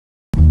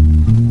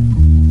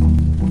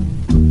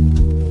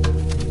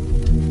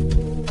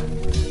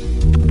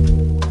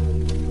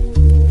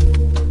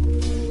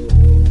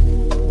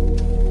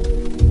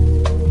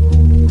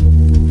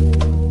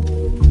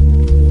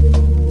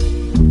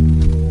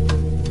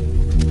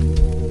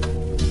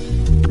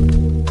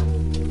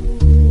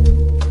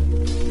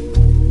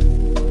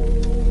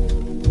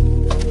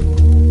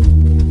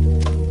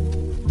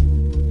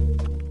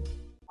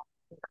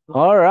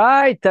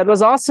right, that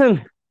was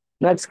awesome.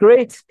 That's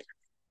great.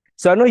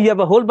 So I know you have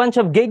a whole bunch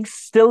of gigs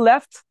still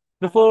left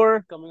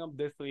before. Coming up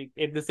this week.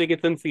 This week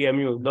it's in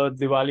CMU, the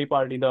Diwali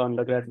party, the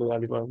undergrad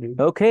Diwali party.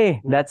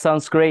 Okay, that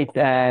sounds great.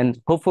 And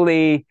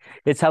hopefully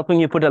it's helping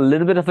you put a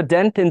little bit of a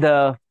dent in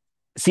the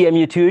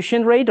CMU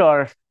tuition rate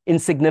or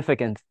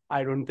insignificant.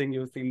 I don't think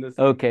you've seen this.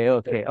 Okay.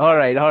 All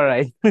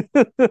right.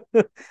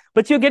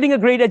 But you're getting a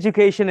great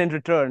education in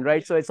return,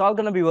 right? So it's all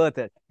going to be worth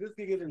it. This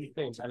gig is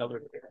insane. I love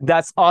it.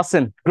 That's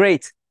awesome.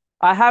 Great.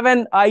 I have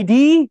an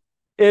ID.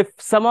 If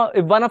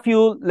one of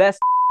you less,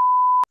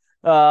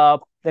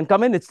 then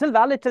come in. It's still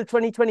valid till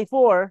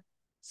 2024.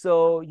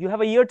 So you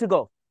have a year to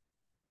go.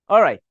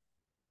 All right.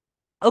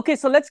 Okay,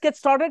 so let's get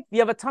started. We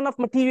have a ton of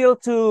material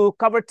to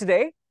cover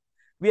today.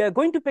 We are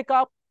going to pick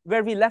up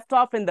where we left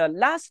off in the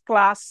last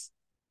class.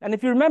 And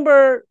if you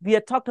remember, we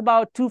had talked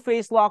about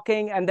two-phase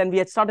locking, and then we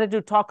had started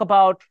to talk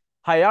about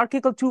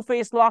hierarchical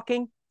two-phase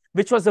locking,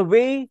 which was a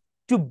way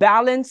to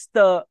balance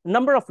the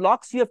number of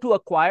locks you have to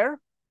acquire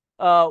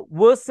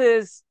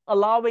versus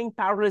allowing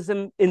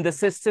parallelism in the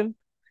system.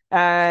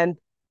 And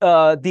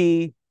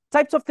the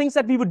types of things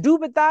that we would do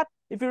with that,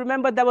 if you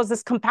remember, there was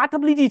this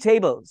compatibility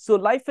table. So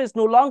life is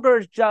no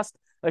longer just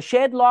a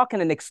shared lock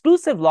and an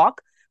exclusive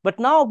lock, but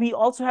now we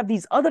also have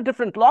these other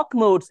different lock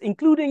modes,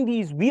 including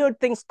these weird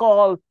things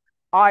called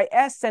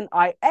IS and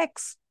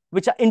IX,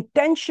 which are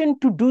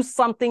intentioned to do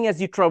something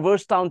as you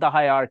traverse down the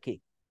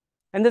hierarchy.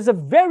 And there's a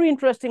very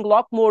interesting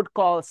lock mode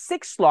called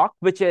 6 lock,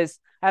 which is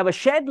I have a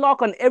shared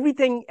lock on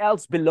everything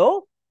else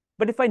below.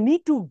 But if I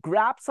need to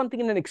grab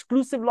something in an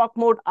exclusive lock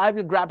mode, I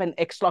will grab an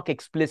X lock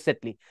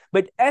explicitly.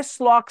 But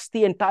S locks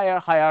the entire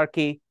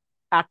hierarchy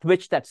at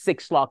which that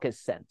 6 lock is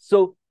sent.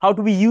 So how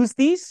do we use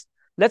these?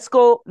 Let's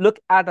go look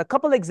at a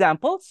couple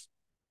examples.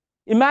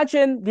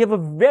 Imagine we have a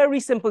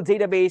very simple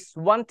database,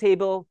 one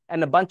table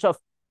and a bunch of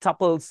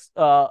tuples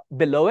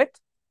below it.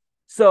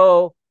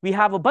 So we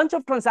have a bunch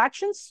of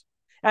transactions.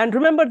 And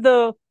remember,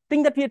 the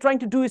thing that we are trying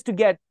to do is to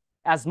get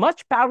as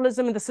much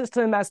parallelism in the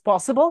system as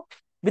possible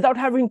without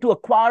having to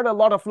acquire a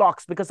lot of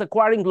locks, because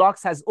acquiring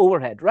locks has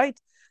overhead, right?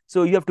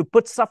 So you have to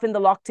put stuff in the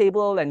lock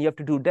table and you have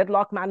to do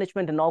deadlock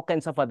management and all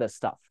kinds of other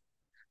stuff.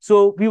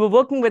 So we were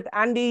working with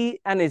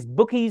Andy and his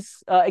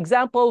bookies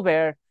example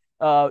where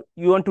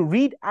you want to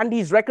read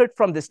Andy's record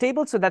from this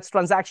table. So that's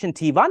transaction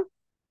T1.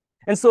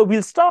 And so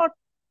we'll start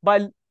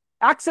by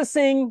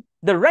accessing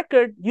the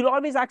record. You'll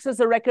always access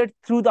the record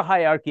through the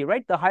hierarchy,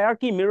 right? The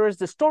hierarchy mirrors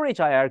the storage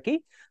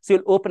hierarchy. So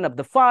you'll open up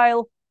the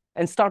file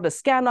and start a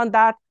scan on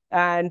that.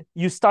 And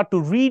you start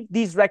to read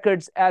these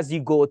records as you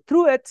go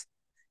through it.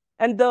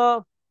 And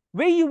the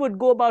way you would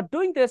go about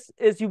doing this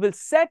is you will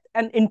set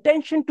an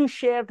intention to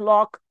share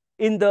lock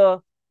in the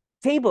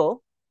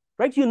table,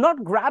 right? You're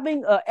not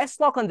grabbing a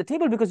S lock on the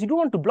table because you don't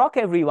want to block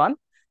everyone.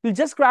 You'll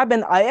just grab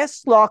an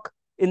IS lock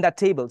in that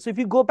table. So if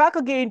you go back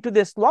again to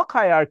this lock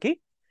hierarchy,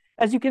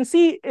 as you can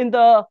see in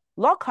the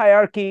lock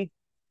hierarchy,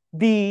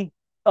 the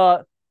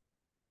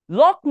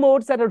lock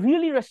modes that are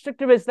really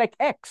restrictive is like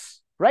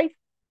X, right?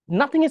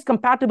 Nothing is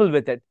compatible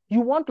with it. You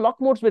want lock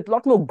modes with a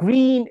lot more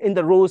green in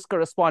the rows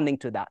corresponding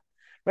to that,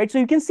 right? So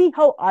you can see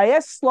how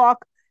IS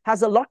lock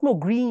has a lot more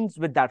greens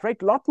with that,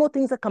 right? A lot more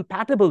things are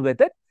compatible with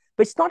it,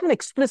 but it's not an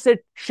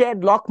explicit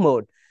shared lock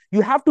mode.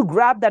 You have to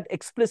grab that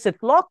explicit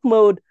lock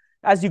mode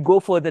as you go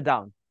further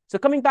down. So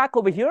coming back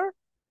over here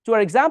to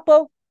our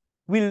example,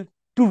 to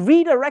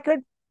read a record,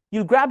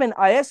 you'll grab an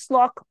IS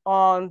lock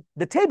on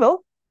the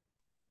table.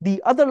 The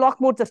other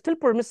lock modes are still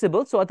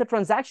permissible. So other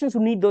transactions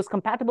who need those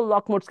compatible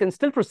lock modes can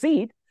still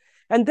proceed.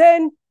 And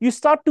then you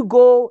start to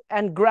go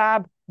and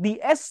grab the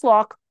S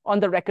lock on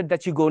the record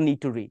that you need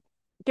to read.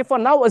 Okay, for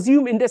now,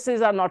 assume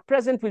indices are not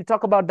present. We'll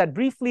talk about that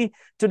briefly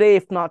today,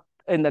 if not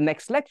in the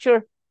next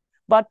lecture.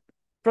 But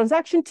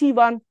transaction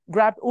T1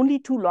 grabbed only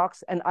 2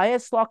 locks, an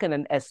IS lock and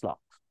an S lock.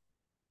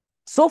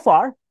 So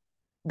far,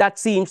 that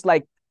seems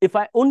like if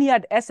I only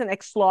had S and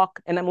X lock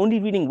and I'm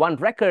only reading one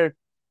record,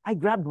 I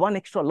grabbed one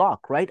extra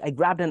lock, right? I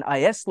grabbed an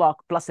IS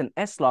lock plus an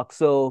S lock.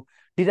 So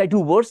did I do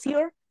worse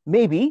here?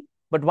 Maybe.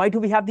 But why do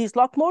we have these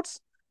lock modes?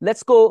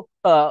 Let's go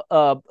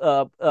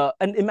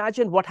and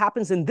imagine what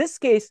happens in this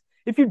case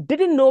if you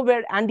didn't know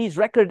where Andy's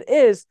record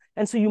is.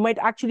 And so you might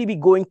actually be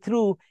going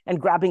through and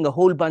grabbing a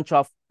whole bunch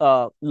of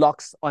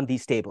locks on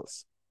these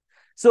tables.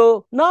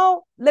 So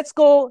now let's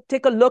go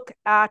take a look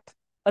at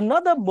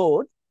another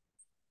mode.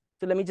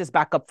 So let me just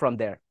back up from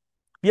there.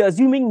 We are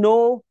assuming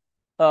no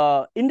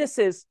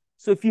indices.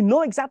 So if you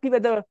know exactly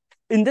whether,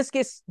 in this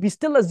case, we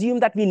still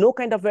assume that we know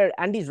kind of where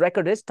Andy's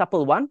record is,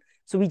 tuple 1.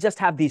 So we just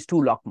have these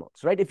 2 lock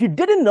modes, right? If you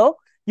didn't know,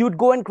 you would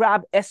go and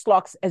grab S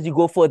locks as you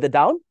go further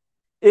down.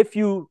 If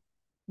you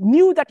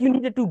knew that you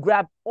needed to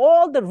grab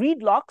all the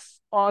read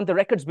locks on the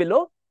records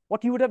below,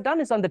 what you would have done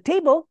is on the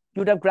table, you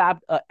would have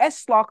grabbed a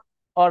S lock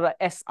or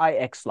a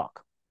SIX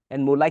lock.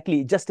 And more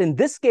likely, just in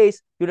this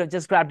case, you would have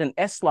just grabbed an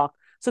S lock.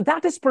 So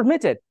that is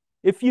permitted.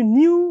 If you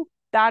knew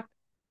that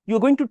you're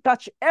going to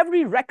touch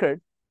every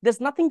record, there's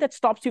nothing that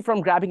stops you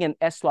from grabbing an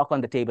S lock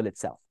on the table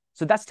itself.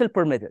 So that's still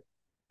permitted.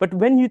 But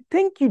when you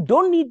think you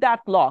don't need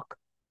that lock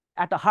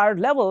at a higher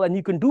level, and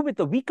you can do with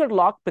a weaker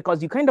lock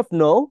because you kind of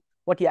know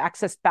what your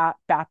access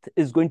path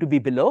is going to be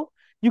below,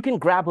 you can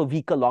grab a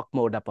weaker lock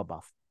mode up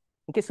above.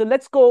 Okay, so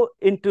let's go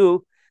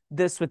into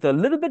this with a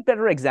little bit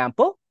better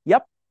example.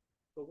 Yep.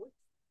 So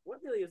what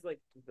really is like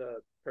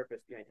the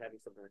purpose behind having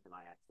something like an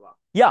IX lock?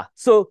 Yeah,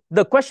 so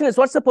the question is,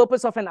 what's the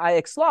purpose of an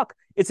IX lock?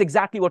 It's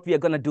exactly what we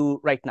are going to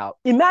do right now.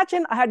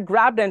 Imagine I had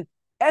grabbed an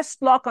S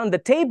lock on the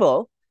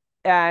table,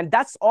 and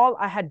that's all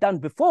I had done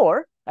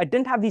before. I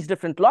didn't have these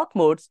different lock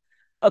modes.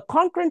 A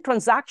concurrent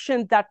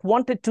transaction that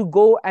wanted to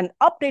go and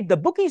update the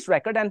bookies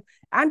record, and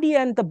Andy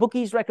and the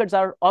bookies records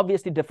are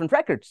obviously different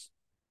records,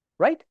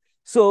 right?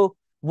 So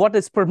what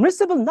is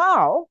permissible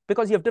now,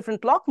 because you have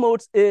different lock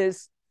modes,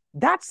 is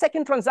that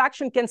second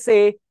transaction can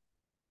say,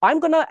 I'm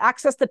going to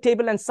access the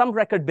table and some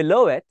record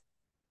below it,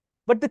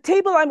 but the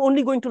table I'm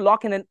only going to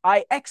lock in an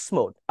IX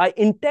mode. I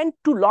intend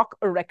to lock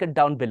a record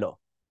down below.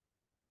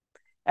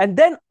 And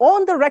then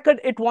on the record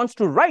it wants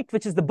to write,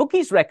 which is the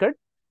bookies record,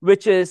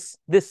 which is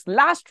this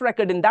last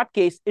record. In that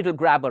case, it'll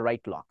grab a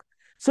write lock.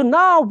 So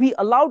now we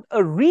allowed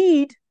a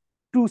read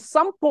to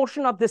some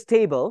portion of this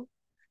table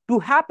to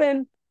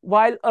happen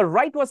while a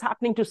write was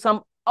happening to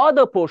some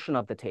other portion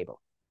of the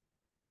table.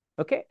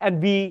 Okay,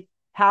 and we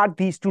had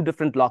these two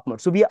different lock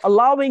modes. So we are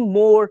allowing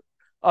more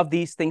of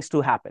these things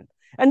to happen.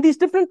 And these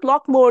different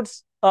lock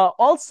modes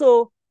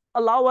also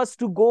allow us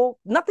to go,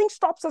 nothing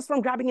stops us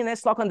from grabbing an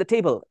S lock on the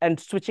table and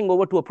switching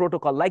over to a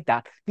protocol like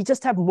that. We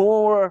just have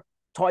more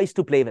toys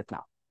to play with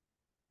now.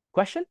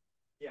 Question?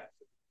 Yeah,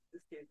 so in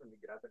this case, when we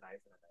grab an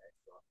IX and an IX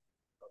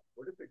lock,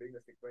 what if we're doing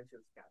a sequential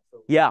scan? So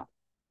yeah.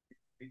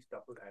 Each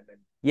tuple and then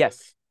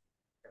yes.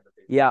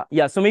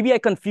 Yeah. So maybe I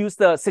confused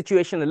the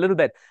situation a little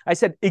bit. I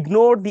said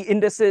ignore the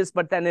indices,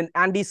 but then in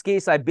Andy's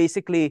case, I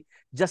basically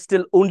just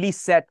still only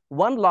set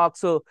one lock.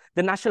 So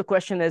the natural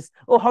question is,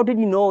 oh, how did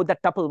you know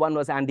that tuple 1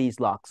 was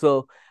Andy's lock?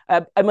 So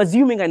I'm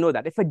assuming I know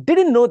that. If I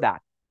didn't know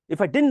that,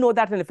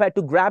 and if I had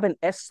to grab an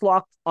S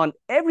lock on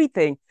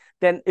everything,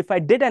 then if I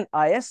did an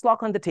IS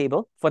lock on the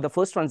table for the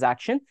first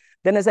transaction,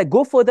 then as I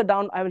go further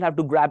down, I will have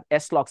to grab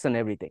S locks on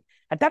everything.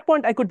 At that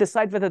point, I could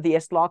decide whether the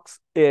S locks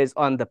is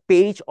on the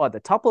page or the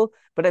tuple,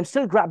 but I'm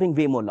still grabbing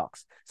way more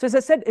locks. So as I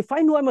said, if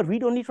I know I'm a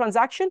read-only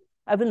transaction,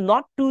 I will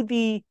not do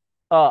the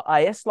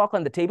IS lock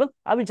on the table.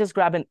 I will just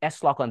grab an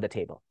S lock on the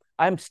table.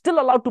 I'm still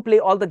allowed to play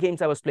all the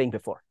games I was playing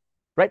before,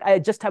 right? I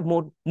just have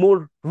more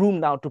room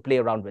now to play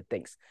around with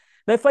things.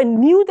 Now, if I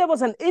knew there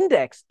was an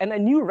index and I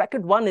knew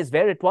record 1 is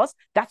where it was,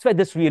 that's where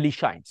this really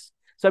shines.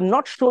 So I'm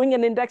not showing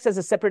an index as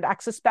a separate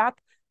access path,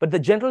 but the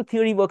general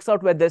theory works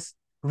out where this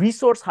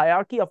resource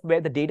hierarchy of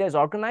where the data is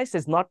organized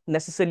is not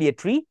necessarily a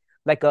tree,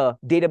 like a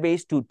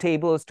database to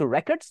tables to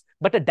records,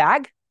 but a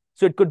DAG.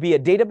 So it could be a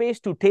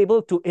database to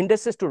table to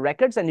indices to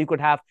records, and you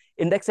could have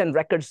index and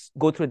records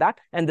go through that,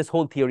 and this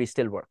whole theory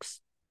still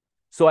works.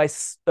 So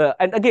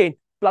and again,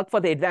 plug for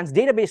the advanced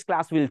database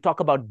class, we'll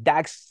talk about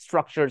DAG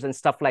structures and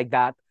stuff like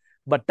that.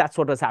 But that's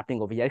what was happening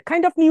over here. I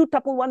kind of knew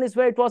tuple 1 is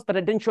where it was, but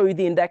I didn't show you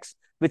the index,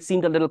 which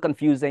seemed a little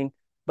confusing.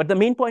 But the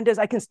main point is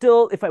I can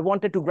still, if I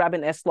wanted to grab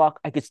an S lock,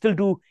 I could still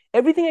do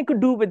everything I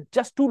could do with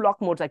just 2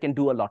 lock modes. I can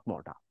do a lot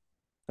more now.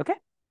 Okay?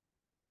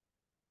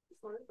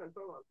 Just want to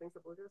confirm one thing.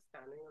 Suppose you're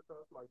scanning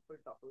across multiple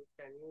tuples.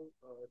 Can you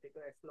take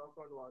an S lock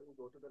on one,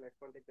 go to the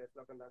next one, take the S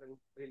lock on that, and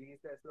release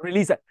the S lock?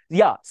 Release it.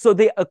 Yeah. So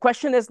the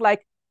question is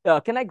like,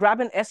 can I grab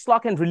an S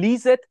lock and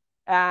release it,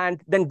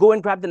 and then go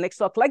and grab the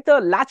next lock, like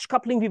the latch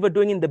coupling we were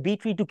doing in the B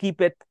tree to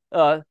keep it?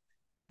 The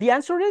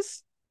answer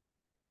is,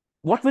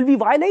 what will we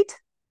violate?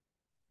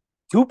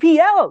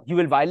 2PL. You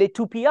will violate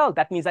 2PL.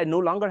 That means I no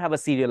longer have a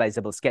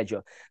serializable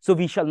schedule. So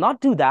we shall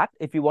not do that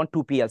if you want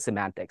 2PL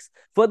semantics.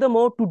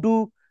 Furthermore, to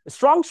do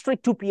strong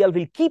strict 2PL,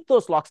 we'll keep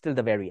those locks till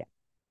the very end.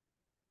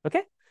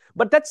 Okay?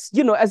 But that's,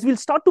 as we'll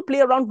start to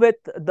play around with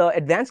the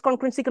advanced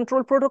concurrency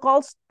control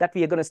protocols that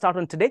we are going to start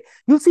on today,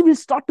 you'll see we'll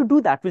start to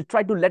do that. We'll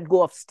try to let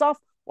go of stuff,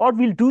 or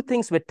we'll do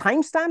things with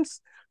timestamps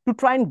to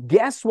try and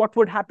guess what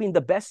would have been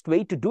the best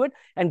way to do it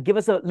and give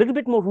us a little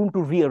bit more room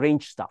to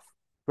rearrange stuff,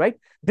 right?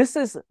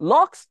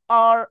 Locks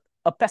are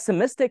a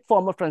pessimistic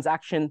form of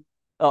transaction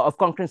of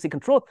concurrency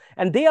control,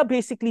 and they are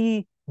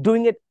basically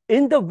doing it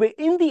in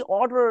the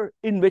order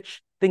in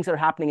which things are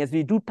happening. As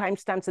we do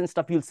timestamps and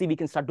stuff, you'll see we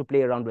can start to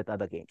play around with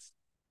other games.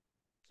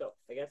 So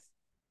I guess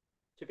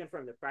to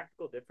confirm, the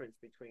practical difference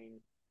between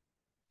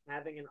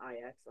having an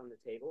IX on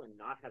the table and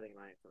not having an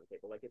IX on the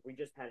table, like if we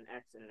just had an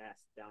X and an S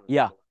down on the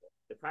table,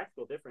 the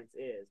practical difference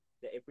is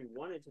that if we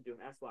wanted to do an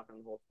S lock on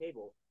the whole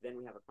table, then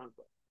we have a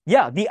conflict.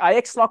 Yeah, the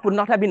IX lock would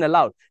not have been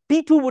allowed.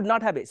 T2 would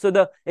not have it.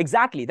 So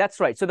exactly, that's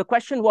right. So the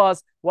question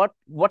was,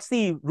 what's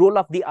the role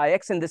of the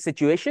IX in this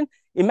situation?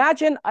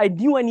 Imagine I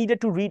knew I needed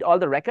to read all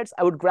the records.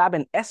 I would grab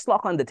an S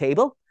lock on the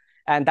table,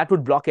 and that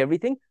would block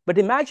everything. But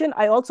imagine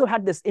I also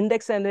had this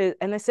index, and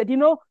I said,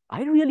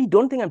 I really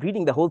don't think I'm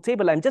reading the whole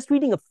table. I'm just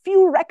reading a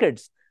few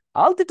records.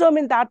 I'll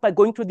determine that by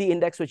going through the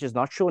index, which is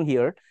not shown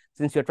here,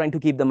 since you're trying to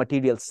keep the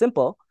material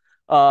simple.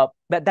 But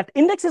that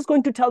index is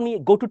going to tell me,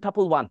 go to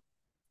tuple 1.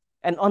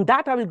 And on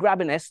that, I will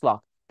grab an S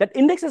lock. That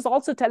index is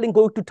also telling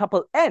go to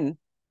tuple N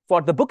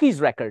for the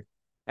bookies record.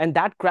 and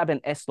that grab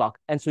an S lock.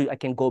 And so I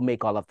can go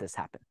make all of this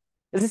happen.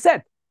 As I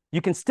said, you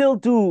can still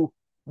do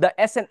the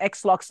S and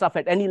X lock stuff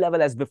at any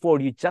level as before.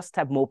 You just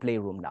have more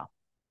playroom now.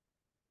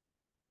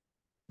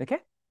 Okay?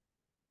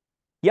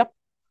 Yep.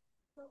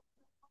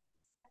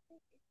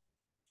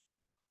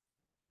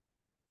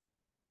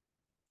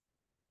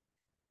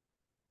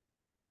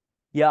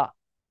 Yeah.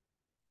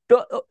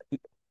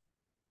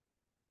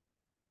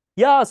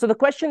 Yeah, so the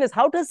question is,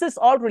 how does this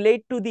all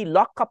relate to the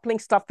lock coupling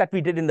stuff that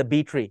we did in the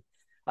B tree?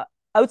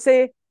 I would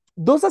say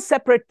those are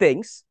separate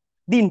things.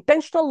 The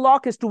intentional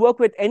lock is to work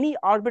with any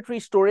arbitrary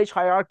storage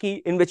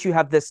hierarchy in which you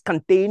have this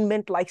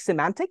containment-like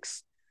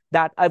semantics,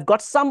 that I've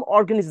got some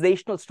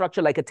organizational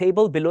structure like a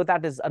table. Below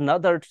that is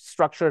another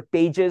structure,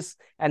 pages,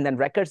 and then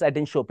records. I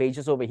didn't show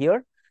pages over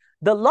here.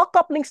 The lock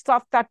coupling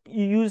stuff that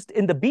you used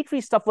in the B tree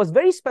stuff was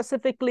very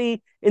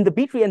specifically in the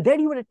B tree, and there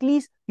you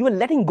were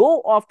letting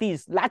go of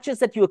these latches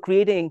that you were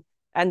creating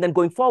and then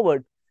going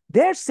forward.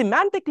 There,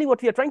 semantically,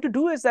 what we are trying to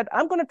do is that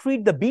I'm going to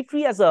treat the B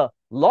tree as a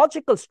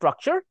logical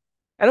structure,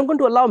 and I'm going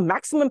to allow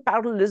maximum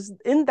parallelism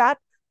in that.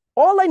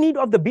 All I need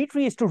of the B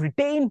tree is to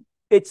retain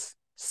its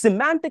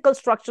semantical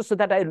structure so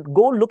that I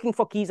go looking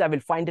for keys. I will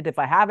find it if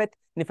I have it,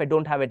 and if I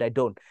don't have it, I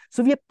don't.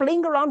 So we are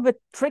playing around with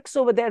tricks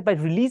over there by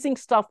releasing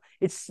stuff.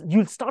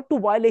 You'll start to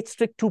violate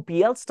strict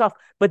 2PL stuff,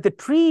 but the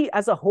tree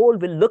as a whole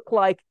will look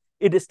like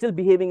it is still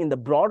behaving in the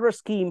broader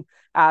scheme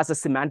as a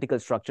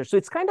semantical structure. So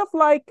it's kind of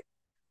like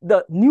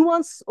the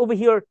nuance over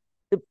here.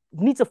 It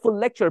needs a full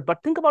lecture,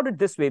 but think about it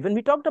this way. When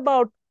we talked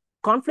about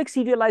conflict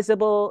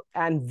serializable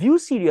and view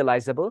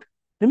serializable,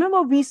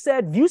 remember we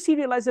said view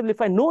serializable, if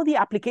I know the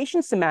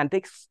application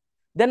semantics,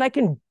 then I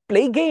can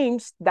play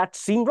games that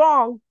seem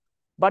wrong,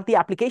 but the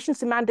application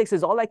semantics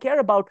is all I care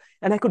about,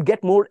 and I could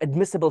get more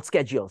admissible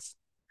schedules.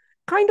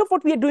 Kind of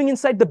what we are doing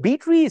inside the B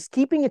tree is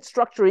keeping its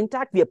structure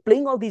intact. We are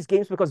playing all these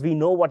games because we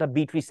know what a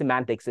B tree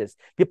semantics is.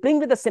 We're playing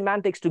with the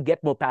semantics to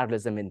get more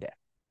parallelism in there.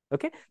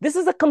 Okay, this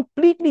is a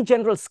completely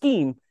general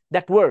scheme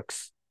that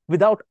works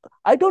without,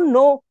 I don't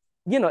know,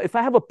 if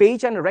I have a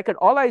page and a record,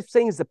 all I'm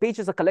saying is the page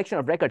is a collection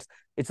of records.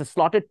 It's a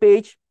slotted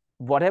page,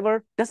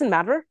 whatever, doesn't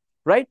matter,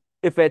 right?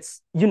 If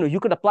it's, you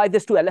could apply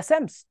this to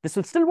LSMs. This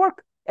will still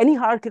work. Any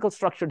hierarchical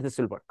structure, this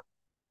will work.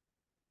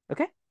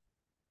 Okay?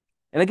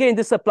 And again,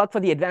 this is a plug for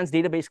the advanced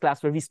database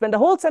class where we spend a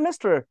whole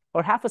semester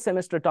or half a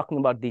semester talking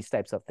about these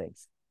types of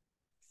things.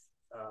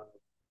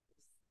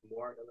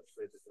 More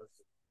illustrated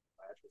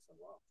latches and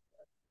locks.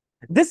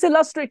 This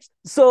illustrates,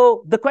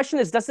 so the question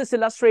is, does this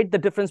illustrate the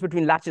difference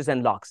between latches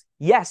and locks?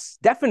 Yes,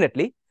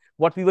 definitely.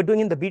 What we were doing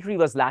in the B tree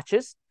was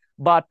latches.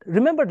 But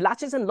remember,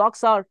 latches and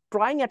locks are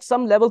trying at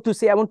some level to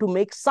say, I want to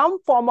make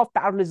some form of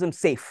parallelism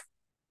safe.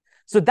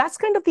 So that's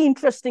kind of the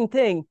interesting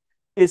thing,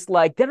 is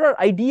like there are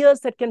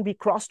ideas that can be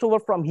crossed over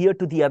from here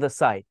to the other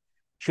side.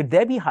 Should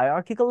there be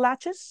hierarchical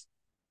latches?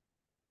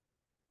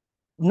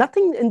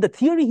 Nothing in the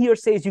theory here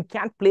says you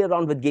can't play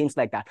around with games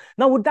like that.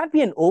 Now, would that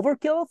be an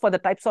overkill for the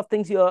types of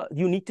things you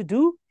need to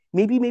do?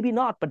 Maybe, maybe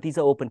not, but these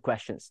are open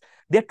questions.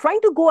 They're trying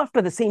to go after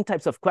the same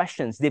types of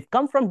questions. They've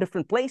come from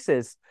different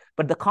places,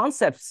 but the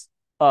concepts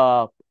we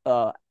are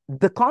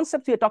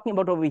talking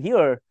about over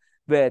here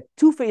with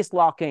two-phase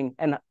locking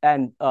and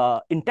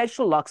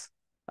intentional locks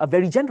are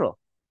very general.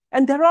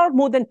 And there are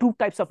more than two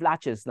types of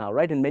latches now,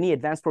 right? In many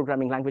advanced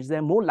programming languages, there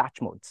are more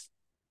latch modes.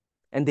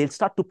 And they'll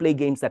start to play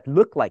games that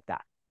look like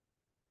that.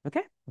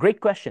 Okay,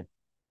 great question.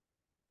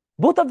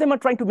 Both of them are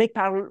trying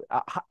to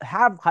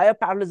have higher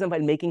parallelism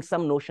while making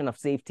some notion of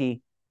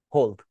safety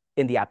hold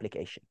in the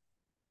application,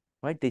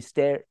 right? They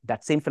share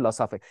that same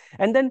philosophy.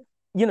 And then,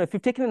 if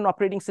you've taken an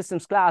operating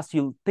systems class,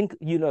 you'll think,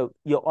 you're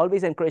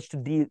always encouraged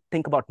to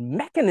think about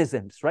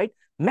mechanisms, right?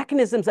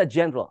 Mechanisms are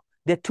general.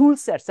 They're tool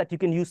sets that you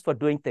can use for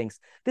doing things.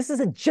 This is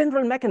a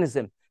general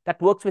mechanism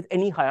that works with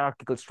any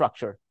hierarchical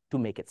structure to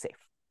make it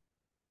safe.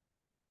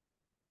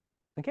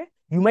 Okay,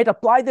 you might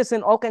apply this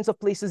in all kinds of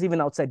places,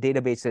 even outside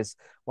databases,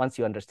 once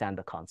you understand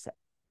the concept.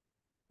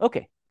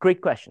 Okay,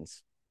 great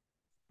questions.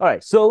 All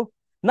right, so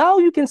now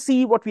you can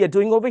see what we are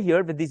doing over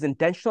here with these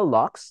intentional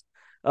locks.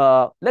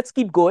 Let's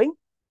keep going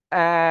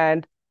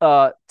and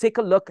take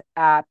a look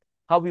at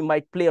how we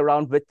might play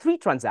around with three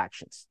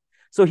transactions.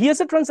 So here's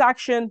a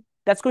transaction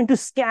that's going to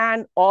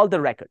scan all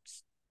the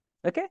records.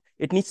 Okay,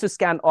 it needs to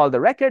scan all the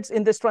records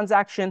in this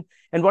transaction.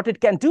 And what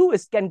it can do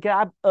is can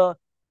grab a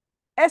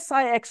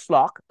SIX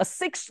lock, a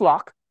 6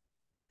 lock.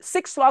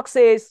 6 lock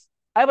says,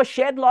 I have a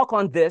shared lock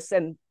on this,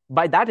 and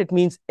by that it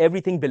means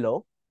everything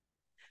below.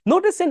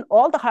 Notice in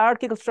all the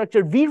hierarchical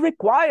structure, we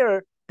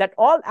require that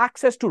all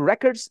access to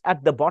records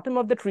at the bottom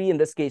of the tree, in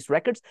this case,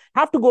 records,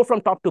 have to go from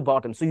top to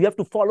bottom. So you have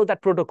to follow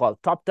that protocol,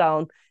 top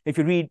down. If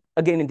you read,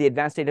 again, in the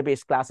advanced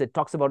database class, it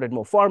talks about it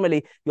more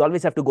formally. You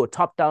always have to go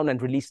top down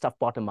and release stuff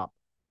bottom up.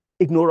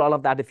 Ignore all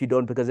of that if you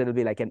don't, because it'll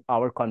be like an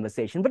hour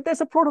conversation. But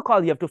there's a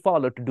protocol you have to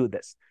follow to do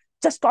this.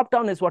 Just top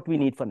down is what we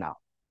need for now.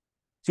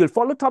 So you'll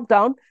follow top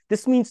down.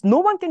 This means no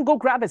one can go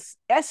grab a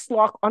S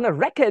lock on a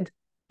record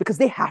because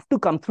they have to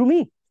come through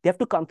me. They have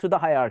to come through the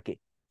hierarchy.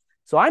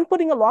 So I'm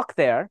putting a lock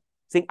there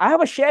saying I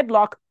have a shared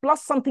lock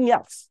plus something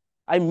else.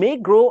 I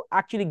may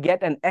actually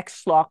get an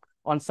X lock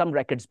on some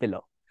records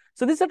below.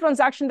 So this is a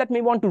transaction that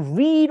may want to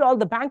read all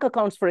the bank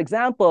accounts, for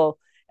example,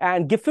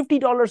 and give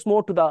 $50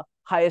 more to the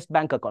highest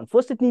bank account.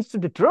 First, it needs to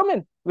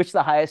determine which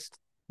the highest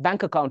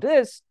bank account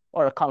is,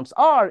 or accounts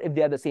are, if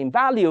they are the same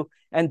value,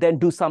 and then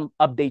do some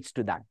updates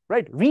to that,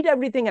 right? Read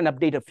everything and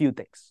update a few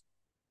things.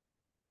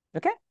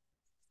 Okay?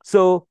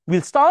 So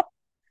we'll start,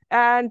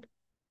 and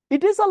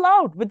it is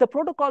allowed with the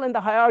protocol and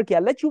the hierarchy.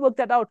 I'll let you work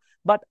that out.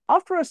 But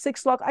after a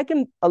 6 lock, I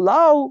can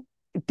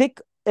take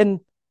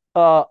an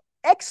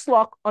X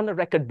lock on a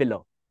record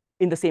below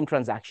in the same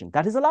transaction.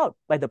 That is allowed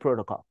by the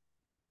protocol.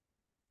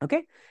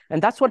 Okay?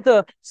 And that's what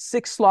the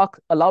 6 lock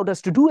allowed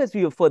us to do as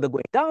we were further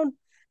going down.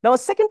 Now, a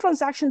second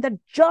transaction that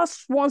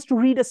just wants to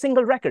read a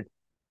single record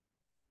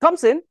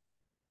comes in.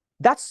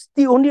 That's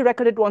the only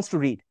record it wants to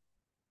read.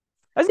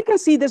 As you can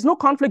see, there's no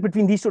conflict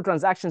between these two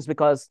transactions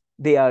because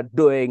they are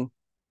doing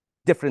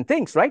different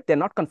things, right? They're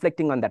not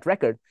conflicting on that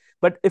record.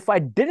 But if I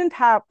didn't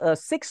have a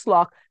 6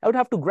 lock, I would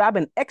have to grab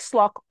an X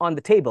lock on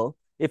the table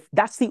if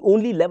that's the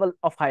only level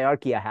of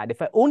hierarchy I had.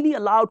 If I only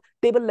allowed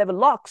table level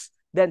locks,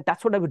 then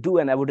that's what I would do,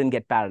 and I wouldn't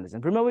get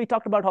parallelism. Remember, we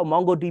talked about how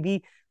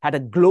MongoDB had a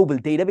global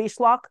database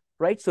lock,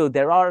 right? So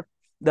there are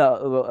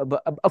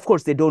of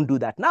course, they don't do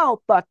that now.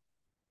 But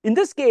in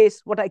this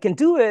case, what I can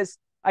do is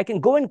I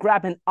can go and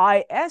grab an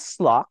IS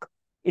lock,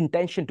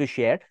 intention to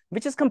share,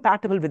 which is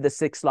compatible with the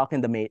 6 lock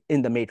in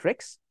the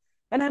matrix,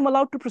 and I'm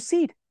allowed to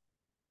proceed.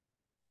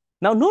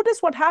 Now,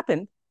 notice what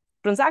happened.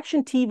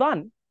 Transaction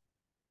T1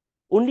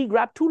 only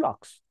grabbed 2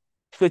 locks.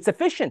 So it's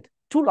efficient,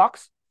 2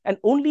 locks, and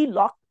only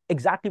locked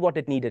exactly what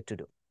it needed to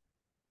do.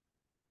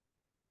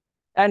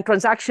 And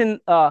transaction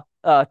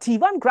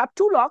T1 grabbed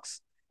 2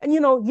 locks. And,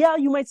 yeah,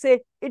 you might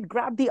say it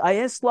grabbed the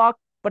IS lock,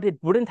 but it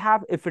wouldn't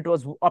have if it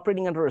was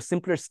operating under a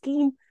simpler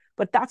scheme.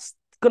 But that's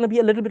going to be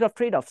a little bit of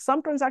trade-off.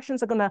 Some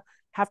transactions are going to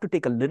have to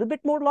take a little bit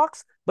more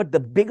locks, but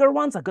the bigger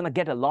ones are going to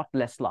get a lot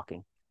less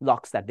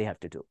locks that they have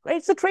to do, right?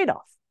 It's a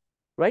trade-off,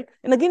 right?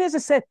 And again, as I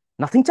said,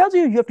 nothing tells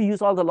you have to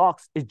use all the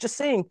locks. It's just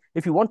saying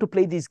if you want to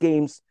play these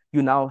games,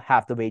 you now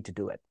have the way to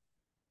do it.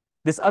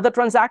 This other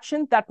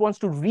transaction that wants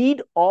to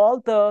read all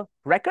the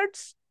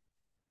records,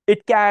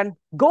 it can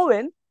go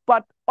in,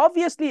 but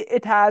obviously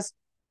it has,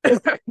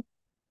 it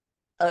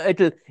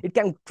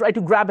can try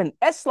to grab an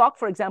S lock,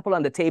 for example,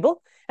 on the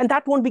table, and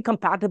that won't be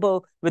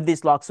compatible with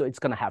these locks, so it's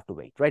going to have to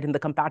wait, right? In the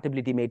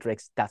compatibility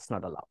matrix, that's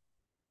not allowed,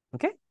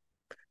 okay?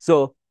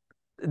 So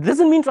it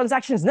doesn't mean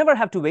transactions never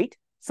have to wait.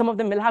 Some of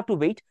them will have to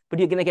wait, but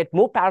you're going to get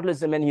more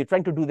parallelism, and you're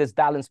trying to do this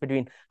balance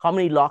between how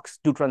many locks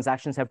do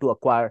transactions have to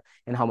acquire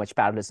and how much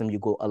parallelism you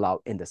go allow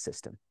in the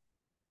system.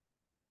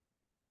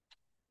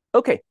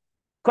 Okay,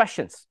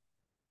 questions?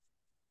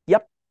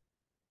 Yep. Is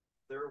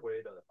there a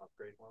way to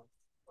upgrade one?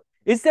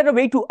 Is there a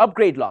way to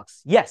upgrade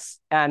locks? Yes,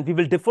 and we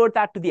will defer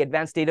that to the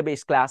advanced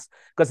database class,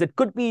 because it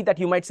could be that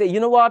you might say, you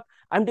know what,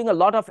 I'm doing a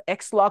lot of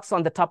X locks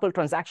on the tuple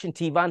transaction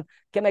T1.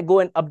 Can I go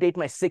and update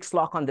my 6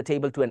 lock on the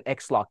table to an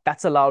X lock?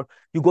 That's allowed.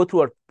 You go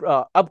through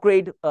a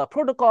upgrade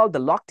protocol. The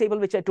lock table,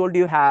 which I told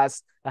you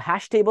has a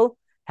hash table,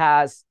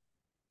 has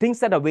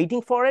things that are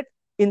waiting for it.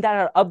 In that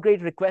are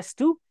upgrade requests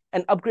too,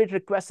 and upgrade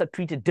requests are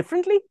treated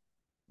differently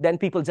than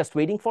people just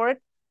waiting for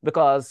it,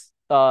 because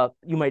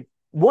you might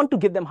want to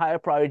give them higher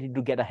priority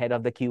to get ahead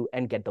of the queue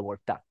and get the work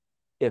done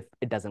if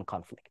it doesn't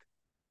conflict.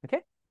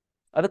 Okay?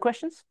 Other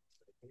questions?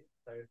 So can you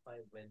clarify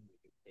when you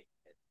take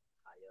an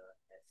higher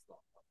S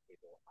lock on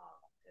table R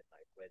and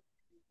like when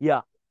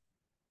Yeah.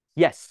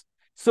 Yes.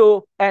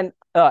 So an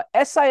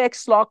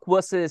SIX lock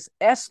versus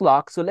S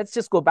lock. So let's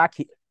just go back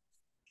here.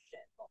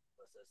 shared lock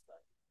versus the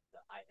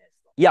IS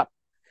lock? Yeah.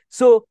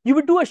 So you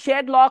would do a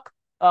shared lock,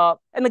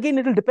 and again,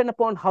 it will depend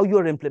upon how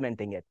you're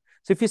implementing it.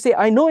 So if you say,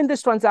 I know in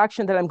this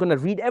transaction that I'm going to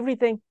read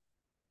everything,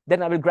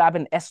 then I will grab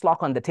an S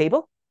lock on the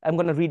table. I'm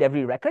going to read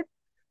every record.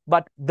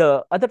 But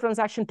the other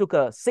transaction took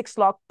a 6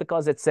 lock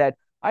because it said,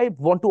 I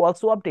want to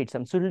also update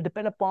some. So it will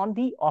depend upon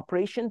the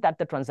operation that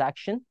the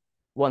transaction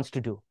wants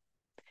to do.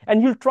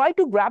 And you'll try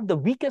to grab the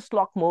weakest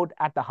lock mode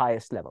at the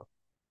highest level.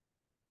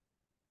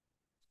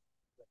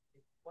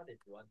 What if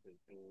you want to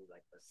do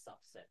like a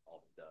subset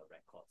of the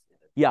records?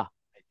 Yeah.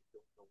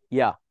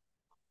 Yeah.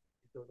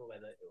 You don't know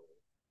whether it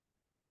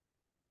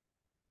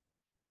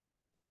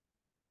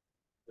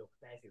will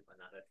clash with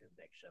another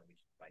transaction, which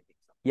is writing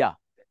something. Yeah.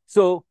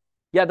 So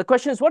yeah, the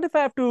question is, what if I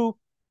have to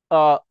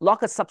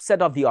lock a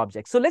subset of the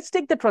object? So let's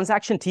take the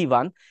transaction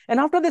T1. And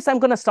after this, I'm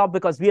going to stop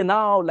because we are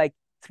now like,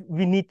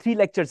 we need 3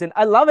 lectures in.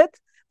 I love it,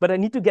 but I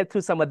need to get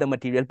through some of the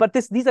material. But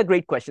these are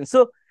great questions.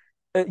 So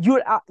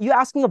you're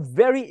asking a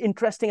very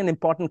interesting and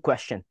important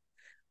question.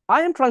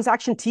 I am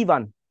transaction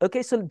T1.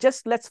 Okay, so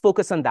just let's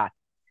focus on that.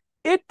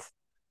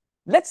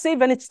 Let's say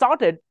when it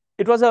started,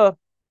 it was a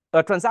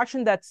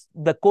transaction that's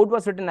the code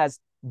was written as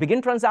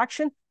begin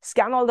transaction,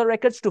 scan all the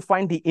records to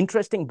find the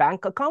interesting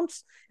bank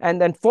accounts.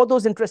 And then for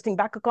those interesting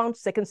bank accounts,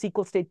 second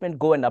SQL statement,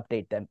 go and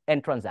update them,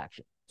 end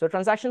transaction. So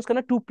transaction is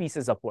going to 2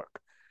 pieces of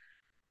work.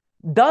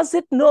 Does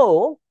it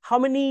know how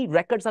many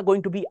records are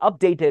going to be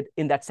updated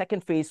in that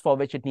second phase for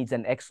which it needs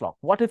an X lock?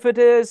 What if it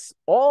is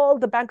all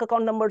the bank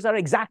account numbers are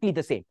exactly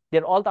the same?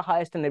 They're all the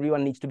highest and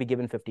everyone needs to be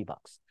given $50.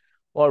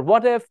 Or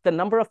what if the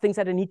number of things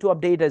that I need to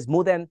update is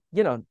more than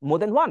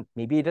one?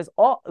 Maybe it is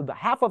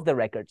half of the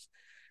records.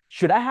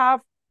 Should I have,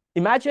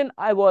 imagine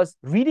I was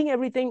reading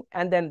everything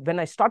and then when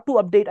I start to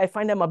update, I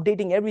find I'm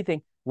updating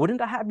everything.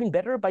 Wouldn't I have been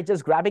better by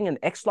just grabbing an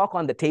X lock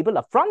on the table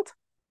up front?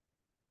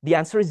 The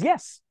answer is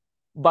yes.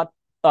 But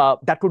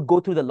that would go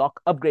through the lock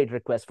upgrade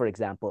request, for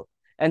example.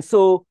 And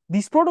so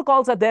these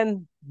protocols are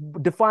then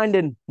defined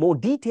in more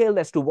detail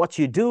as to what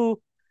you do,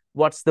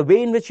 what's the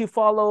way in which you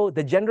follow.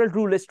 The general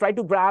rule is try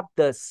to grab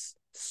the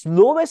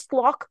slowest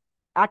lock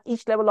at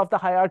each level of the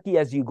hierarchy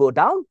as you go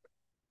down.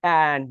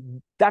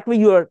 And that way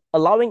you're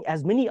allowing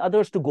as many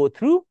others to go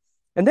through.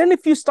 And then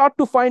if you start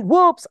to find,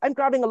 whoops, I'm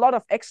grabbing a lot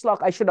of X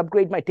lock, I should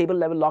upgrade my table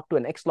level lock to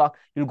an X lock,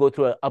 you'll go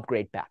through an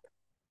upgrade path.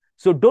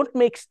 So don't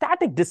make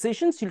static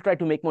decisions. You'll try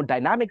to make more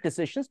dynamic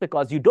decisions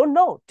because you don't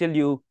know till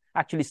you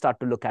actually start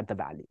to look at the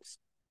values.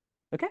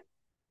 Okay.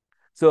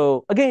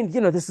 So again,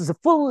 this is a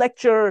full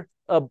lecture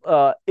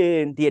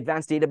in the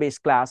advanced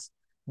database class,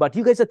 but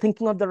you guys are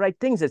thinking of the right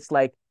things. It's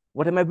like,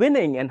 what am I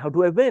winning and how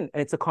do I win?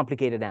 And it's a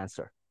complicated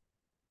answer.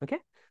 Okay.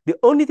 The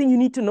only thing you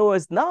need to know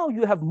is now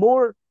you have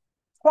more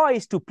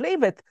toys to play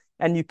with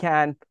and you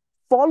can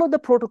follow the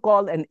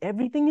protocol and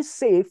everything is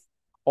safe.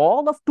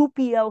 All of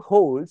 2PL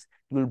holds.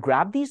 You will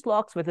grab these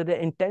locks, whether they're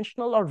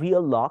intentional or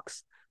real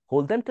locks,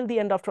 hold them till the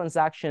end of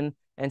transaction,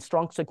 and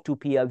strong stick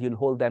 2PL, you'll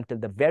hold them till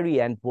the very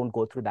end, won't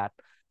go through that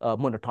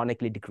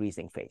monotonically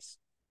decreasing phase.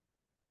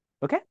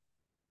 Okay?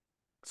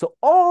 So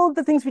all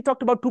the things we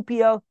talked about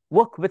 2PL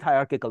work with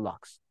hierarchical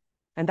locks,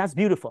 and that's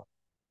beautiful.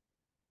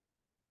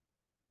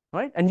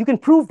 Right? And you can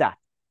prove that.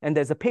 And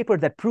there's a paper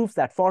that proves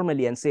that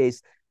formally and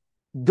says,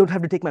 don't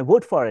have to take my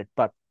word for it,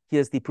 but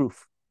here's the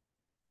proof.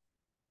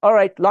 All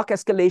right, lock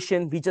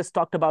escalation, we just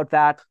talked about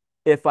that.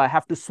 If I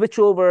have to switch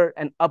over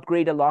and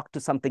upgrade a lock to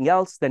something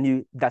else,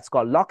 then that's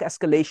called lock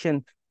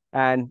escalation.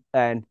 And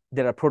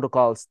there are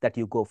protocols that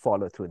you go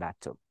follow through that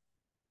too.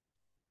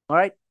 All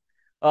right.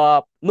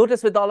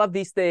 Notice with all of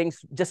these things,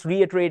 just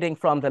reiterating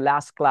from the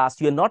last class,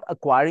 you're not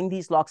acquiring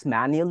these locks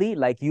manually,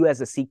 like you as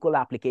a SQL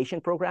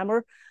application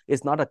programmer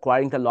is not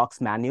acquiring the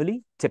locks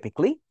manually,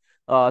 typically.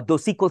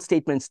 Those SQL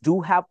statements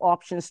do have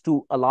options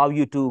to allow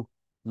you to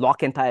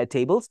lock entire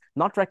tables.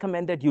 Not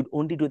recommended. You'd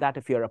only do that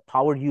if you're a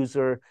power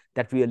user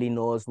that really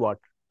knows what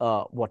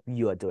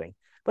you are doing.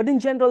 But in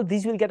general,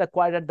 these will get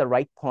acquired at the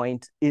right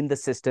point in the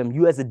system.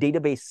 You as a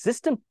database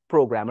system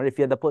programmer, if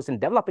you're the person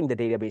developing the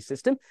database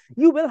system,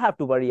 you will have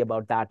to worry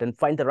about that and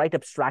find the right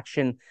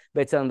abstraction,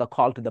 whether it's on the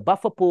call to the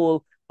buffer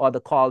pool or the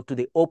call to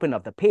the open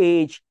of the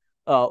page,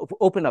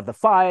 open of the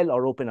file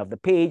or open of the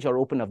page or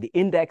open of the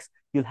index.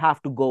 You'll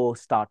have to go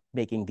start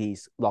making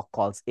these lock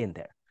calls in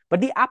there. But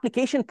the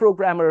application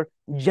programmer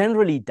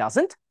generally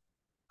doesn't.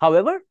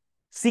 However,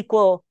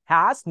 SQL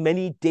has,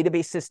 many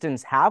database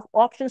systems have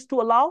options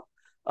to allow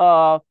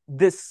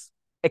this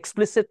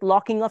explicit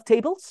locking of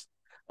tables.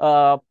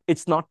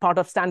 It's not part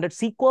of standard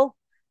SQL.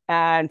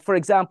 And for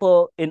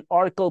example, in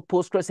Oracle,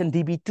 Postgres, and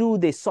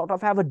DB2, they sort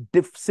of have a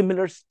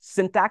similar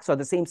syntax or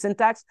the same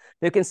syntax.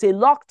 They can say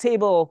lock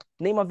table,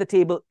 name of the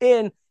table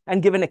in,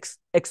 and give an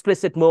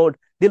explicit mode.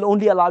 They'll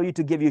only allow you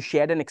to give you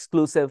shared and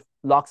exclusive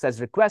locks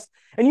as request.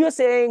 And you're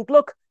saying,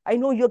 look, I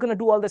know you're going to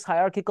do all this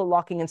hierarchical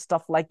locking and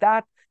stuff like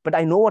that, but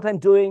I know what I'm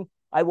doing.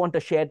 I want a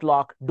shared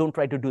lock. Don't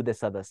try to do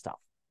this other stuff.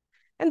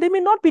 And they may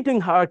not be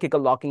doing hierarchical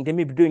locking. They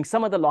may be doing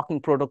some other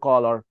locking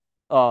protocol or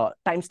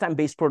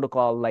timestamp-based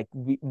protocol, like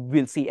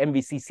we'll see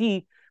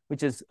MVCC,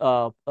 which is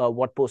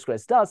what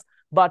Postgres does.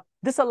 But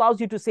this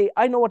allows you to say,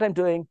 I know what I'm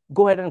doing.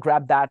 Go ahead and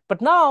grab that.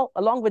 But now,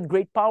 along with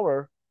great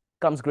power,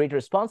 comes great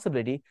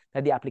responsibility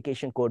that the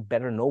application code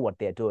better know what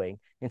they're doing.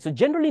 And so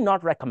generally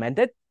not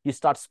recommended. You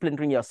start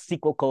splintering your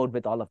SQL code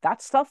with all of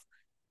that stuff.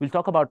 We'll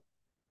talk about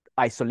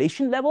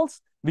isolation levels,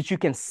 which you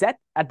can set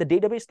at the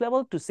database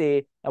level to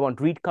say, I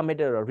want read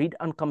committed or read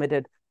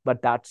uncommitted,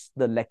 but that's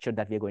the lecture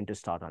that we're going to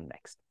start on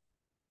next.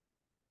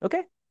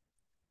 Okay,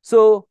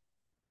 so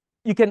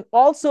you can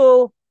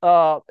also,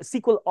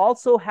 SQL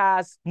also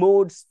has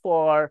modes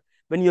for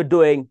when you're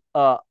doing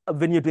a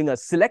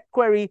select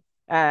query,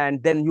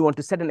 and then you want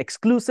to set an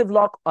exclusive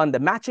lock on the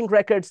matching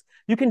records.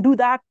 You can do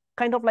that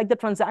kind of like the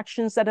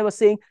transactions that I was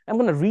saying. I'm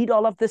going to read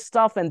all of this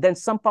stuff, and then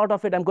some part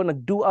of it, I'm going to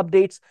do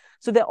updates.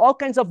 So there are all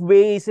kinds of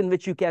ways in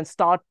which you can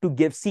start to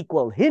give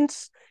SQL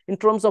hints in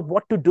terms of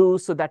what to do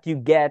so that you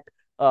get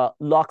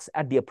locks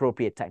at the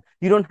appropriate time.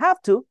 You don't have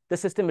to. The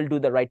system will do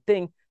the right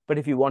thing. But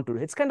if you want to,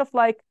 it's kind of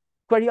like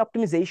query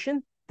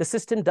optimization. The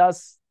system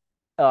does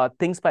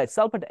things by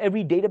itself, but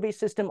every database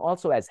system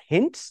also has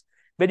hints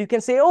where you can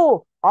say,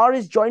 oh, R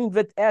is joined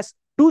with S,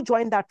 do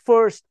join that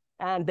first,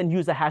 and then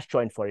use a hash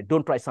join for it.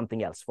 Don't try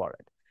something else for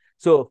it.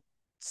 So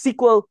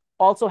SQL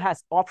also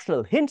has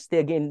optional hints. They,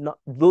 again,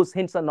 those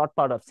hints are not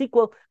part of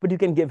SQL, but you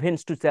can give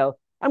hints to tell,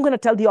 I'm going to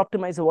tell the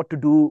optimizer what to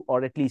do,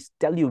 or at least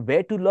tell you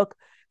where to look.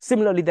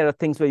 Similarly, there are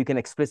things where you can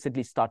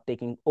explicitly start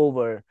taking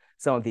over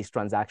some of these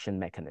transaction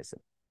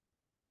mechanisms.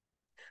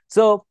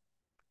 So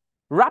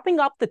wrapping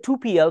up the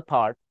 2PL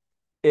part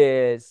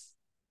is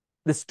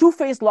this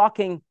two-phase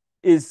locking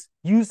is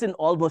used in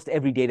almost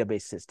every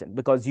database system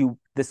because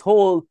this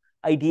whole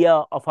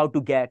idea of how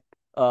to get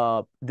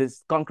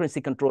this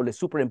concurrency control is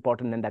super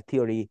important, and that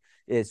theory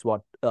is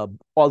what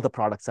all the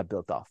products are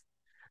built off.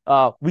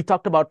 We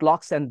talked about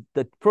locks and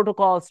the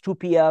protocols,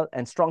 2PL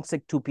and strong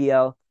sig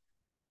 2PL.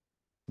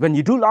 When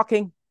you do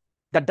locking,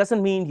 that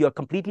doesn't mean you're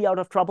completely out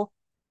of trouble.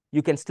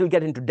 You can still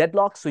get into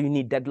deadlock, so you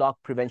need deadlock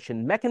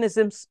prevention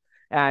mechanisms,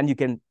 and you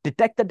can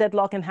detect the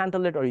deadlock and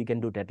handle it, or you can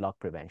do deadlock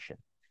prevention.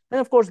 And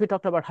of course, we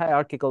talked about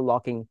hierarchical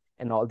locking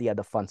and all the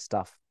other fun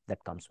stuff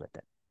that comes with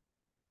it.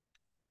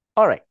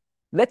 All right,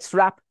 let's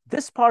wrap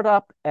this part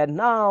up and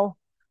now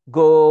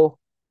go.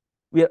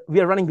 We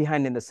are running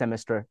behind in the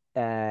semester,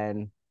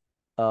 and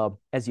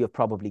as you have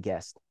probably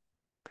guessed.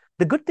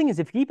 The good thing is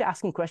if you keep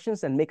asking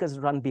questions and make us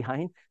run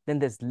behind, then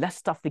there's less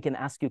stuff we can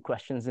ask you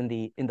questions in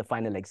the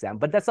final exam.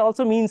 But that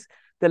also means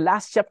the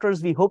last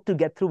chapters we hope to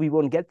get through, we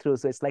won't get through.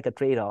 So it's like a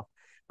trade-off.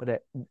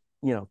 But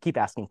keep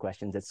asking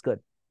questions. It's good.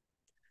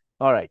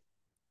 All right.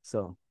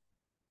 So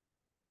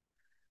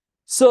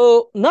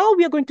now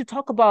we are going to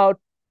talk about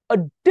a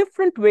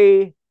different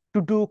way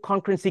to do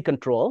concurrency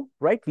control,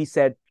 right? We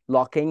said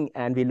locking,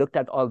 and we looked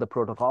at all the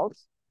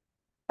protocols.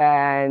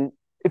 And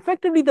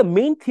effectively, the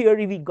main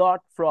theory we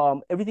got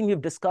from everything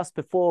we've discussed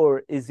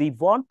before is we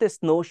want this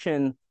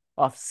notion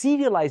of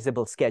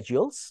serializable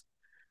schedules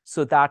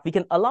so that we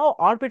can allow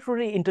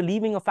arbitrary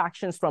interleaving of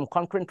actions from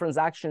concurrent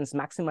transactions,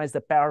 maximize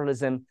the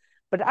parallelism,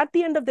 but at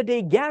the end of the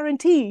day,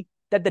 guarantee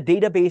that the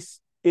database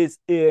is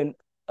in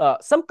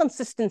some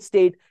consistent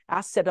state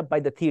as set up by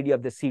the theory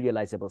of the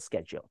serializable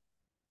schedule.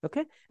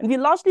 Okay, and we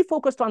largely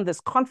focused on this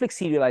conflict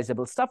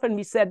serializable stuff, and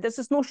we said there's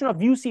this notion of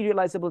view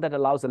serializable that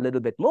allows a little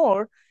bit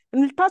more,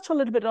 and we'll touch a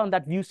little bit on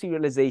that view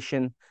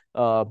serialization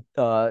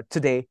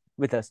today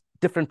with a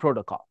different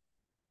protocol.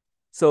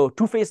 So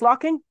two-phase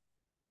locking,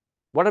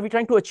 what are we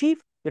trying to achieve?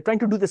 We're trying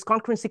to do this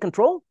concurrency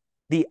control,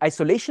 the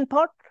isolation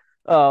part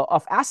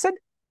of ACID,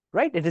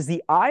 right? It is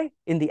the I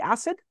in the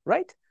ACID,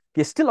 right?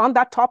 We're still on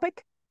that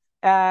topic,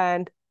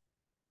 and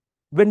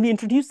when we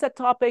introduced that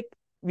topic,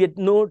 we had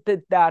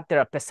noted that there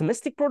are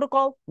pessimistic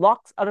protocol.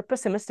 Locks are a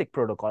pessimistic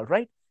protocol,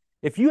 right?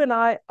 If you and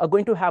I are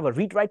going to have a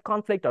read-write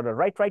conflict or a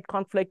write-write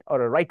conflict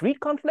or a write-read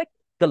conflict,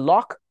 the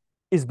lock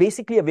is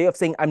basically a way of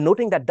saying, I'm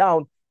noting that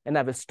down and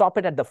I will stop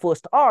it at the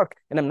first arc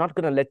and I'm not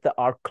going to let the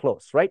arc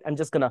close, right? I'm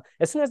just going to,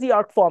 as soon as the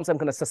arc forms, I'm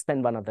going to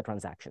suspend one of the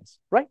transactions,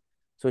 right?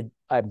 So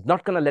I'm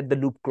not going to let the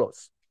loop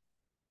close,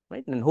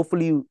 right? And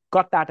hopefully you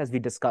got that as we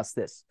discussed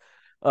this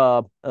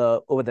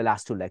over the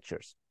last two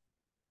lectures.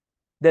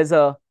 There's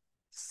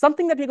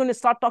something that we're going to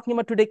start talking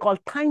about today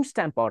called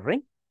timestamp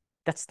ordering.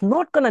 That's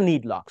not going to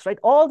need locks, right?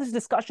 All this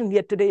discussion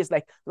here today is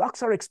like,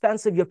 locks are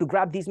expensive. You have to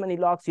grab these many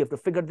locks. You have to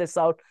figure this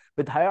out.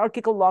 With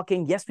hierarchical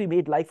locking, yes, we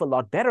made life a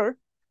lot better,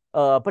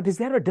 but is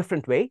there a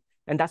different way?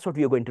 And that's what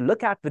we are going to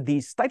look at with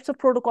these types of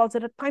protocols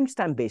that are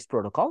timestamp-based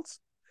protocols.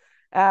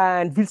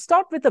 And we'll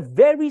start with a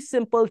very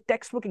simple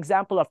textbook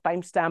example of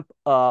timestamp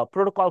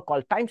protocol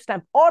called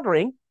timestamp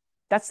ordering.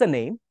 That's the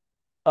name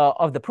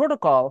of the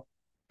protocol.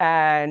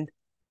 And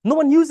no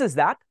one uses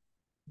that,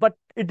 but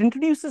it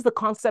introduces the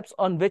concepts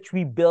on which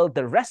we build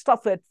the rest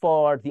of it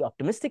for the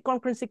optimistic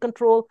concurrency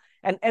control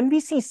and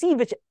MVCC,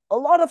 which a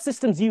lot of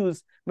systems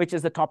use, which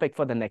is the topic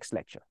for the next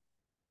lecture.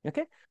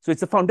 Okay, so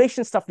it's the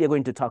foundation stuff we are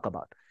going to talk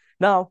about.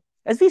 Now,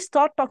 as we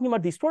start talking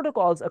about these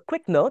protocols, a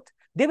quick note,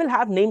 they will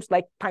have names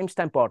like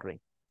timestamp ordering.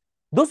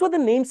 Those were the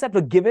names that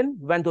were given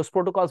when those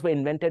protocols were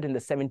invented in the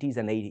 70s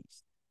and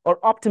 80s,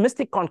 or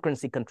optimistic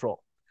concurrency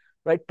control,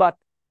 right? But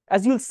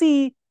as you'll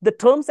see, the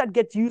terms that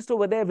get used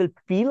over there will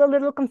feel a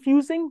little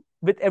confusing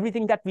with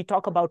everything that we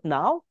talk about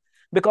now,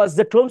 because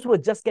the terms were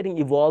just getting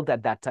evolved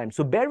at that time.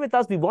 So bear with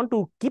us. We want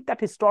to keep that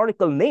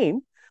historical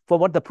name for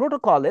what the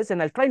protocol is,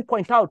 and I'll try and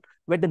point out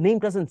where the name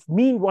doesn't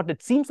mean what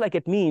it seems like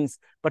it means,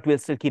 but we'll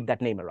still keep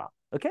that name around,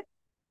 okay?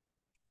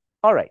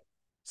 All right,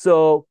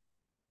 so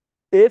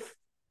if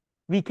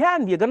we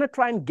can, we're going to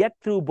try and get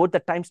through both the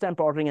timestamp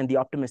ordering and the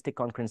optimistic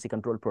concurrency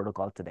control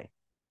protocol today.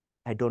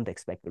 I don't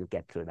expect we'll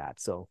get through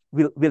that, so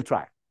we'll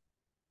try.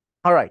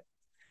 All right,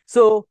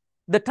 so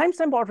the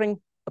timestamp ordering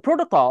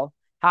protocol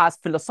has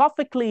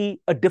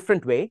philosophically a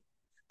different way.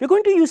 We're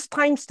going to use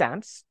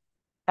timestamps,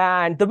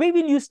 and the way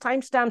we'll use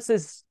timestamps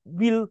is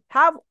we'll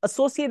have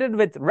associated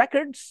with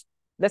records.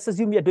 Let's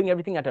assume we are doing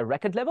everything at a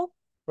record level,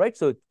 right?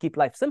 So keep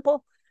life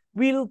simple.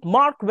 We'll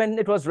mark when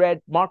it was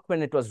read, mark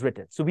when it was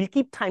written. So we'll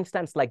keep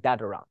timestamps like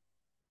that around.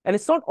 And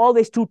it's not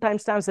always two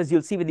timestamps, as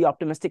you'll see with the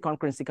optimistic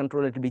concurrency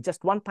control. It'll be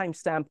just one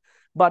timestamp.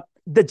 But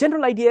the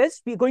general idea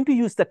is we're going to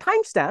use the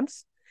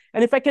timestamps.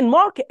 And if I can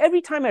mark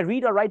every time I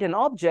read or write an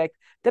object,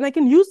 then I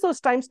can use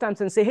those timestamps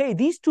and say, hey,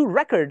 these two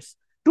records,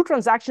 two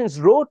transactions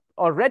wrote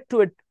or read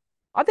to it,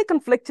 are they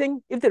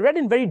conflicting? If they're read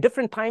in very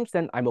different times,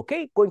 then I'm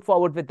okay going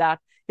forward with that.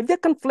 If they're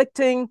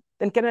conflicting,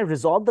 then can I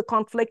resolve the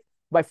conflict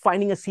by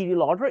finding a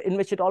serial order in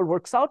which it all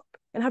works out?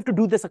 and have to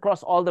do this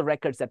across all the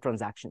records that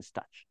transactions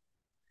touch.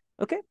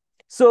 Okay,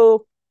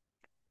 so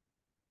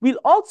we'll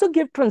also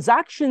give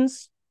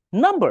transactions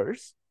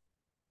numbers,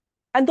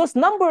 and those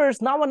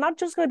numbers now are not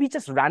just going to be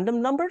just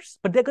random numbers,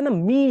 but they're going to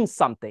mean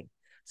something.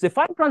 So if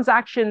I'm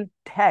transaction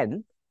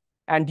 10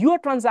 and you are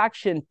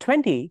transaction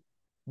 20,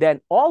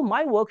 then all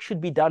my work should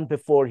be done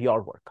before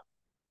your work.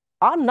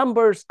 Our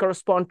numbers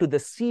correspond to the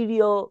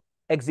serial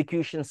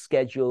execution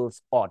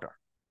schedule's order.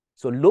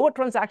 So lower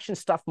transaction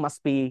stuff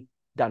must be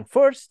done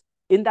first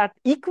in that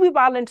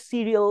equivalent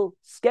serial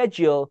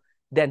schedule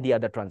than the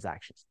other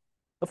transactions.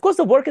 Of course,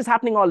 the work is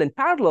happening all in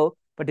parallel,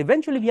 but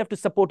eventually we have to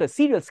support a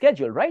serial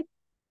schedule, right?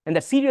 And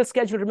the serial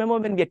schedule, remember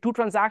when we had two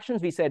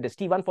transactions, we said it's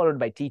T1 followed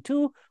by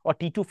T2 or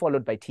T2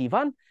 followed by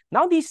T1.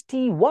 Now these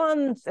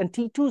T1s and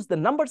T2s, the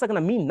numbers are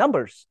going to mean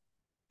numbers.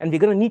 And we're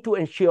going to need to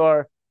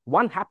ensure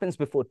one happens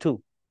before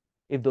two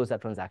if those are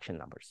transaction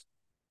numbers.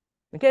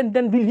 Okay, and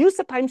then we'll use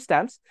the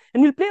timestamps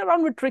and we'll play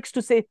around with tricks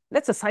to say,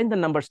 let's assign the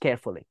numbers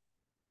carefully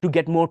to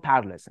get more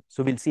parallelism.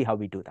 So we'll see how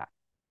we do that.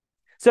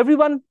 So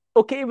everyone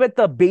okay with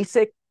the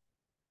basic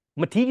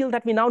material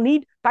that we now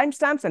need?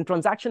 Timestamps and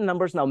transaction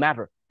numbers now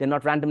matter. They're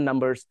not random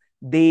numbers.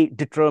 They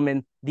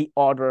determine the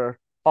order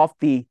of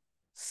the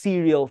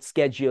serial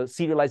schedule,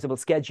 serializable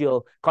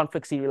schedule,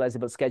 conflict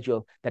serializable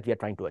schedule that we are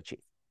trying to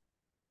achieve.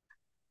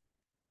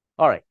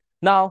 All right.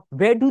 Now,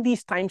 where do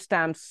these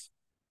timestamps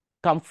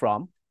come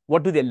from?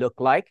 What do they look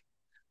like?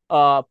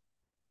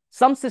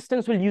 Some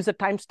systems will use a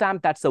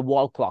timestamp that's a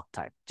wall clock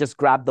time. Just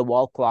grab the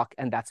wall clock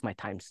and that's my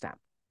timestamp.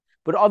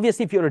 But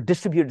obviously, if you're a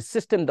distributed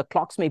system, the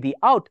clocks may be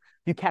out.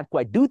 You can't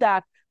quite do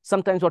that.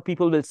 Sometimes what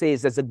people will say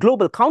is there's a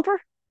global counter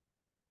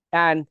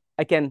and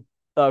I can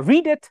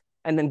read it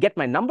and then get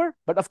my number.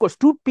 But of course,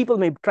 two people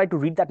may try to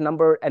read that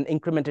number and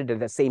increment it at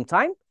the same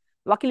time.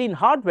 Luckily, in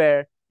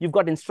hardware, you've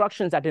got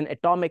instructions that in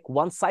atomic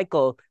one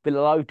cycle will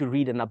allow you to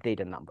read and update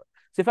a number.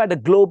 So if I had a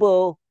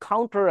global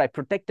counter, I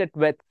protect it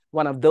with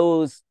one of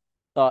those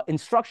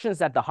instructions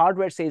that the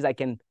hardware says I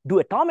can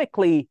do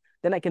atomically,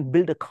 then I can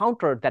build a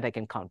counter that I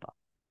can count on.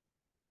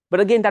 But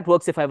again, that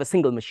works if I have a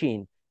single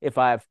machine. If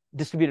I have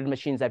distributed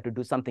machines, I have to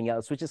do something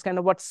else, which is kind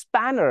of what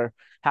Spanner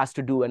has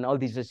to do and all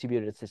these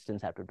distributed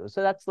systems have to do.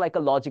 So that's like a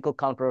logical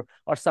counter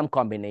or some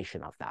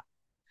combination of that.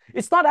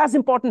 It's not as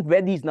important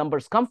where these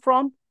numbers come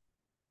from.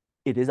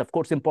 It is, of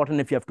course, important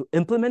if you have to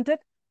implement it.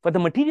 For the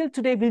material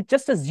today, we'll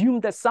just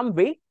assume there's some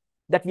way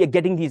that we are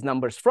getting these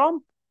numbers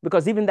from,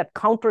 because even that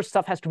counter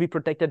stuff has to be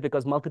protected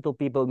because multiple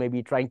people may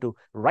be trying to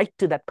write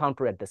to that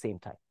counter at the same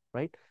time,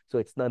 right? So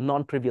it's the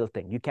non-trivial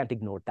thing. You can't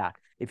ignore that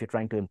if you're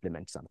trying to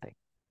implement something.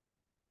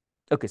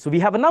 Okay, so we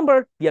have a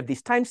number, we have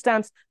these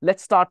timestamps.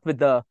 Let's start with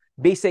the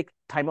basic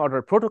time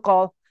order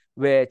protocol,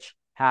 which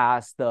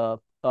has the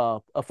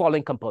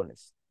following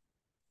components.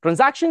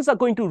 Transactions are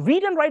going to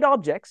read and write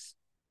objects,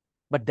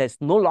 but there's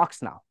no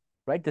locks now,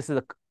 right? This is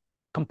a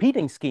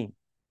competing scheme.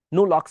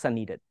 No locks are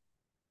needed,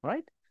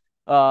 right?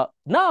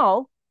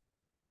 Now,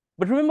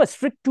 but remember,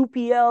 strict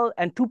 2PL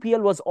and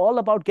 2PL was all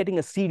about getting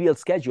a serial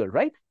schedule,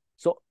 right?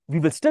 So we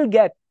will still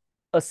get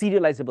a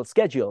serializable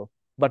schedule,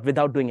 but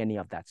without doing any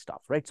of that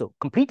stuff, right? So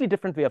completely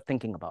different way of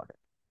thinking about it.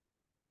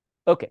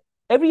 Okay,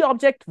 every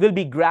object will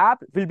be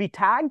grabbed, will be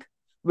tagged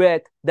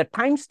with the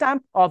timestamp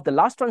of the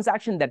last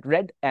transaction that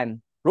read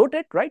and wrote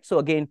it, right? So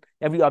again,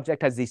 every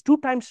object has these two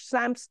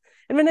timestamps.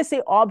 And when I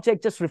say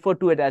object, just refer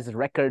to it as a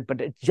record,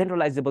 but it's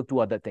generalizable to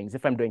other things.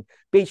 If I'm doing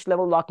page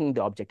level locking,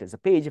 the object is a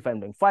page. If I'm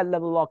doing file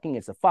level locking,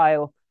 it's a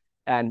file.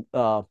 And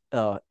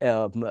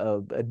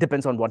it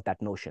depends on what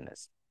that notion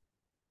is.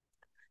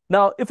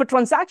 Now, if a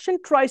transaction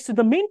tries to,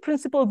 the main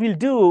principle we'll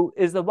do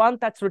is the one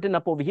that's written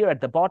up over here at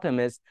the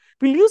bottom is,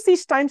 we'll use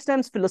these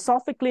timestamps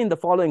philosophically in the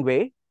following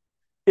way.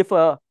 If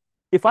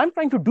I'm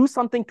trying to do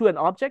something to an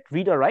object,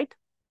 read or write,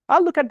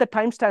 I'll look at the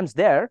timestamps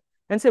there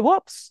and say,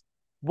 whoops,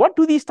 what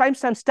do these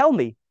timestamps tell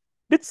me?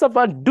 Did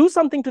someone do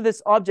something to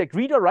this object,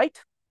 read or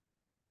write?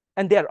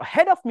 And they're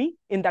ahead of me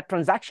in that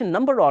transaction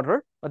number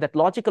order or that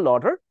logical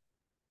order.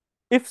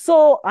 If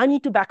so, I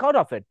need to back out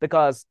of it,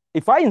 because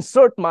if I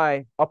insert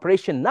my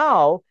operation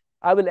now,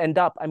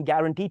 I'm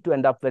guaranteed to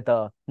end up with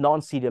a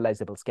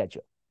non-serializable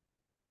schedule.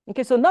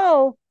 Okay, so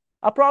now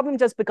our problem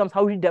just becomes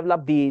how we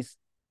develop these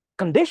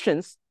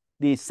conditions,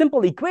 these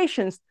simple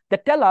equations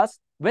that tell us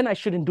when I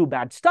shouldn't do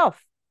bad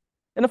stuff.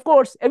 And of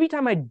course, every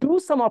time I do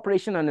some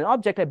operation on an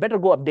object, I better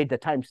go update the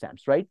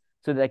timestamps, right?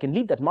 So that I can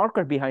leave that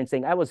marker behind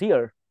saying I was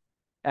here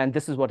and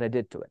this is what I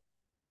did to it.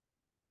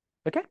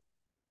 Okay?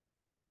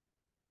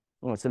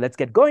 So let's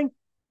get going.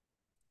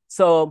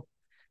 So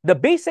the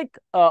basic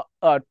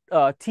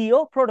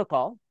TO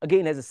protocol,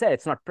 again, as I said,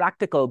 it's not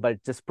practical, but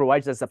it just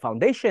provides us a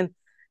foundation,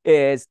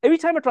 is every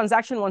time a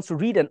transaction wants to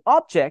read an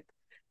object,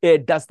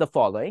 it does the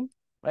following,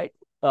 right?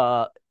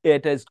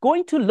 It is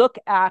going to look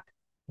at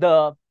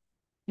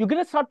you're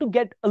going to start to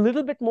get a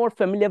little bit more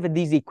familiar with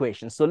these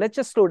equations. So let's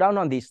just slow down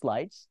on these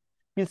slides.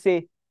 We'll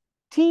say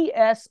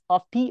TS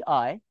of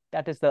TI,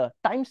 that is the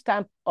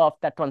timestamp of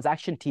that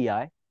transaction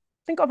TI.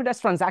 Think of it as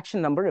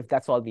transaction number if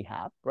that's all we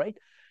have, right?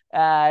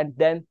 And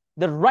then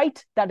the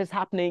write that is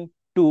happening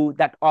to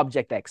that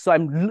object X. So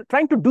I'm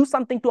trying to do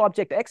something to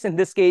object X. In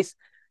this case,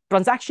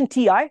 transaction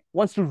TI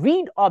wants to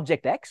read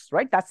object X,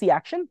 right? That's the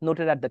action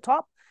noted at the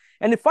top.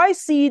 And if I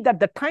see that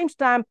the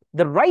timestamp,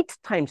 the write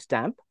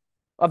timestamp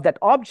of that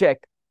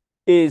object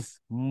is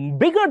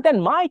bigger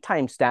than my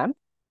timestamp,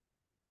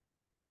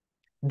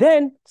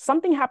 then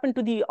something happened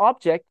to the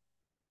object.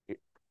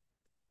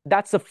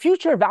 That's a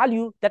future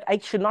value that I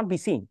should not be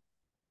seeing,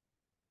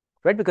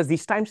 right? Because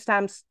these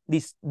timestamps,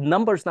 these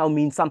numbers now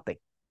mean something.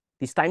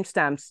 These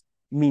timestamps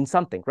mean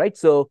something, right?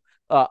 So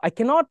I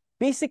cannot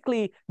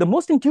basically, the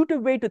most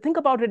intuitive way to think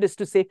about it is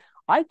to say,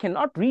 I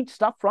cannot read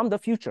stuff from the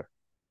future.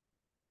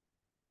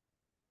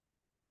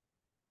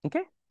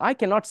 Okay, I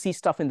cannot see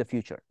stuff in the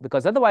future,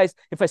 because otherwise,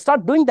 if I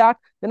start doing that,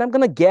 then I'm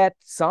going to get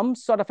some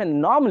sort of an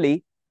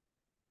anomaly,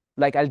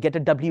 like I'll get a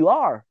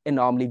WR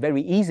anomaly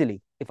very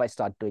easily if I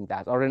start doing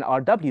that, or an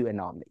RW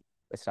anomaly.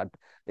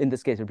 In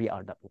this case, it would be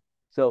RW.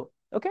 So,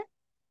 okay.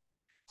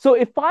 So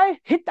if I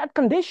hit that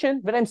condition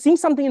where I'm seeing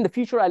something in the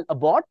future, I'll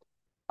abort.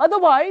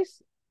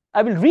 Otherwise,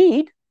 I will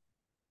read,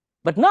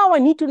 but now I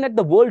need to let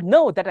the world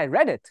know that I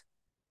read it.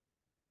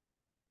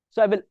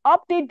 So I will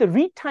update the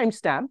read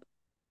timestamp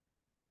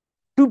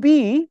to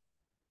be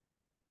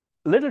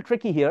a little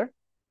tricky here,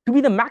 to be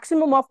the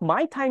maximum of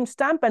my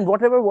timestamp and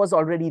whatever was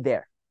already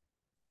there.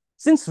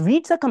 Since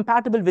reads are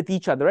compatible with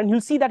each other, and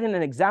you'll see that in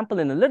an example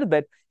in a little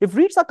bit, if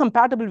reads are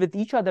compatible with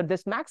each other,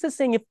 this max is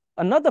saying if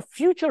another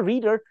future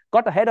reader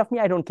got ahead of me,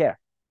 I don't care.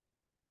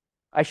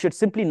 I should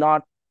simply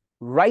not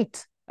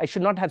write. I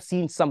should not have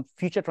seen some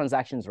future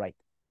transactions write.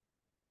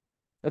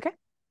 Okay?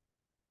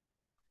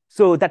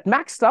 So that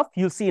max stuff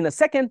you'll see in a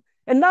second.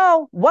 And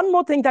now one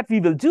more thing that we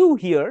will do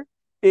here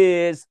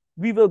is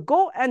we will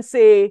go and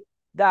say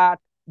that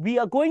we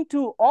are going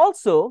to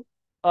also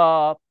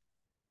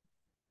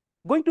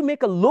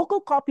make a local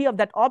copy of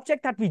that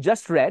object that we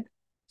just read,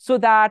 so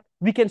that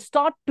we can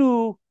start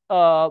to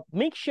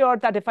make sure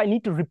that if I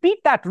need to repeat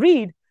that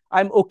read,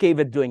 I'm okay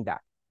with doing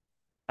that.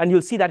 And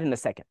you'll see that in a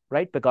second,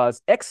 right?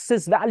 Because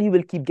X's value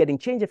will keep getting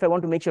changed. If I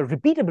want to make sure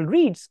repeatable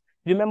reads,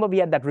 remember we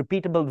had that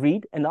repeatable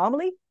read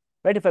anomaly,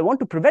 right? If I want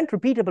to prevent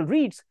repeatable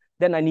reads,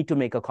 then I need to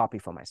make a copy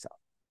for myself.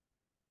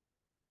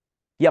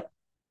 Yep.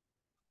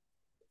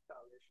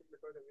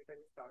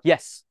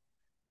 Yes.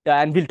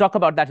 And we'll talk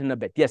about that in a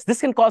bit. Yes,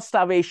 this can cause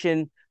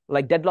starvation,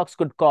 like deadlocks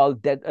could cause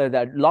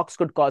locks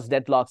could cause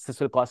deadlocks. This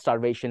will cause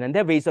starvation, and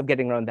there are ways of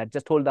getting around that.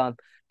 Just hold on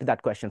to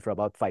that question for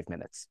about 5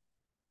 minutes.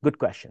 Good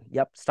question.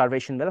 Yep,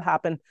 starvation will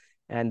happen,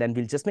 and then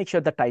we'll just make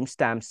sure the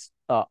timestamps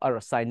are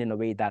assigned in a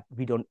way that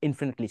we don't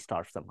infinitely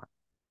starve someone.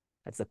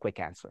 That's a quick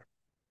answer.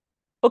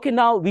 Okay,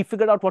 now we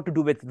figured out what to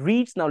do with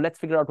reads. Now let's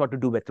figure out what to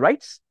do with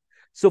writes.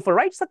 So for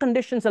writes, the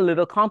conditions are a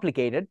little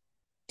complicated.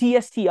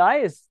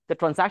 TSTI is the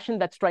transaction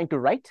that's trying to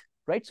write,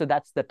 right? So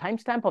that's the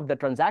timestamp of the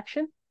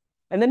transaction.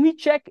 And then we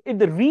check if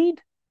the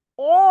read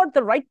or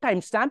the write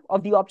timestamp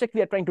of the object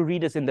we are trying to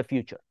read is in the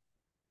future.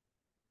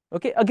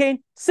 Okay, again,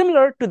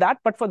 similar to that,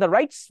 but for the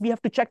writes, we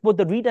have to check both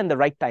the read and the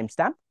write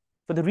timestamp.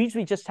 For the reads,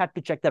 we just had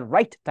to check the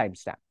write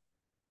timestamp.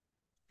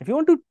 If you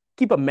want to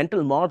keep a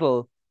mental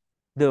model,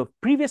 the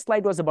previous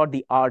slide was about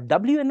the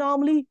RW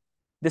anomaly.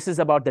 This is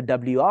about the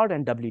WR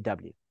and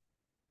WW.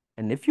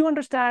 And if you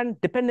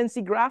understand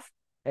dependency graph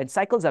and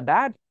cycles are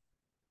bad,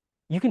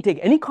 you can take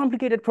any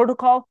complicated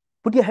protocol,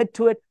 put your head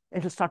to it, and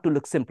it'll start to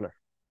look simpler.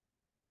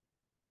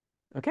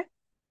 Okay?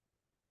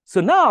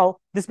 So now,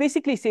 this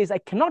basically says I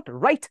cannot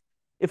write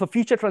if a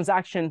future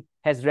transaction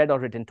has read or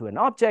written to an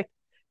object,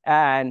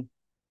 and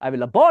I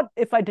will abort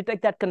if I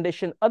detect that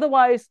condition.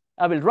 Otherwise,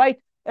 I will write,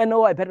 and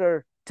oh, I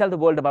better tell the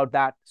world about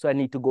that, so I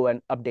need to go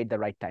and update the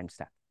write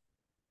timestamp.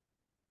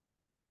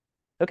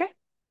 Okay?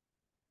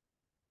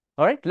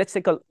 All right, let's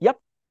take a, yep.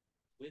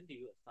 When do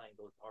you assign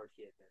those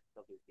RTS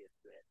and WTS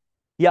to it?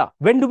 Yeah,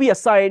 when do we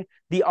assign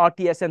the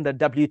RTS and the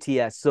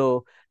WTS?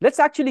 So let's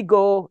actually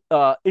go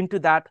into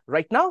that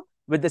right now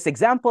with this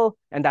example,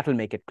 and that will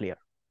make it clear.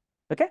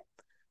 Okay,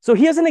 so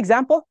here's an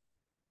example.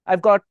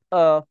 I've got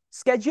a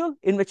schedule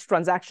in which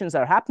transactions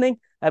are happening.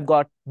 I've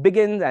got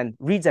begins and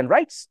reads and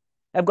writes.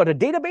 I've got a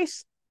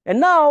database. And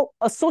now,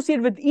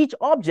 associated with each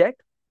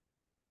object,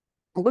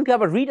 I'm going to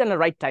have a read and a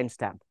write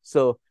timestamp.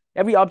 So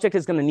every object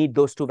is going to need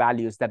those two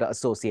values that are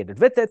associated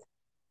with it.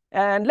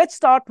 And let's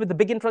start with the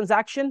begin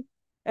transaction.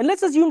 And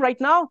let's assume right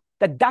now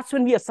that that's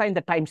when we assign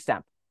the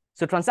timestamp.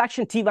 So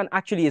transaction T1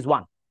 actually is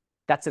 1.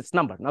 That's its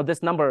number. Now,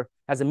 this number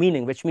has a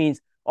meaning, which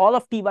means all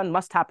of T1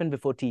 must happen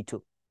before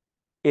T2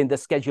 in the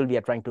schedule we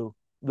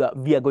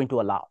are going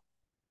to allow.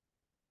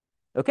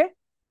 Okay?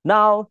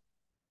 Now,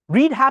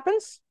 read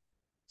happens.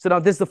 So now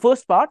this is the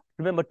first part.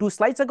 Remember 2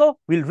 slides ago,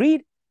 we'll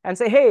read and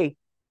say, hey,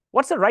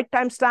 what's the write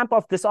timestamp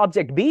of this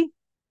object B?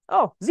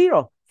 Oh,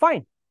 0.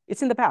 Fine.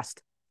 It's in the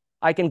past.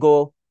 I can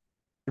go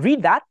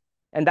read that,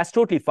 and that's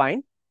totally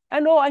fine.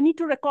 And oh, I need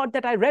to record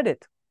that I read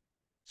it.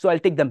 So I'll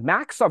take the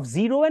max of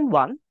 0 and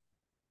 1,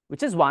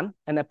 which is 1,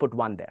 and I put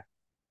 1 there.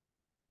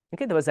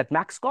 Okay, there was that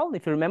max call,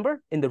 if you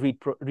remember, in the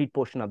read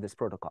portion of this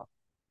protocol.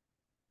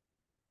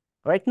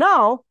 All right,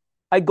 now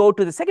I go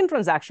to the second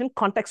transaction,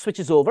 context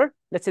switches over.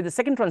 Let's say the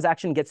second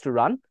transaction gets to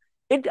run.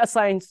 it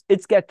assigns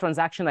its get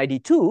transaction ID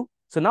 2.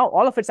 So now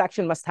all of its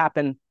action must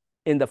happen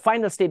in the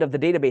final state of the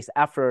database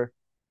after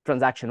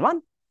transaction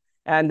 1.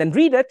 And then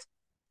read it,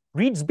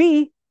 reads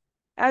B,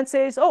 and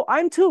says, oh,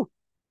 I'm 2.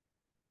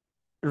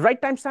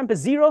 Write timestamp is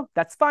 0.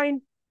 That's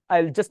fine.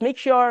 I'll just make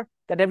sure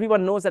that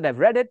everyone knows that I've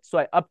read it. So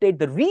I update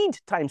the read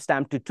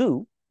timestamp to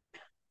 2,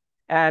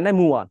 and I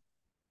move on.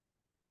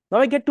 Now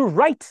I get to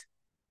write.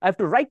 I have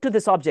to write to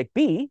this object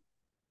B,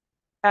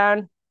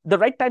 and the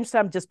write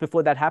timestamp just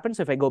before that happens,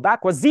 so if I go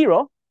back, was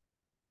 0.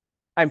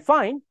 I'm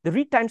fine. The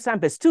read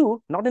timestamp is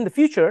 2, not in the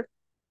future,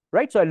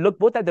 right? So I look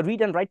both at the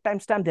read and write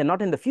timestamp. They're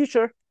not in the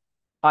future.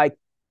 I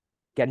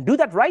can do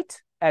that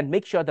write and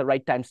make sure the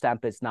write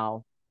timestamp is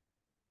now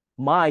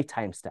my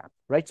timestamp,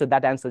 right? So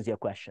that answers your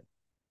question,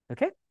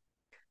 okay?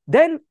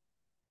 Then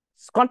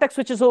context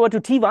switches over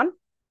to T1.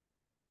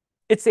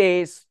 It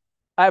says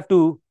I have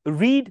to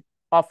read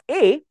of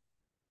A,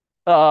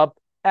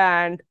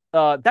 and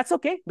that's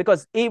okay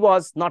because A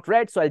was not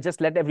read. So I'll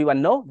just let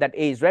everyone know that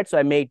A is read. So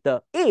I made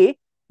the A,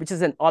 which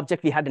is an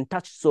object we hadn't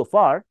touched so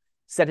far,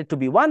 set it to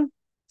be 1.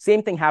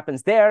 Same thing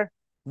happens there,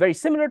 very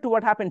similar to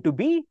what happened to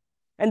B.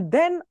 And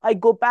then I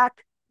go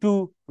back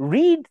to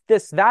read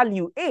this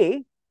value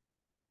A,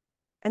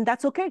 and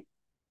that's okay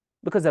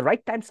because the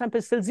write timestamp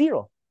is still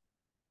 0.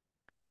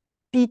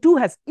 T2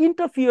 has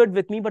interfered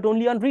with me, but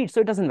only on reads,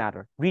 so it doesn't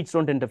matter. Reads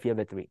don't interfere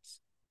with reads.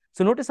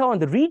 So notice how on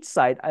the read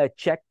side, I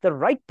checked the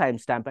write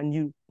timestamp,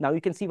 and now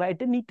you can see why I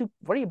didn't need to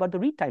worry about the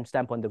read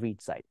timestamp on the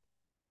read side.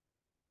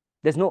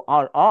 There's no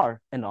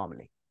RR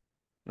anomaly,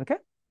 okay?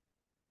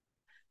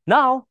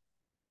 Now,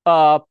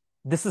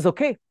 this is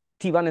okay.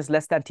 T1 is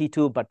less than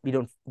T2, but we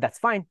don't, that's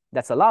fine.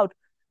 That's allowed.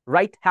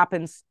 Write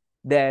happens,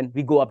 then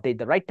we go update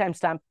the write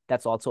timestamp.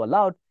 That's also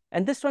allowed.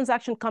 And this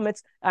transaction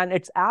commits, and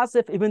it's as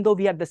if even though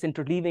we had this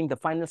interleaving, the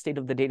final state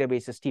of the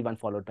database is T1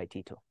 followed by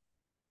T2.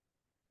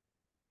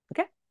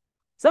 Okay?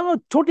 So a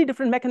totally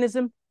different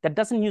mechanism that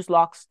doesn't use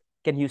locks,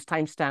 can use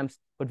timestamps,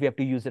 but we have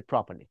to use it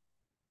properly.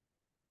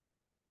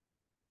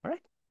 All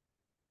right?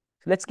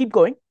 So let's keep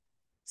going.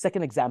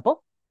 Second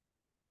example.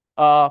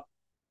 Read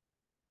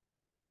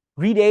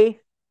A.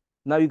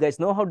 Now you guys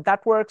know how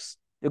that works.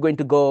 You're going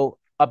to go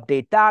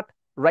update that.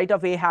 Write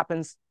of A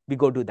happens. We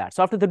go do that.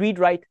 So after the read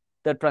write,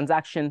 the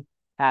transaction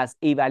has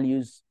A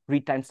values,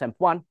 read timestamp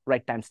 1,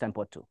 write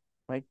timestamp 2,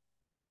 right?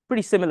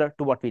 Pretty similar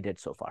to what we did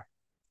so far.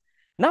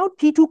 Now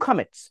T2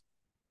 commits,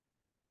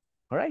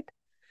 all right?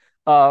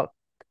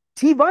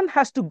 T1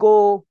 has to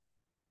go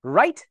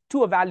write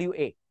to a value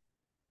A.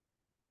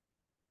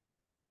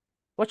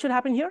 What should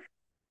happen here?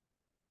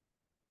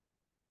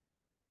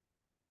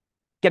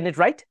 Can it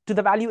write to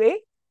the value A?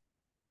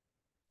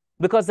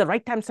 Because the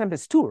write timestamp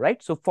is 2,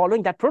 right? So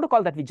following that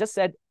protocol that we just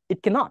said,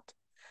 it cannot.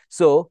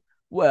 So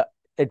well,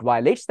 it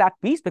violates that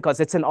piece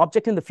because it's an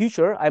object in the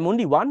future. I'm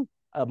only 1.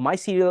 My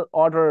serial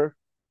order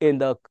in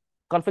the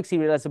config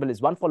serializable is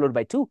 1 followed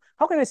by 2.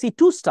 How can I see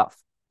 2 stuff?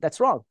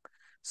 That's wrong.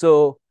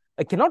 So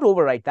I cannot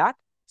overwrite that.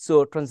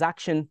 So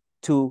transaction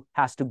 2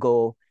 has to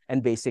go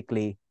and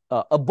basically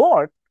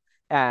abort,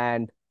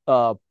 and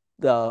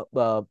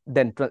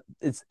then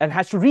it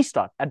has to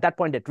restart. At that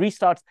point, it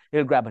restarts.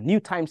 It'll grab a new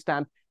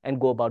timestamp and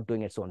go about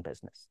doing its own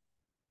business.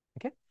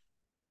 Okay.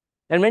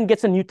 And when it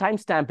gets a new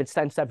timestamp, its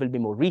timestamp will be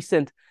more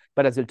recent.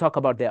 But as we'll talk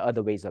about, there are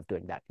other ways of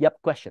doing that. Yep,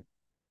 question.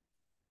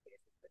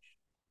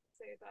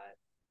 Say that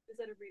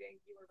instead of reading,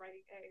 you were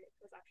writing A,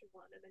 transaction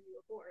 1, and then you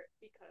abort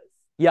because...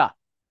 Yeah.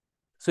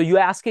 So you're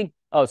asking,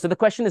 oh, so the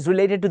question is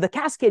related to the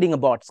cascading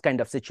aborts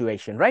kind of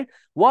situation, right?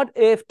 What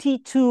if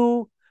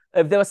T2,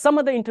 if there was some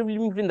other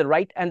interval between the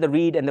write and the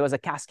read, and there was a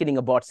cascading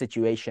abort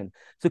situation?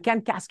 So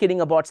can cascading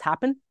aborts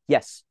happen?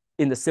 Yes,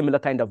 in the similar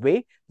kind of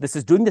way. This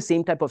is doing the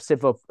same type of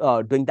stuff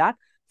of doing that.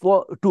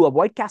 To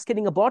avoid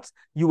cascading aborts,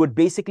 you would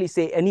basically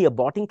say any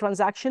aborting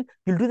transaction,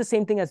 you'll do the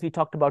same thing as we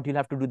talked about. You'll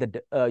have to do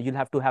you'll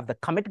have to have the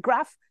commit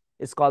graph.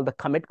 It's called the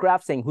commit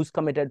graph, saying who's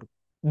committed,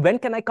 when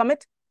can I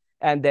commit,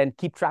 and then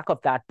keep track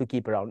of that to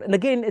keep around. And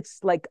again,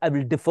 it's like I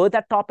will defer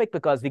that topic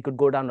because we could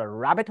go down a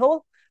rabbit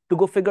hole to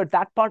go figure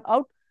that part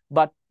out.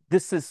 But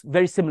this is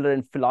very similar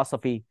in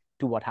philosophy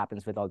to what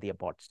happens with all the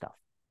abort stuff.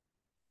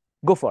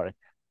 Go for it.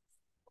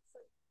 So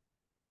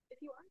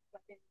if you aren't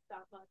writing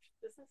that much,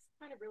 this is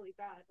kind of really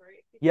bad,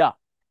 right? Because Yeah.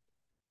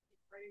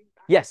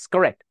 Yes,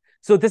 correct.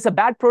 So this is a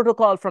bad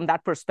protocol from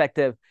that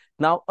perspective.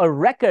 Now, a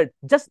record,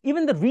 just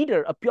even the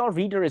reader, a pure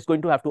reader is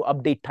going to have to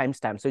update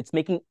timestamps. So it's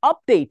making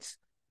updates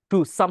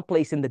to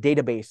someplace in the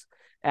database,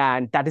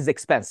 and that is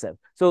expensive.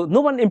 So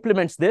no one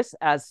implements this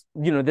as,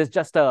 there's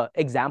just an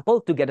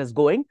example to get us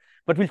going,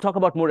 but we'll talk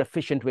about more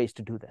efficient ways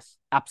to do this.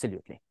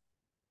 Absolutely.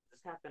 Does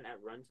this happen at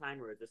runtime,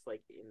 or is this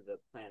like in the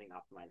planning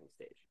optimizing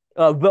stage?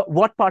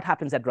 What part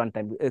happens at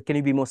runtime? Can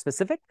you be more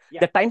specific? Yeah.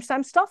 The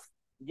timestamp stuff?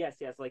 Yes,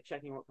 like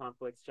checking what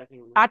conflicts,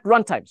 checking... At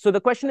runtime. So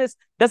the question is,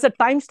 does a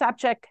timestamp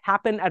check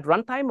happen at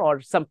runtime or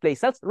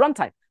someplace else?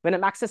 Runtime. When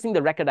I'm accessing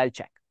the record, I'll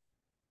check.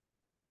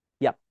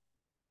 Yep.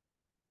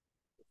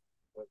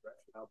 What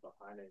rationale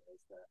behind it is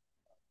that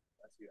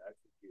as you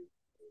execute,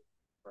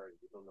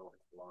 you don't know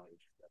it's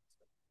launched.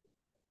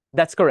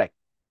 That's correct.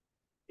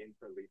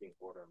 interleaving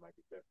order might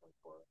be different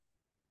for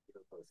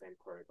the same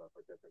query, but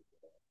for different.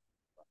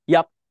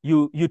 Yep,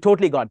 you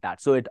totally got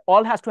that. So it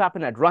all has to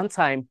happen at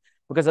runtime,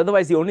 because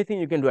otherwise the only thing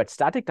you can do at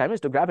static time is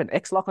to grab an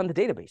X lock on the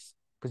database,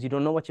 because you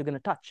don't know what you're going to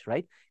touch,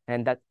 right?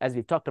 And that, as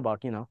we've talked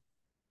about,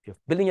 if you're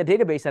building a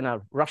database and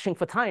are rushing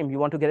for time, you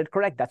want to get it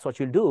correct, that's what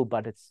you'll do,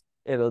 but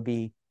it'll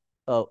be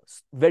a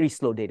very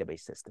slow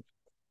database system.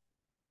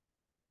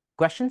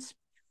 Questions?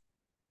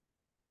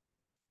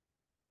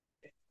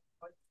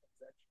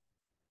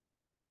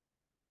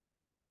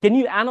 Can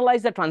you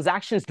analyze the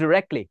transactions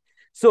directly?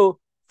 So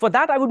for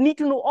that, I would need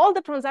to know all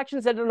the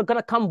transactions that are going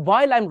to come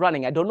while I'm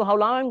running. I don't know how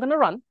long I'm going to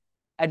run.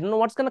 I don't know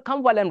what's going to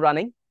come while I'm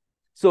running.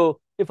 So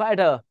if I had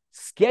a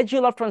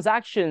schedule of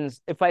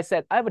transactions, if I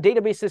said I have a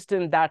database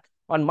system that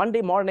on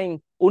Monday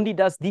morning only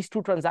does these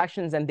 2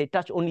 transactions and they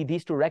touch only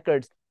these 2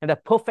 records and a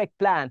perfect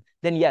plan,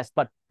 then yes,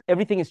 but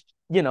everything is,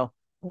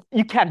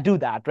 you can't do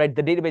that, right?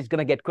 The database is going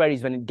to get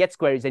queries when it gets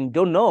queries, and you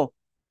don't know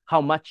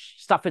how much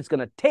stuff it's going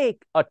to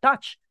take or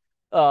touch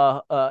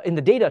in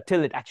the data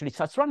till it actually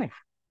starts running.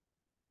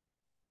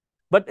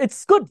 But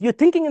it's good. You're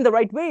thinking in the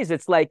right ways.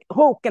 It's like,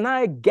 oh, can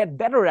I get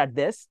better at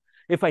this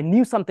if I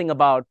knew something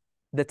about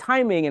the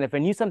timing and if I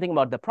knew something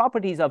about the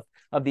properties of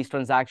these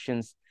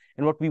transactions?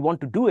 And what we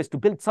want to do is to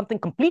build something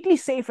completely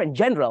safe and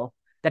general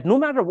that no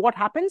matter what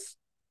happens,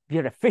 we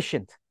are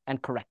efficient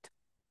and correct.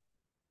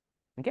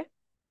 Okay?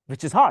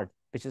 Which is hard.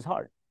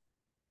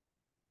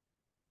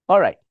 All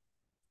right.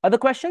 Other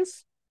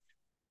questions?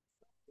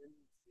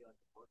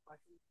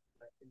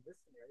 In this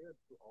scenario,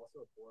 you also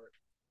abort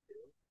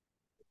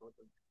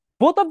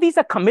both of these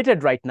are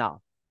committed right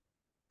now.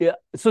 Yeah.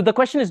 So the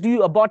question is, do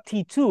you abort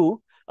T2?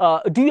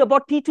 Do you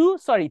abort T2?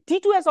 Sorry,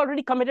 T2 has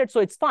already committed,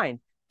 so it's fine.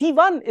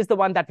 T1 is the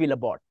one that we'll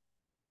abort.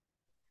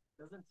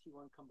 Doesn't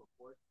T1 come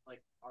before,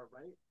 like, our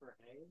write for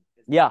A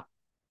is yeah.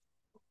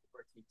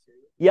 before T2?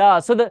 Yeah,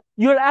 so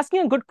you're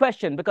asking a good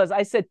question, because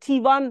I said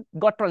T1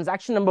 got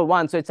transaction number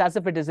 1, so it's as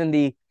if it is in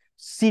the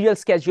serial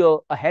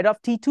schedule ahead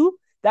of T2.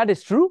 That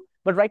is true,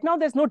 but right now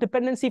there's no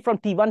dependency from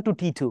T1 to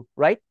T2,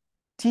 right?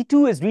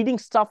 T2 is reading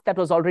stuff that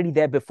was already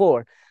there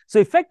before. So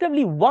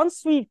effectively,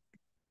 once we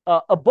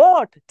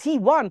abort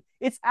T1,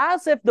 it's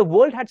as if the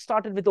world had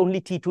started with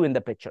only T2 in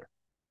the picture.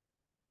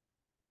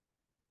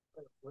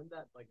 Wouldn't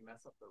that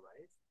mess up the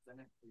writes? Then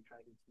if we try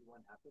to do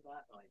T1 after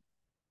that,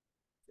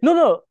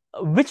 No.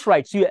 Which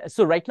writes?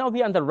 So right now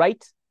we are on the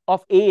write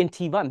of A in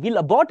T1. We'll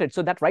abort it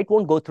so that write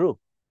won't go through.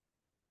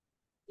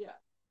 Yeah,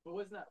 but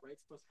wasn't that write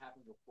supposed to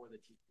happen before the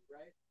T2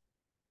 write?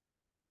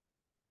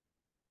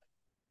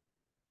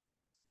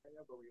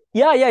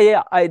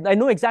 Yeah. I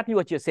know exactly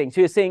what you're saying.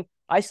 So you're saying,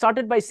 I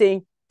started by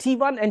saying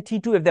T1 and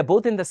T2, if they're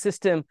both in the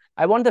system,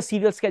 I want the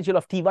serial schedule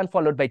of T1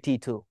 followed by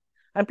T2.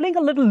 I'm playing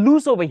a little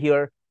loose over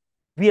here.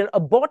 We are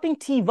aborting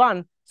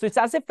T1. So it's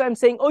as if I'm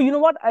saying, oh, you know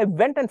what? I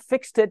went and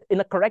fixed it in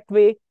a correct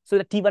way so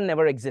that T1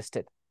 never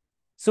existed.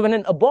 So when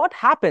an abort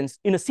happens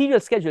in a serial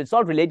schedule, it's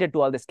all related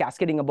to all this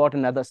cascading abort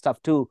and other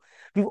stuff too.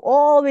 We've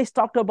always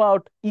talked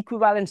about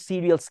equivalent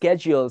serial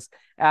schedules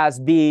as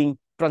being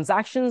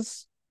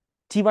transactions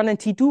T1 and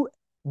T2,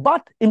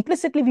 but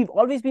implicitly we've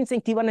always been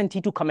saying T1 and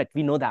T2 commit.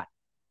 We know that.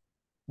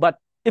 But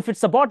if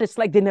it's abort, it's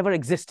like they never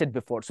existed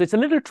before. So it's a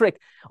little trick.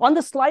 On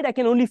the slide, I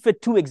can only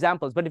fit 2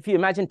 examples. But if you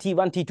imagine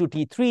T1, T2,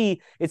 T3,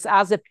 it's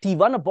as if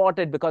T1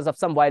 aborted because of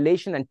some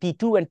violation and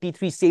T2 and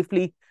T3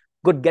 safely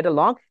could get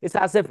along. It's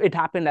as if it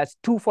happened as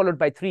 2 followed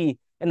by 3.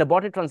 An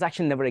aborted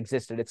transaction never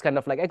existed. It's kind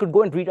of like I could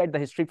go and rewrite the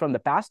history from the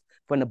past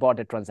for an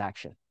aborted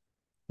transaction.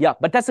 Yeah,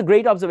 but that's a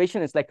great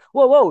observation. It's like,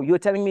 whoa, you're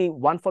telling me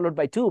 1 followed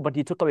by 2, but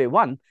you took away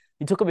 1.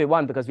 You took away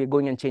 1 because we're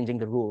going and changing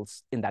the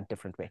rules in that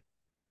different way.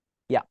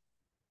 Yeah.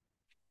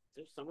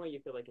 Is there some way you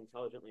could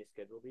intelligently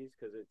schedule these?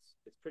 Because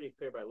it's pretty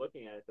clear by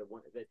looking at it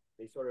that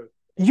they sort of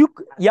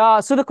yeah.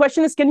 So the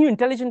question is, can you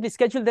intelligently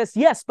schedule this?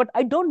 Yes, but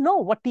I don't know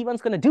what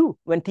T1's going to do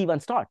when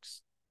T1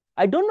 starts.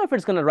 I don't know if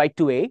it's going to write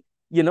to A.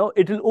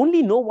 It will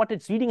only know what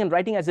it's reading and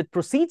writing as it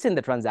proceeds in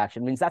the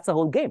transaction. Means that's the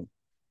whole game.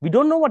 We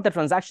don't know what the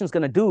transaction is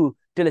going to do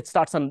till it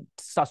starts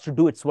to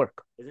do its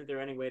work. Isn't there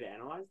any way to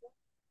analyze that?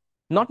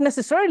 Not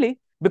necessarily,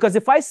 because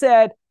if I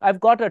said I've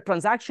got a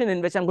transaction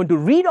in which I'm going to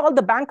read all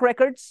the bank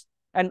records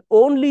and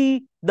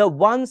only the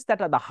ones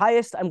that are the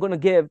highest, I'm going to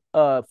give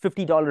a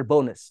 $50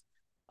 bonus.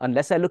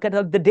 Unless I look at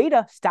the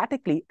data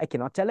statically, I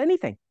cannot tell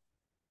anything.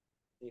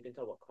 You can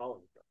tell what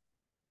columns.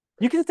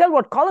 You can tell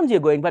what columns you're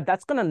going, but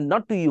that's going to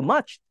not do you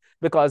much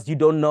because you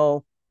don't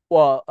know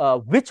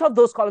which of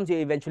those columns you're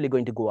eventually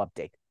going to go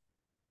update.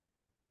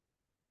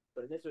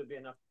 But this would be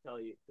enough to tell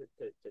you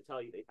to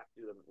tell you they have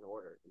to do them in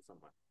order in some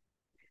way.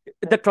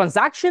 The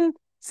transaction,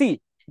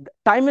 see,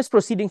 time is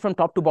proceeding from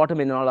top to bottom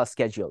in all our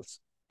schedules.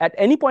 At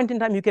any point in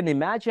time, you can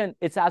imagine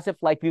it's as if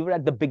we were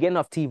at the beginning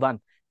of T1.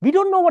 We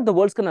don't know what the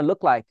world's going to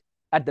look like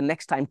at the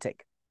next time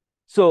tick.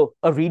 So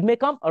a read may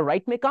come, a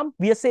write may come.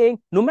 We are saying,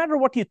 no matter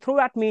what you throw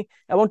at me,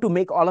 I want to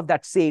make all of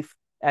that safe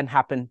and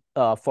happen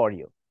for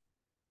you.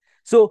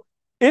 So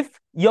if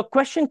your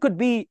question could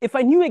be, if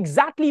I knew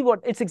exactly what,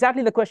 it's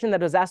exactly the question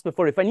that was asked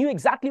before. If I knew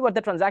exactly what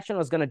the transaction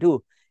was going to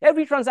do,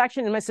 every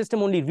transaction in my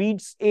system only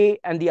reads A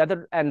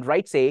and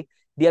writes A.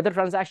 The other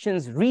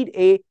transactions read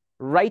A,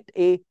 write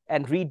A,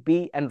 and read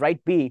B, and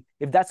write B.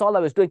 If that's all I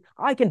was doing,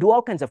 I can do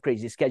all kinds of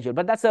crazy schedule,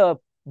 but that's a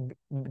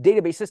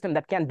database system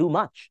that can't do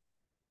much.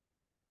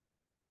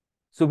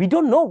 So we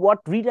don't know what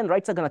read and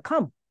writes are going to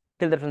come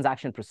till the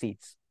transaction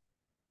proceeds.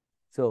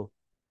 So,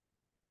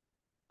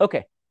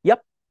 okay,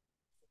 yep.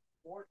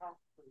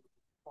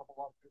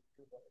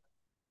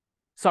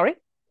 Sorry?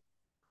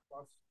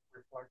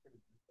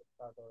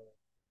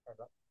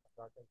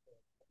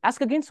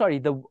 Ask again,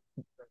 sorry.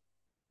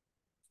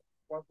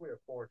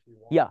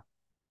 Yeah.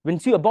 When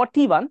you abort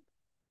T1,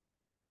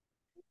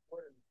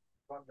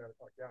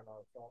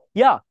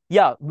 yeah,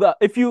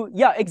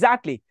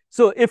 exactly.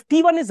 So if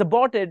T1 is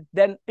aborted,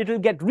 then it will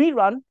get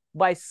rerun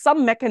by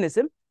some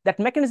mechanism. That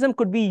mechanism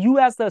could be you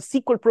as the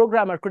SQL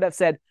programmer could have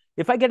said,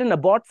 if I get an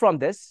abort from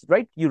this,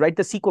 right? You write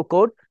the SQL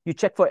code, you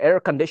check for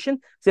error condition.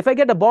 So if I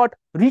get abort,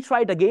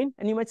 retry it again,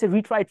 and you might say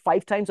retry it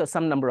 5 times or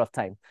some number of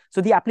times. So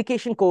the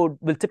application code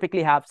will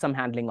typically have some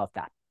handling of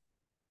that.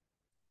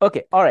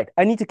 Okay, all right.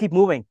 I need to keep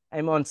moving.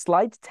 I'm on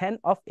slide 10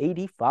 of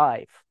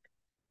 85.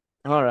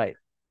 All right.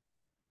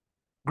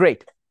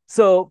 Great.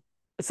 So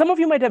some of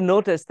you might have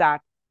noticed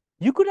that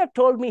you could have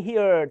told me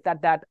here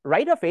that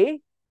right of A,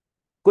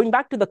 going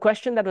back to the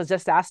question that was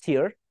just asked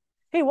here,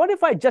 hey, what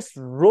if I just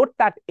wrote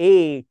that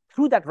A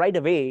through that right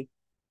of A,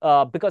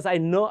 because I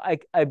know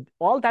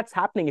all that's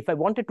happening, if I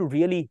wanted to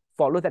really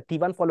follow that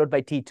T1 followed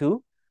by T2,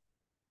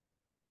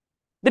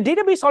 the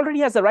database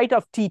already has a right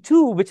of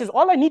T2, which is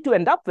all I need to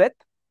end up with.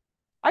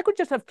 I could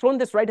just have thrown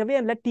this right away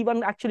and let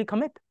T1 actually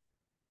commit.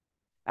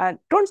 And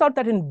turns out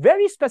that in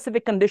very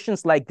specific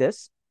conditions like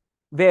this,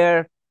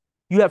 where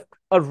you have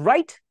a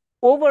right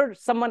over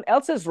someone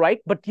else's right,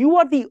 but you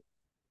are the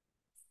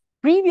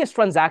previous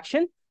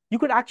transaction, you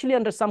could actually,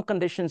 under some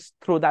conditions,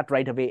 throw that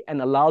right away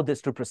and allow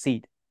this to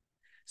proceed.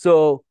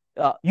 So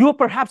you are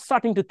perhaps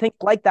starting to think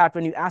like that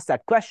when you ask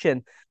that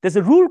question. There's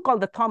a rule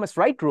called the Thomas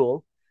Wright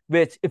rule,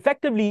 which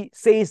effectively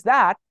says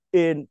that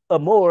in a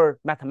more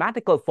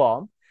mathematical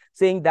form,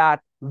 saying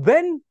that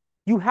when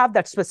you have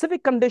that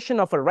specific condition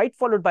of a right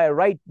followed by a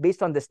right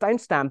based on this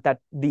timestamp that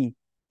the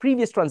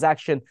previous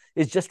transaction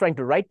is just trying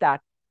to write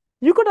that,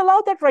 you could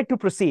allow that right to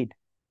proceed.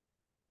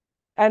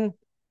 And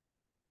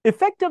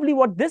effectively,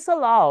 what this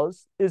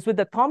allows is with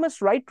the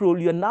Thomas Wright rule,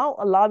 you're now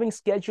allowing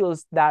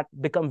schedules that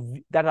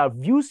are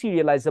view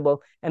serializable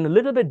and a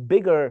little bit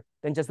bigger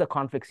than just the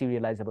config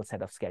serializable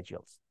set of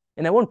schedules.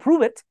 And I won't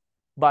prove it,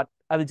 but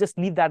I will just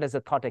leave that as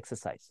a thought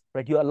exercise,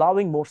 right? You're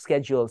allowing more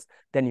schedules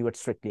than you would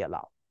strictly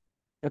allow.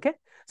 Okay,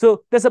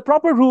 so there's a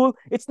proper rule.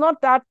 It's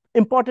not that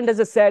important, as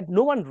I said.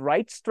 No one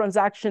writes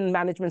transaction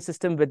management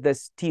system with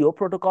this TO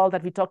protocol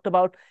that we talked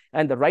about.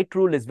 And the Wright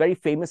rule is very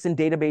famous in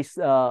database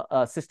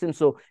systems.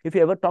 So if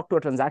you ever talk to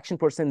a transaction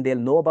person, they'll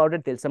know about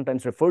it. They'll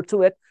sometimes refer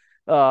to it.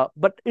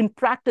 But in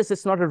practice,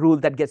 it's not a rule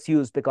that gets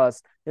used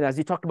because, as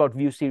you talked about,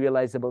 view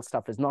serializable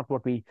stuff is not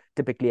what we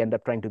typically end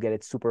up trying to get.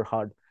 It's super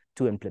hard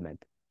to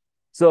implement.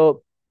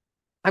 So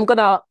I'm going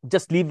to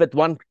just leave with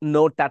one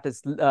note that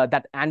is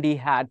that Andy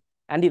had.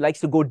 Andy likes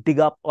to go dig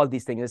up all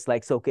these things. It's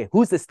like, so, okay,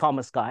 who's this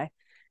Thomas guy?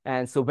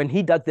 And so when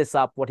he dug this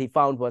up, what he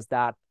found was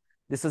that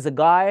this is a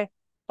guy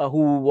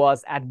who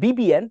was at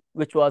BBN,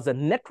 which was a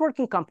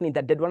networking company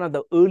that did one of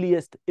the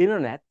earliest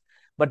internet,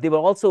 but they were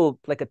also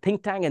like a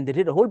think tank, and they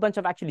did a whole bunch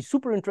of actually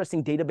super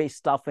interesting database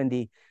stuff in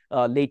the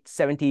late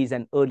 70s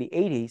and early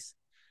 80s.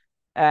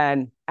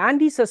 And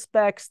Andy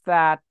suspects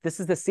that this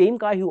is the same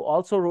guy who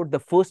also wrote the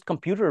first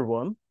computer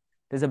worm.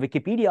 There's a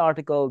Wikipedia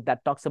article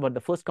that talks about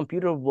the first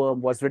computer worm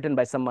was written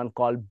by someone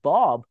called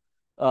Bob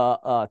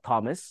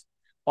Thomas,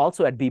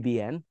 also at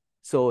BBN.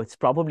 So it's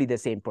probably the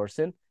same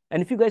person.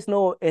 And if you guys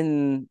know,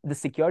 in the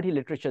security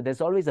literature,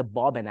 there's always a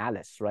Bob and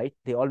Alice, right?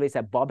 They always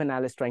have Bob and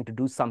Alice trying to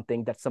do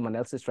something that someone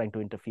else is trying to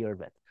interfere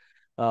with.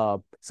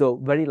 So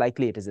very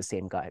likely it is the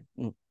same guy.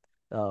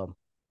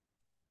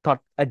 Thought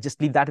I'd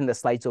just leave that in the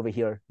slides over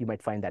here. You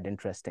might find that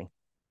interesting.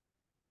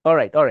 All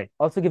right.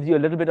 Also gives you a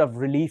little bit of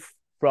relief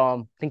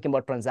from thinking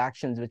about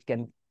transactions, which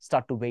can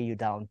start to weigh you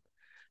down.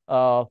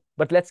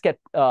 But let's get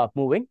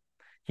moving.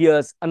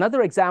 Here's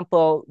another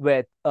example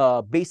with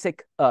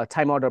basic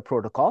time order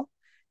protocol.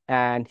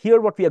 And here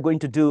what we are going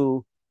to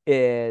do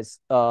is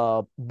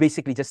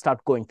basically just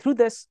start going through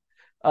this.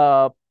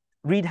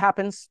 Read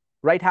happens,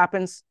 write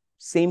happens,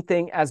 same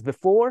thing as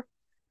before.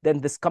 Then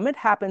this commit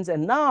happens,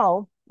 and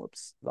now,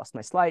 whoops, lost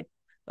my slide.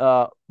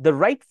 The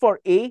write for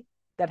A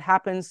that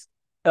happens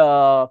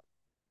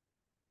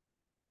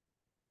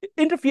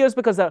interferes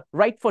because the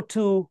write for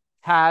 2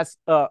 has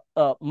a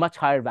much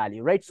higher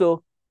value, right?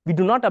 So we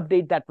do not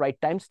update that write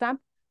timestamp.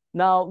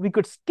 Now, we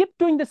could skip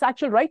doing this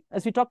actual write,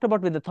 as we talked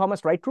about with the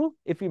Thomas Wright rule,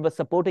 if we were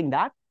supporting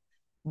that.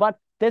 But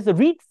there's a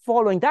read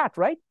following that,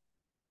 right?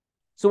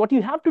 So what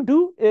you have to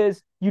do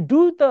is you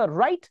do the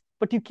write,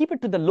 but you keep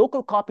it to the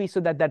local copy so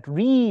that that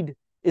read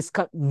is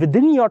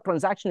within your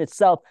transaction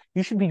itself,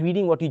 you should be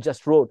reading what you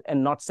just wrote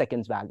and not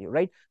seconds value,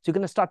 right? So you're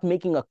going to start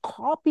making a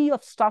copy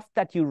of stuff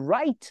that you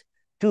write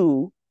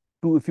to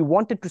if you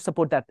wanted to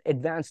support that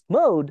advanced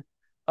mode,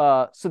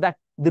 so that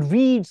the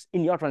reads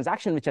in your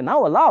transaction, which are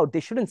now allowed, they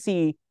shouldn't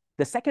see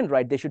the second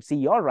write, they should see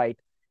your write.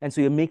 And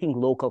so you're making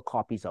local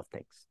copies of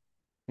things,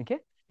 okay?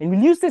 And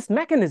we'll use this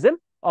mechanism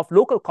of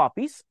local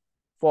copies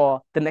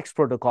for the next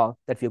protocol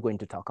that we're going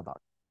to talk about.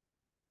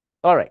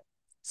 All right,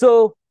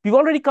 so we've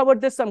already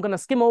covered this. So I'm going to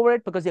skim over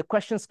it because your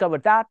questions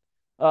covered that.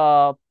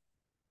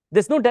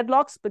 There's no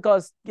deadlocks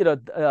because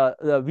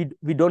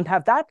we don't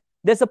have that.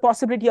 There's a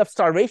possibility of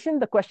starvation,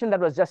 the question that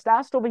was just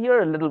asked over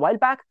here a little while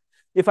back.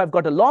 If I've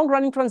got a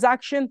long-running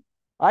transaction,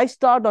 I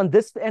start on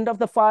this end of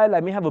the file. I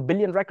may have 1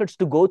 billion records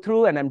to go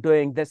through, and I'm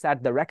doing this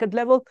at the record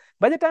level.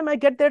 By the time I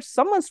get there,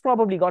 someone's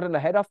probably gotten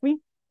ahead of me,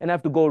 and I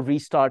have to go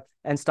restart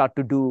and start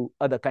to do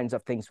other kinds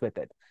of things with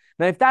it.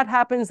 Now, if that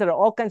happens, there are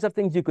all kinds of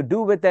things you could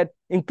do with it,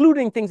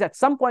 including things at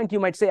some point you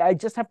might say, I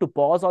just have to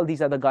pause all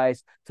these other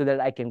guys so that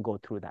I can go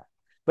through that.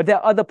 But there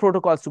are other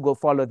protocols to go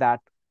follow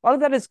that. All of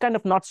that is kind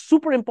of not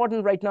super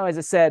important right now. As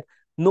I said,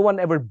 no one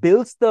ever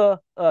builds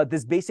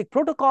this basic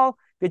protocol.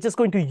 We're just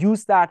going to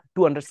use that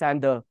to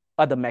understand the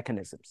other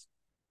mechanisms.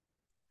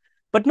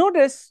 But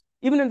notice,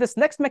 even in this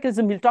next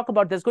mechanism we'll talk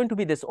about, there's going to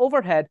be this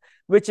overhead,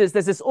 which is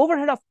there's this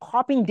overhead of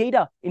copying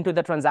data into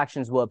the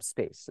transactions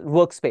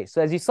workspace.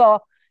 So as you saw,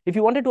 if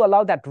you wanted to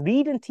allow that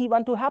read in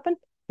T1 to happen,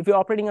 if you're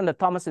operating under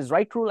Thomas's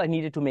right rule, I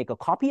needed to make a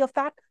copy of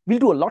that. We'll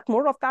do a lot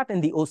more of that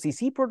in the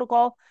OCC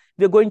protocol.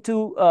 We're going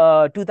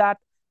to do that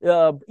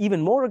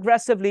even more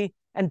aggressively,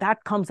 and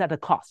that comes at a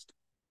cost.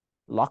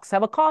 Locks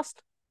have a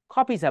cost,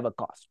 copies have a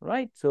cost,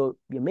 right? So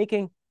you're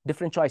making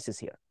different choices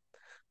here.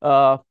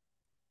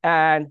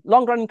 And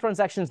long-running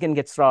transactions can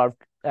get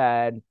starved,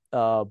 and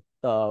we'll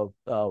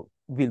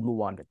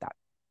move on with that.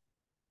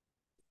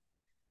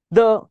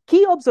 The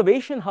key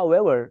observation,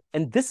 however,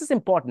 and this is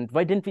important,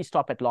 why didn't we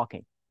stop at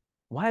locking?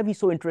 Why are we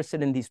so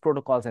interested in these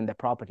protocols and their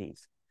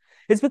properties?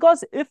 It's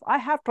because if I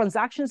have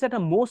transactions that are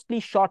mostly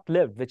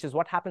short-lived, which is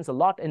what happens a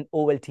lot in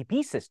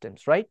OLTP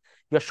systems, right?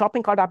 Your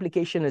shopping cart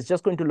application is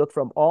just going to look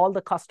from all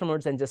the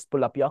customers and just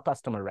pull up your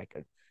customer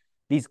record.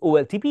 These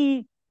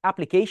OLTP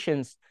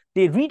applications,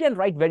 they read and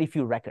write very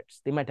few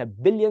records. They might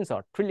have billions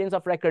or trillions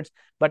of records,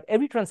 but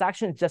every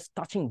transaction is just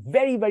touching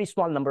very, very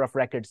small number of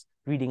records,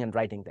 reading and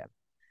writing them.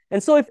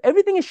 And so if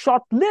everything is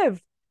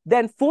short-lived,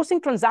 then forcing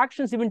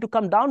transactions even to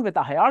come down with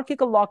a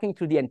hierarchical locking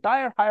through the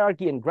entire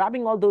hierarchy and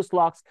grabbing all those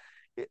locks,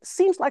 it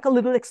seems like a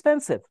little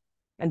expensive.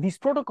 And these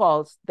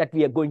protocols that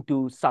we are going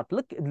to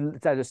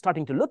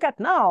starting to look at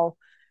now,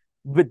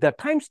 with the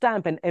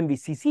timestamp and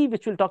MVCC,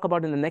 which we'll talk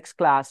about in the next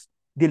class,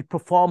 they'll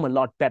perform a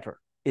lot better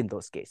in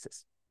those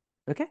cases.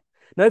 Okay.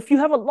 Now, if you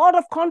have a lot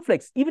of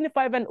conflicts, even if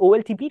I have an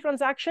OLTP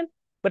transaction,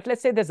 but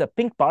let's say there's a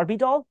pink Barbie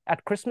doll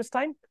at Christmas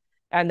time,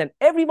 and then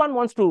everyone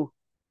wants to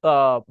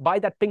buy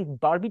that pink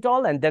Barbie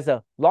doll, and there's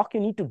a lock you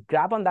need to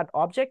grab on that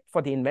object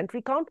for the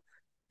inventory count,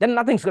 then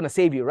nothing's going to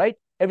save you, right?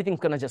 Everything's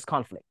going to just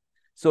conflict.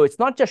 So it's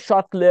not just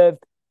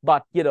short-lived,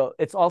 but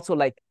it's also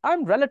like,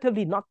 I'm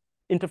relatively not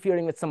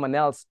interfering with someone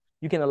else.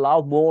 You can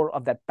allow more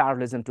of that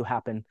parallelism to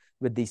happen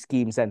with these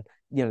schemes, and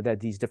there are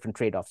these different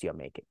trade-offs you're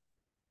making.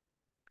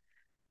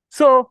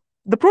 So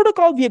the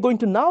protocol we are going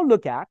to now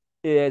look at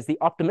is the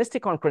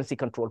optimistic concurrency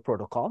control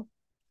protocol.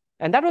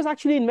 And that was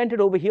actually invented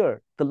over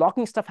here. The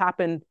locking stuff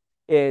happened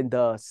in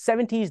the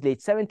 70s, late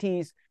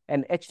 70s,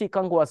 and H.T.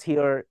 Kung was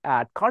here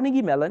at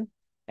Carnegie Mellon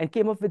and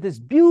came up with this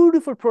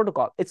beautiful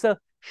protocol. It's a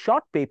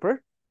short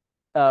paper.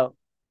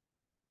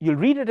 You'll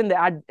read it in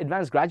the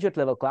advanced graduate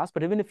level class,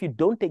 but even if you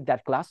don't take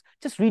that class,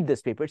 just read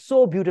this paper. It's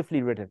so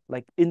beautifully written.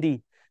 Like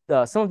in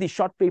some of these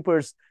short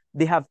papers,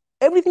 they have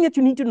everything that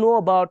you need to know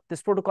about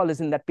this protocol is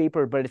in that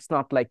paper, but it's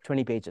not like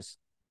 20 pages.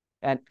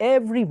 And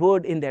every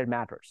word in there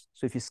matters.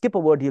 So if you skip a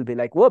word, you'll be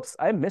like, whoops,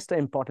 I missed an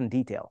important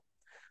detail.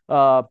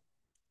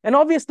 And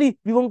obviously,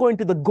 we won't go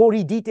into the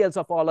gory details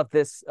of all of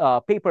this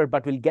paper,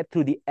 but we'll get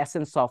through the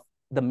essence of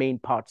the main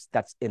parts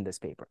that's in this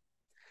paper.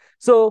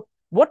 So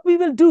what we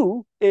will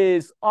do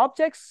is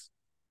objects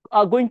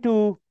are going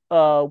to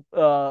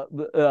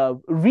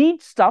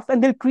read stuff,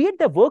 and they'll create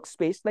their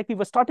workspace. Like we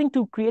were starting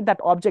to create that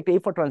object A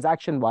for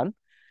transaction 1.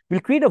 We'll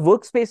create a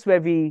workspace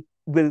where we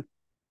will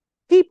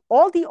keep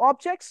all the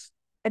objects,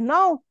 and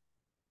now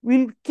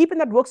we'll keep in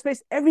that workspace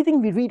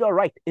everything we read or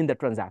write in the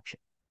transaction,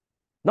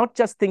 not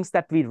just things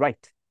that we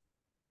write.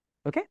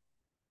 Okay?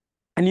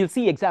 And you'll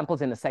see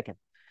examples in a second.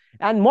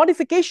 And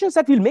modifications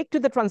that we'll make to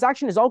the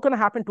transaction is all going to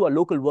happen to a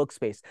local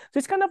workspace. So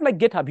it's kind of like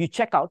GitHub. You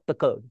check out the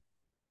code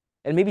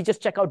and maybe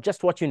just check out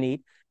just what you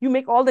need. You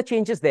make all the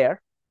changes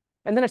there.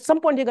 And then at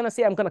some point, you're going to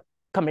say, I'm going to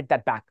commit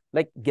that back,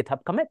 like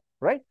GitHub commit,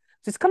 right?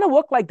 So it's going to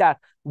work like that.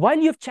 While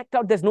you've checked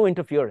out, there's no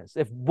interference.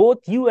 If both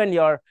you and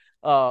your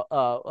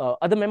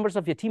other members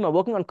of your team are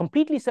working on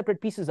completely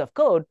separate pieces of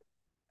code,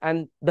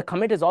 and the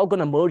commit is all going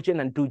to merge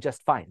in and do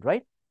just fine,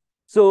 right?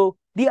 So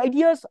the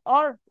ideas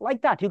are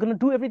like that. You're going to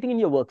do everything in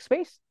your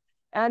workspace.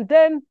 And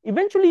then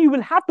eventually you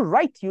will have to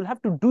write. You'll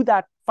have to do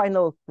that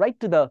final write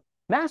to the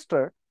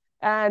master.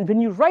 And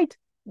when you write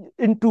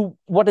into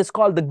what is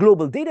called the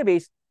global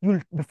database,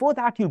 before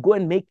that, you'll go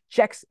and make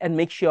checks and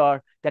make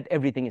sure that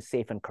everything is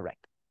safe and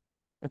correct.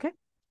 Okay?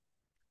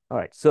 All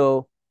right,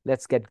 so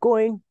let's get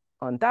going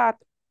on that.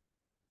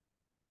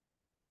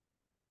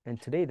 And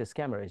today, this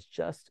camera is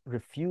just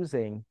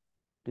refusing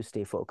to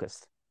stay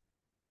focused.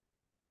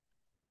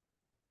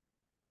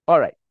 All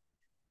right.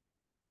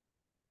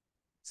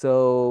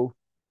 So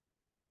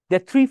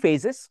there are 3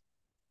 phases.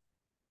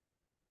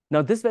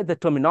 Now, this is where the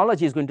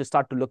terminology is going to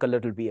start to look a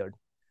little weird.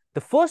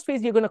 The first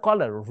phase you're going to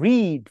call a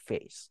read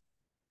phase.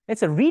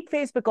 It's a read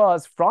phase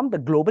because from the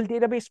global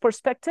database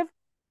perspective,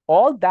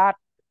 all that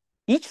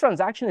each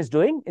transaction is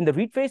doing in the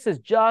read phase is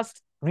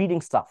just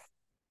reading stuff.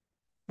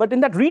 But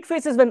in that read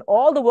phase is when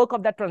all the work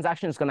of that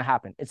transaction is going to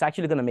happen. It's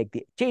actually going to make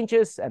the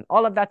changes and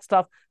all of that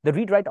stuff. The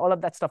read, write, all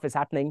of that stuff is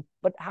happening,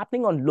 but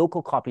happening on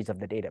local copies of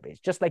the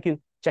database. Just like you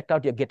checked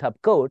out your GitHub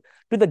code,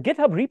 to the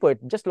GitHub repo, it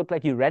just looked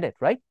like you read it,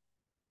 right?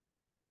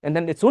 And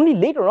then it's only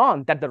later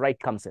on that the write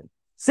comes in.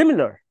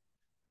 Similar.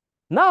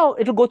 Now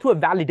it'll go through a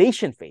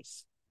validation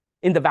phase.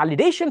 In the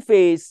validation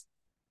phase,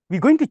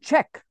 we're going to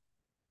check,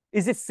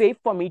 is it safe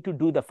for me to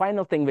do the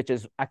final thing, which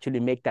is actually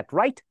make that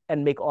write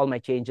and make all my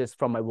changes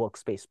from my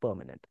workspace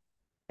permanent.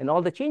 And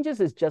all the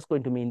changes is just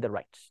going to mean the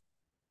writes.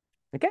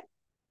 Okay?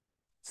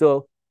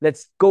 So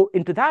let's go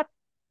into that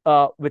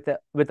with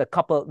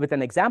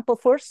an example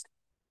first.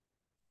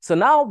 So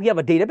now we have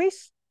a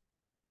database.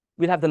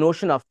 We'll have the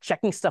notion of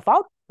checking stuff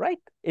out, right,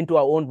 into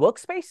our own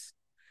workspace.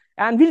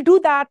 And we'll do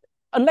that,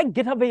 unlike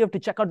GitHub, where you have to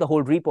check out the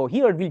whole repo.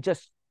 Here, we'll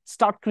just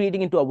start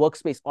creating into our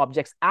workspace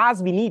objects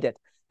as we need it.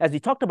 As we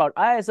talked about,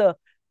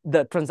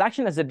 the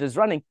transaction as it is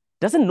running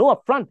doesn't know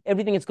upfront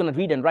everything it's going to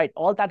read and write.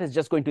 All that is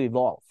just going to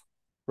evolve,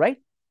 right?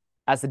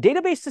 As the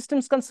database system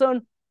is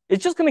concerned,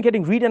 it's just going to get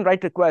read and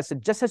write requests. It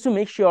just has to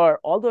make sure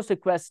all those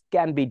requests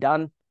can be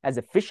done as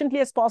efficiently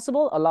as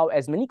possible, allow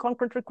as many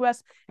concurrent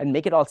requests, and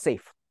make it all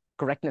safe.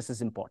 Correctness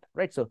is important,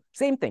 right? So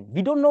same thing.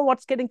 We don't know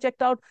what's getting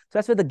checked out. So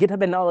that's where the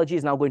GitHub analogy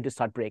is now going to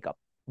start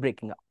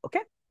breaking up,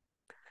 okay?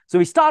 So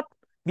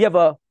we have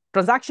a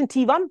transaction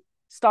T1,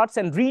 starts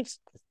and reads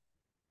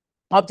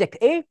object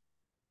A.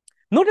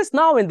 Notice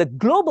now in the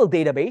global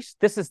database,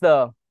 this is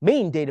the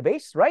main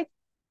database, right?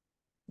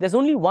 There's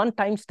only one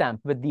timestamp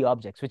with the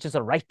objects, which is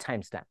a write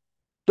timestamp.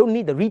 Don't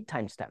need the read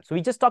timestamp. So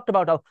we just talked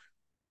about how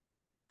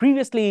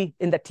previously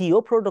in the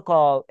TO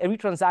protocol, every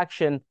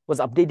transaction was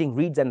updating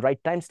reads and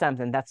write timestamps,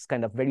 and that's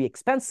kind of very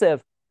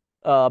expensive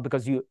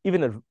because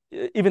even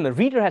a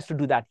reader has to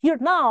do that. Here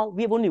now,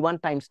 we have only one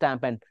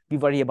timestamp, and we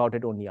worry about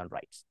it only on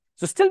writes.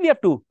 So still we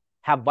have to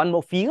have one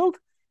more field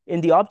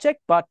in the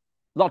object, but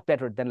a lot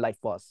better than life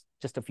was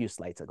just a few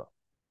slides ago.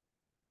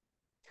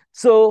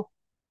 So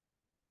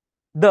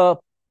the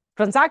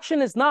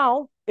transaction is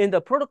now in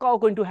the protocol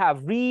going to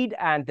have read,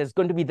 and there's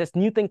going to be this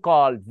new thing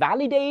called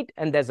validate,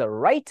 and there's a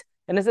write.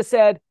 And as I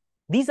said,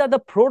 these are the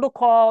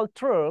protocol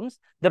terms.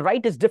 The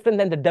write is different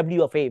than the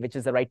W of A, which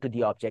is the write to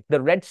the object. The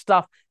red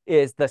stuff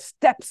is the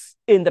steps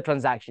in the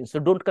transaction. So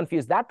don't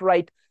confuse that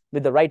write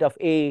with the write of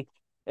A.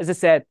 As I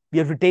said, we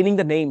are retaining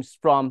the names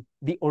from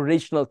the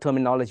original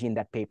terminology in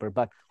that paper,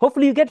 but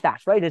hopefully you get that,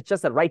 right? It's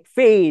just the right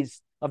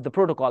phase of the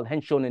protocol,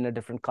 hence shown in a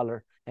different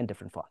color and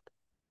different font.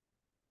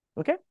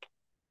 Okay?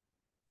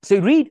 So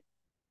you read,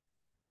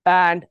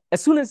 and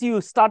as soon as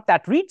you start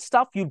that read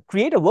stuff, you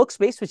create a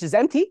workspace, which is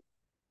empty,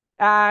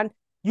 and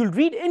you'll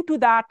read into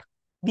that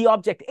the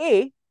object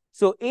A.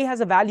 So A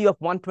has a value of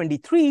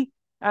 123,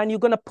 and you're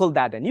going to pull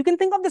that in. You can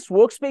think of this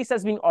workspace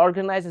as being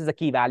organized as a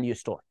key value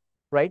store,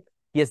 right?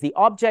 Here's the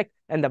object,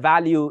 and the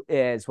value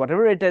is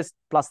whatever it is,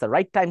 plus the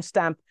write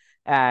timestamp.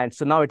 And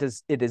so now it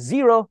is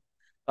 0.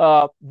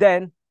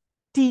 Then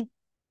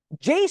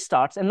TJ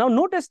starts. And now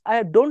notice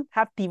I don't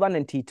have T1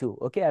 and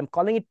T2. Okay, I'm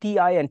calling it TI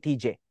and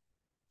TJ.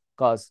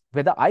 Because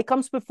whether I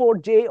comes before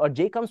J or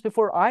J comes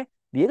before I,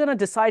 we're going to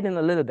decide in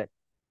a little bit.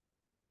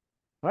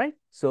 Right?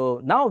 So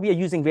now we are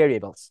using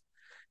variables.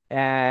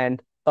 And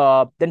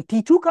then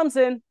T2 comes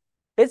in.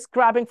 It's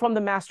grabbing from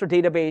the master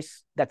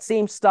database, that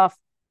same stuff,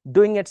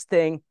 doing its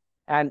thing.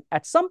 And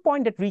at some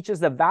point, it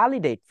reaches the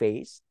validate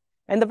phase.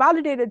 And the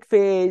validated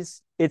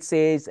phase, it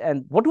says,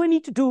 and what do I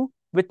need to do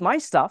with my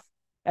stuff?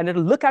 And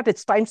it'll look at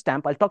its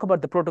timestamp. I'll talk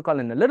about the protocol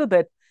in a little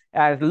bit.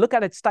 And it'll look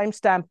at its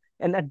timestamp.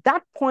 And at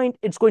that point,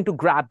 it's going to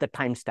grab the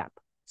timestamp.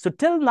 So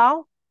till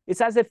now,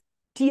 it's as if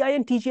TI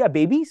and TG are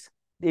babies.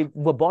 They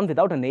were born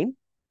without a name.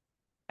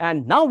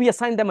 And now we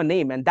assign them a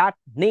name. And that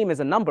name is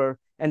a number.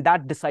 And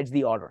that decides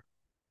the order.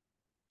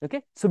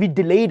 Okay? So we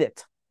delayed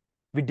it.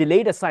 We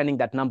delayed assigning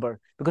that number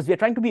because we are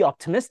trying to be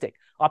optimistic.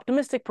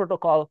 Optimistic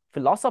protocol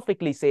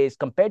philosophically says,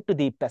 compared to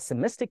the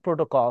pessimistic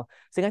protocol,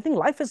 saying, I think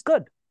life is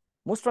good.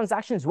 Most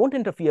transactions won't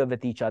interfere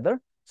with each other.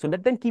 So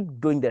let them keep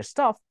doing their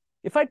stuff.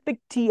 If I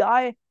pick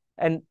TI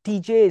and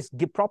TJs,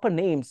 give proper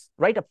names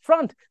right up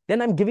front, then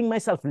I'm giving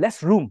myself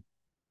less room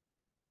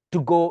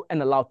to go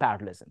and allow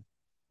parallelism.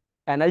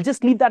 And I'll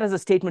just leave that as a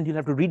statement. You'll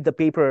have to read the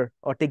paper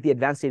or take the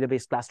advanced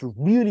database class to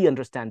really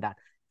understand that.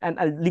 And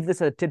I'll leave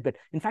this as a tidbit.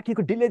 In fact, you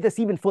could delay this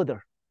even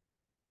further.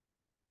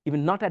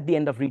 even not at the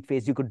end of read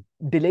phase. You could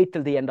delay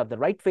till the end of the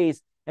write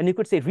phase. And you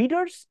could say,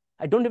 readers,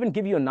 I don't even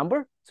give you a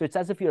number. So it's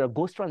as if you're a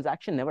ghost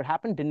transaction, never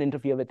happened, didn't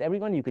interfere with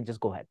everyone. You could just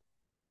go ahead.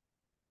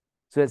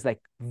 So it's like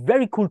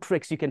very cool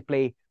tricks you can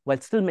play while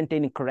still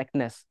maintaining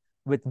correctness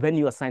with when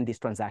you assign these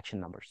transaction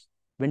numbers.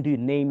 When do you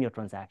name your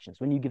transactions?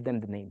 When you give them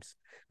the names,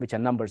 which are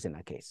numbers in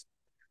our case.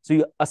 So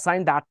you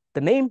assign that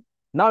the name.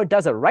 Now it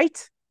does a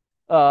write.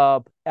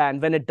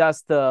 And when it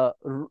does the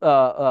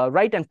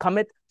write and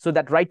commit, so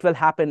that write will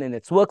happen in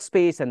its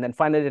workspace, and then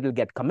finally it'll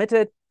get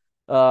committed.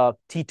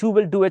 T2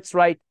 will do its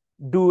write,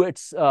 do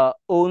its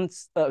own,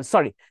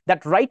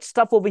 that write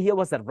stuff over here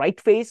was the write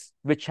phase,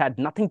 which had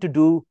nothing to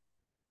do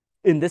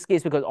in this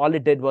case because all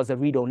it did was a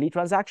read-only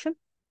transaction.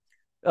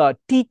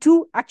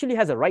 T2 actually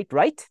has a write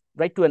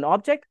to an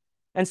object.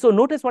 And so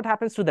notice what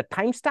happens to the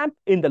timestamp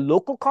in the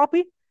local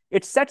copy.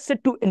 It sets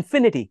it to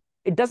infinity.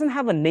 It doesn't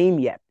have a name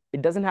yet.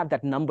 It doesn't have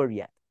that number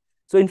yet.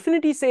 So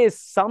infinity says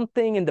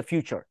something in the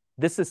future.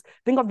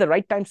 Think of the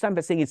write timestamp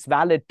as saying it's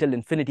valid till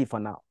infinity for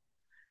now.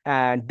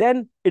 And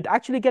then it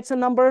actually gets a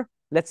number.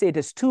 Let's say it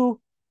is 2.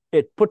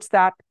 It puts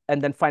that,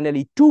 and then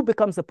finally 2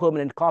 becomes a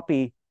permanent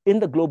copy in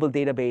the global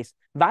database.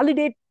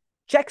 Validate,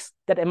 checks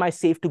that am I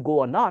safe to go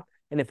or not.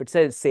 And if it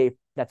says safe,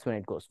 that's when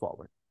it goes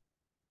forward.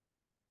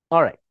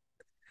 All right.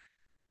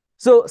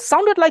 So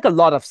sounded like a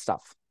lot of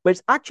stuff, but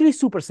it's actually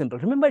super simple.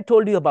 Remember I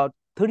told you about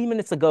 30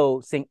 minutes ago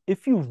saying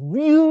if you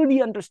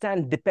really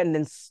understand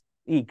dependency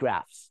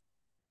graphs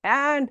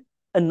and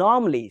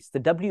anomalies, the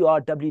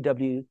WR,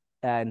 WW,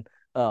 and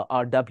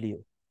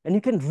RW, and you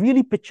can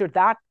really picture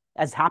that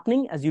as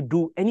happening as you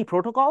do any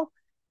protocol,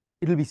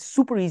 it'll be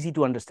super easy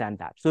to understand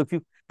that. So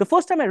the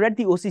first time I read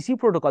the OCC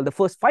protocol, the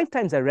first 5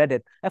 times I read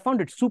it, I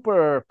found it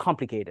super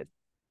complicated.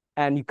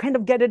 And you kind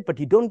of get it, but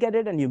you don't get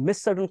it, and you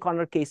miss certain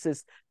corner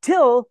cases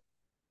till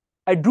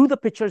I drew the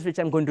pictures, which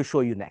I'm going to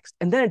show you next.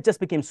 And then it just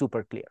became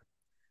super clear.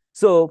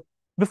 So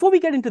before we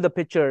get into the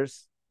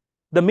pictures,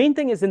 the main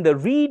thing is in the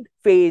read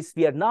phase,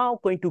 we are now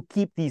going to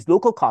keep these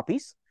local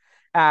copies.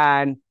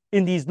 And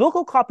in these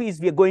local copies,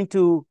 we are going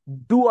to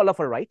do all of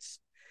our writes.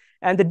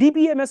 And the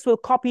DBMS will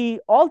copy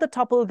all the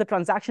tuple, the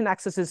transaction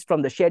accesses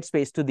from the shared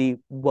space to the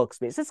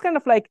workspace. It's kind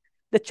of like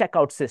the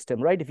checkout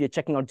system, right? If you're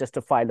checking out just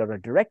a file or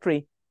a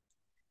directory.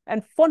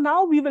 And for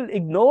now, we will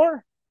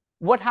ignore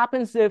what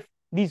happens if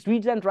these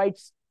reads and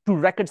writes to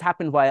records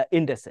happen via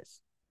indices.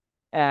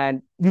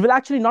 And we will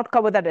actually not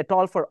cover that at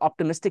all for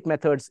optimistic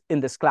methods in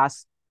this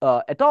class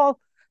at all.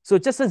 So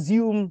just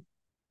assume,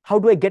 how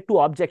do I get to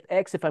object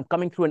X if I'm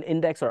coming through an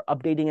index or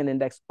updating an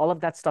index? All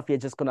of that stuff, you're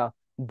just going to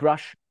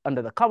brush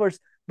under the covers.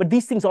 But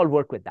these things all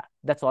work with that.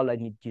 That's all I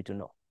need you to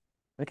know.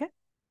 Okay?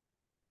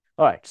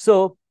 All right.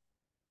 So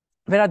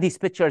where are these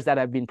pictures that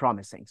I've been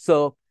promising?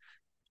 So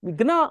we're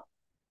going to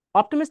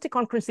optimistic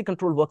concurrency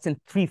control works in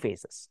 3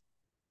 phases.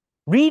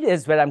 Read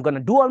is where I'm going to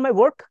do all my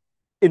work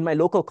in my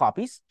local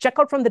copies, check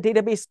out from the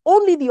database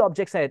only the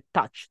objects I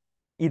touched,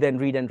 either in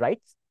read and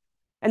writes.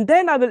 And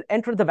then I will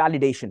enter the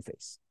validation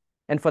phase.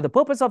 And for the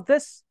purpose of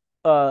this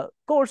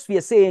course, we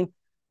are saying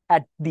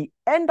at the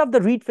end of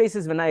the read phase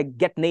is when I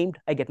get named,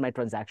 I get my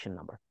transaction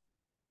number.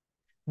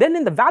 Then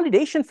in the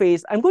validation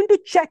phase, I'm going to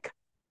check,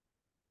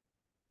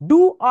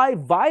 do I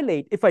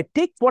violate, if I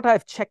take what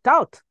I've checked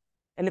out,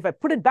 and if I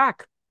put it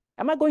back,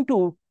 am I going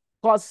to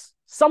cause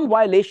some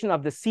violation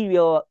of the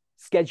serial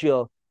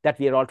schedule that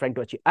we are all trying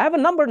to achieve? I have a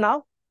number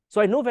now,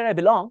 so I know where I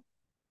belong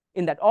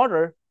in that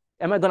order.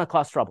 Am I going to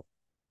cause trouble?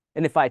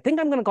 And if I think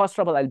I'm going to cause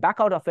trouble, I'll back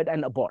out of it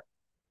and abort.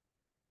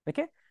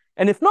 Okay?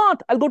 And if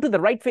not, I'll go to the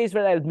write phase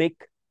where I'll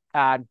make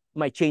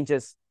my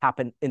changes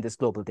happen in this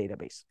global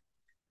database.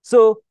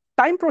 So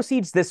time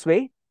proceeds this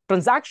way.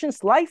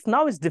 Transactions life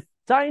now is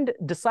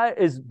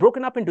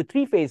broken up into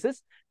 3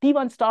 phases.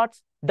 T1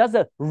 starts, does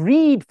a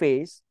read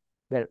phase,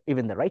 where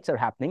even the writes are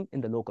happening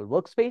in the local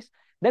workspace,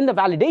 then the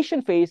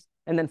validation phase,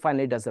 and then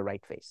finally does the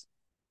write phase.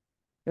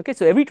 Okay,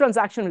 so every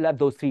transaction will have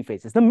those 3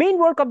 phases. The main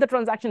work of the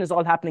transaction is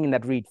all happening in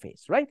that read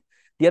phase, right?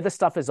 The other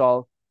stuff is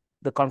all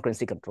the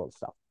concurrency control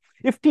stuff.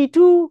 If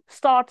T2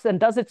 starts and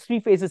does its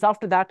 3 phases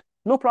after that,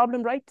 no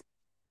problem, right?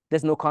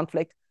 There's no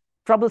conflict.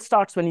 Trouble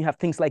starts when you have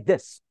things like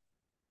this.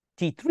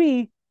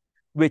 T3,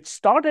 which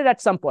started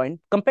at some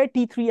point, compare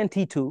T3 and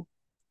T2.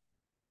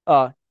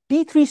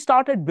 T3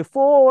 started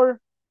before,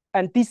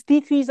 and these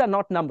T3s are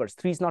not numbers.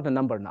 3 is not a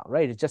number now,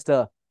 right? It's just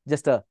a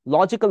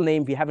logical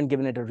name. We haven't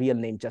given it a real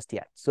name just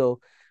yet. So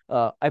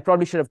I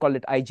probably should have called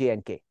it I, J,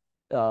 and K.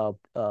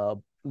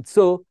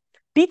 So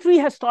T3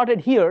 has started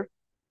here,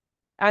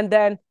 and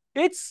then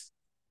its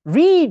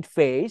read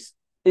phase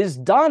is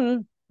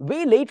done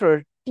way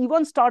later.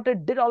 T1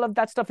 started, did all of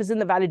that stuff, is in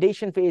the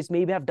validation phase,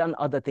 maybe have done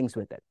other things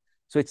with it.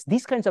 So it's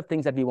these kinds of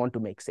things that we want to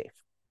make safe.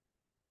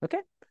 Okay,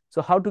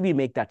 so how do we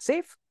make that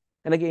safe?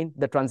 And again,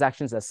 the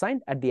transactions are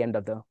signed at the end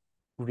of the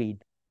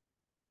read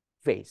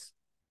phase.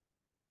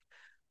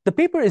 The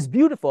paper is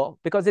beautiful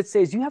because it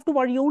says you have to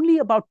worry only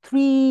about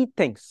 3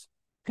 things,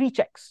 3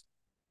 checks.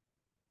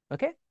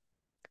 Okay,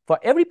 for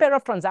every pair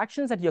of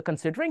transactions that you're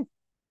considering,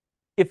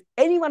 if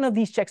any one of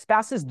these checks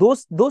passes,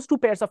 those 2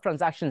 pairs of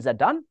transactions are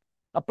done.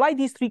 Apply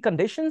these 3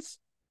 conditions,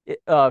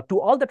 to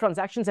all the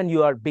transactions, and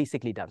you are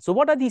basically done. So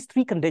what are these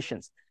three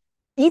conditions?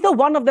 Either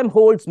one of them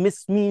holds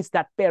means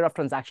that pair of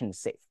transactions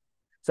is safe.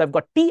 So I've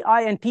got Ti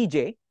and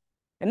Tj,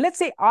 and let's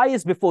say I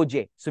is before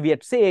j. So we are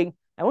saying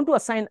I want to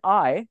assign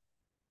I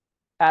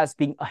as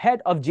being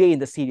ahead of j in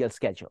the serial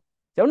schedule.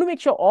 So I want to make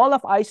sure all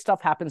of I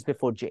stuff happens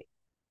before j.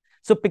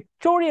 So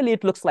pictorially,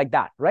 it looks like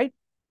that, right?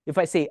 If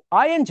I say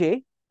I and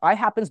j, I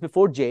happens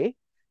before j,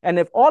 and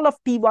if all of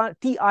Ti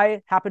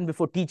happen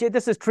before Tj,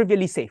 this is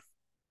trivially safe.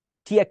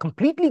 Ti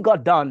completely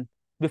got done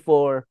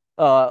before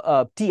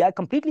Tj,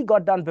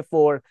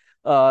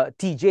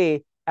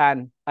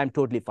 and I'm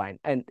totally fine.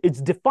 And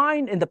it's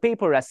defined in the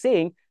paper as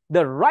saying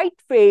the write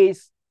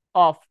phase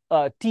of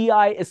Ti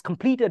is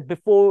completed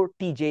before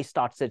Tj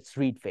starts its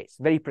read phase.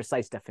 Very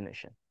precise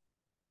definition.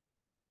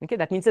 Okay,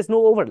 that means there's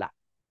no overlap,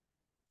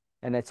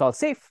 and it's all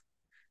safe,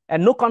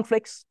 and no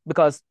conflicts,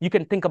 because you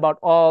can think about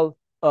all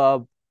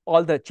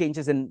the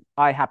changes in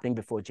I happening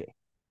before j.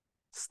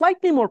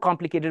 Slightly more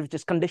complicated, which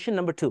is condition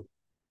number 2.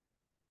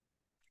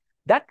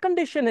 That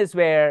condition is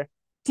where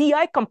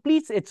Ti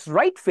completes its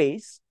write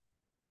phase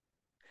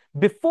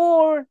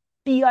before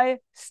Ti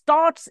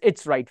starts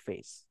its write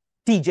phase,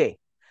 Tj.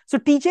 So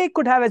Tj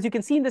could have, as you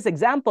can see in this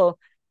example,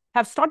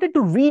 have started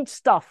to read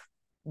stuff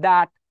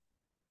that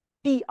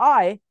Ti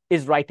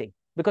is writing,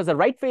 because the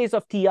write phase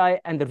of Ti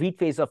and the read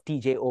phase of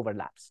Tj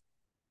overlaps.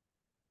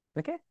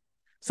 Okay?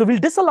 So we'll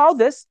disallow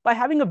this by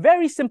having a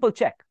very simple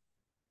check.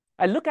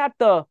 I look at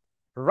the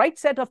write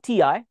set of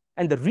Ti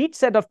and the read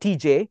set of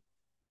Tj.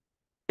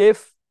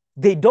 If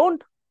they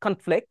don't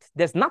conflict,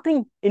 there's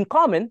nothing in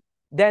common,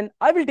 then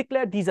I will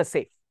declare these are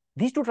safe.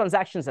 These two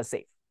transactions are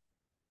safe.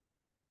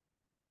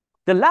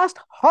 The last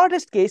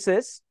hardest case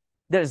is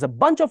there is a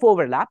bunch of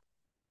overlap,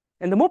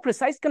 and the more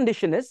precise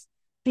condition is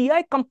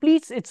Ti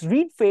completes its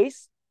read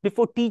phase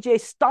before Tj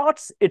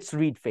starts its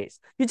read phase.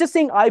 You're just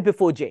saying I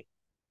before j.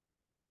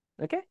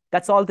 Okay,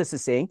 that's all this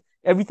is saying.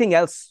 Everything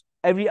else,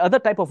 every other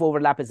type of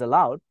overlap is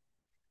allowed.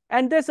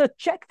 And there's a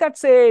check that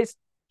says,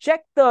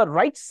 check the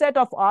write set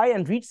of I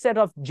and read set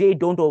of j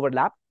don't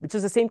overlap, which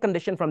is the same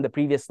condition from the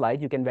previous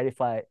slide. You can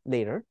verify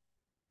later.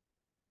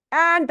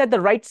 And that the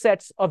write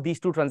sets of these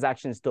two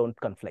transactions don't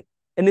conflict.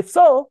 And if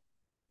so,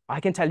 I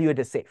can tell you it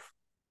is safe.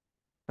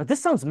 Now, this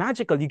sounds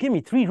magical. You give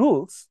me 3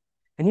 rules,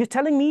 and you're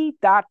telling me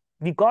that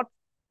we got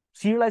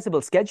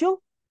serializable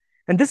schedule?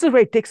 And this is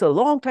where it takes a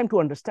long time to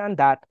understand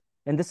that.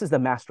 And this is the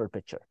master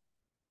picture.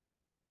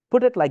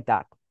 Put it like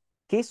that.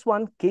 Case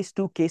 1, case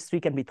 2, case 3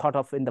 can be thought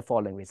of in the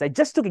following ways. I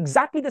just took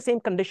exactly the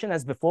same condition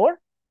as before.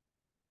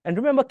 And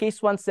remember,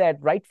 case 1 said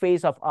write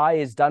phase of I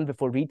is done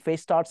before read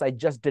phase starts. I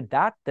just did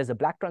that. There's a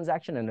black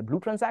transaction and a blue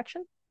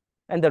transaction.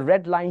 And the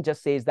red line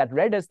just says that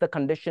red is the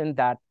condition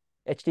that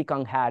H.T.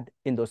 Kung had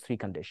in those 3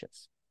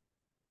 conditions.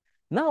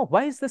 Now,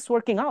 why is this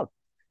working out?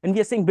 And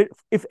we are saying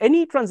if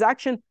any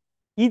transaction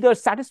either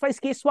satisfies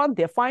case 1,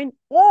 they're fine,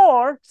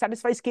 or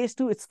satisfies case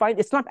 2, it's fine.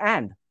 It's not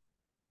and.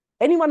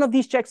 Any one of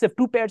these checks, if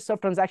 2 pairs of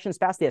transactions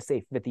pass, they're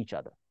safe with each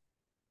other.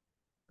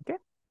 Okay?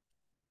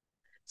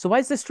 So why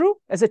is this true?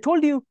 As I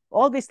told you,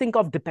 always think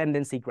of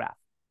dependency graph.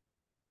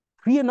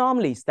 3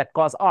 anomalies that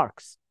cause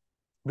arcs.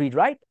 Read,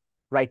 write,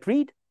 write,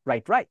 read,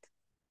 write, write.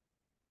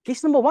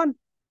 Case number 1,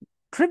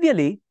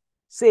 trivially,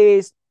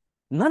 says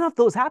none of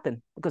those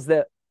happen because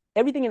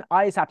everything in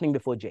I is happening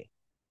before j.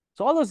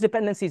 So all those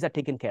dependencies are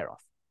taken care of.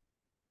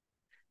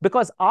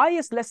 Because I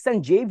is less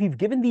than j, we've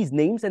given these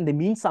names and they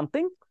mean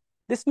something.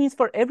 This means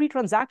for every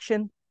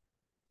transaction,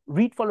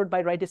 read followed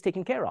by write is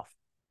taken care of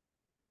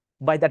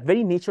by that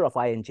very nature of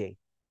I and j,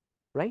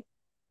 right?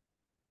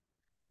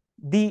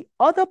 The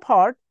other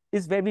part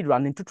is where we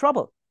run into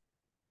trouble.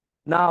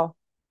 Now,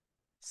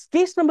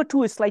 case number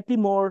 2 is slightly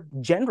more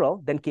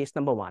general than case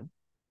number 1.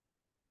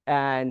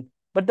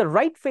 But the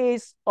write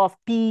phase of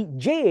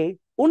Tj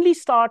only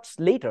starts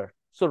later.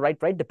 So write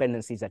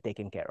dependencies are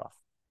taken care of,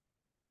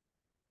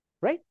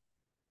 right?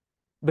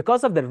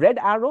 Because of the red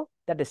arrow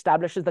that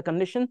establishes the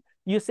condition,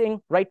 you're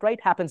saying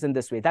write happens in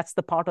this way. That's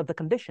the part of the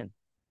condition.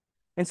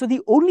 And so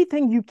the only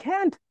thing you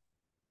can't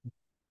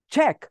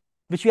check,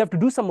 which you have to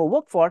do some more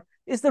work for,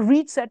 is the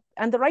read set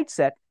and the write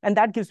set. And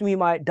that gives me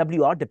my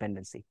WR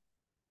dependency.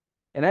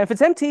 And if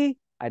it's empty,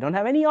 I don't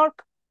have any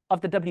arc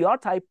of the WR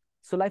type,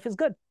 so life is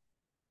good.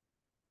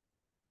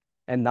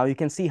 And now you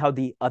can see how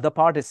the other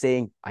part is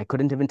saying, I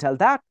couldn't even tell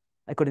that.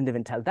 I couldn't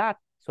even tell that.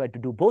 So I had to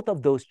do both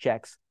of those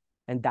checks.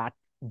 And that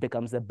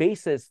becomes the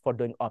basis for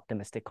doing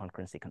optimistic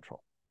concurrency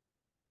control.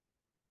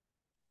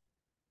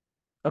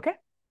 Okay?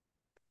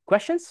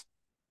 Questions?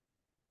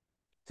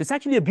 So it's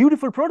actually a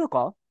beautiful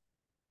protocol.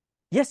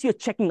 Yes, you're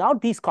checking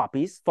out these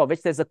copies for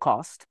which there's a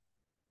cost.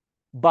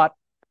 But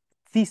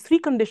these 3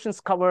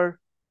 conditions cover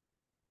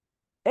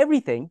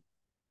everything.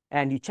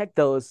 And you check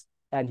those,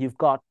 and you've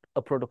got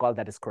a protocol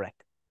that is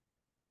correct.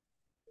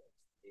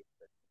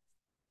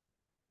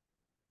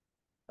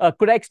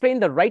 Could I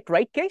explain the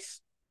write case?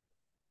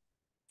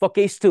 For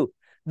case 2.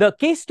 The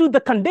case 2,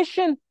 the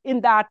condition in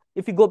that,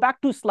 if you go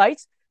back 2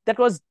 slides, that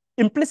was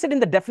implicit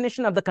in the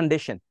definition of the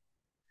condition.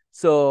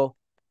 So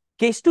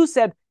case 2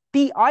 said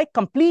Ti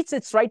completes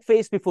its write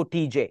phase before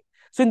Tj.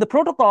 So in the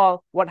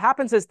protocol, what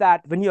happens is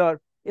that when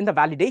you're in the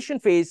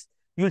validation phase,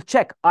 you'll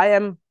check, I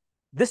am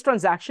this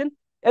transaction.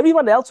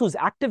 Everyone else who's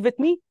active with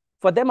me,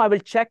 for them, I will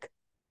check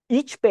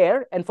each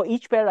pair. And for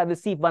each pair, I will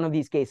see if one of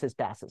these cases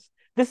passes.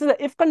 This is an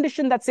if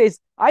condition that says,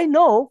 I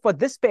know for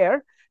this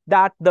pair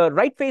that the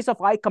write phase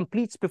of I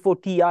completes before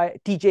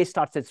Tj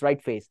starts its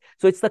write phase.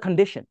 So it's the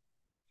condition,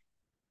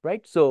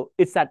 right? So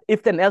it's that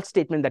if then else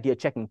statement that you're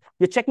checking.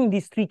 You're checking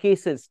these three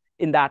cases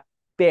in that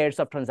pairs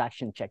of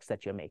transaction checks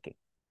that you're making.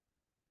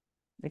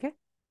 Okay.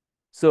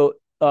 So,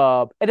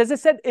 and as I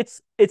said,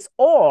 it's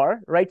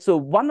or, right? So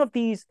one of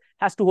these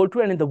has to hold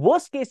true. And in the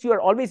worst case, you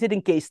are always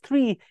hitting case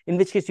 3, in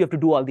which case you have to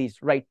do all these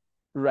write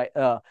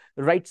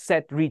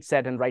set, read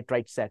set, and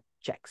write set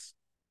checks.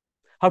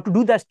 How to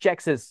do those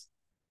checks is,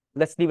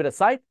 let's leave it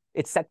aside.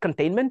 It's set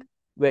containment,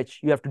 which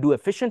you have to do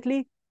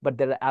efficiently, but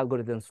there are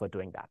algorithms for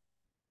doing that.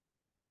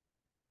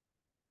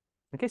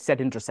 Okay,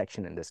 set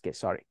intersection in this case,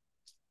 sorry.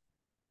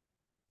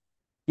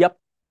 Yep.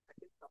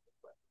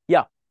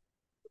 Yeah.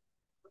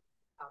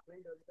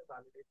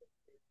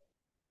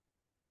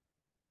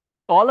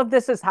 All of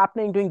this is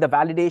happening during the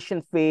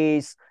validation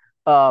phase.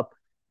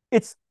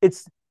 It's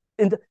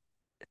in the,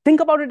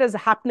 think about it as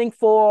happening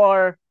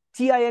for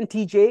Ti and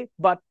Tj,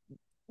 but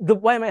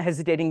why am I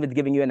hesitating with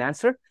giving you an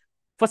answer?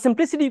 For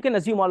simplicity, you can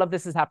assume all of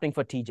this is happening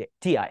for Ti.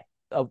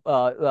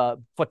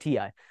 For Ti.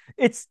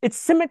 It's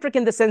symmetric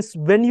in the sense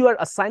when you are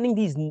assigning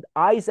these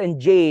I's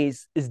and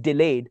J's is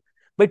delayed,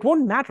 but it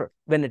won't matter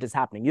when it is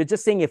happening. You're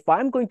just saying, if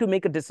I'm going to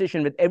make a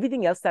decision with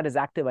everything else that is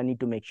active, I need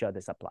to make sure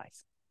this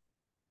applies.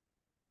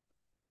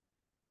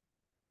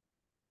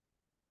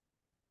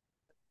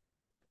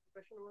 The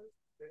question was,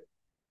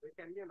 there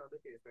can be another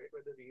case, right,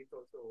 where the reads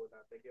also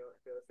overlap. Like you're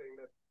saying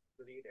that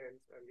the read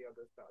ends and the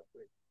other starts.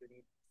 Like the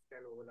reads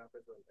can overlap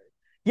as well, right?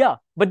 Yeah,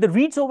 but the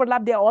reads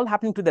overlap, they're all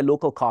happening to the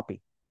local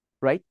copy,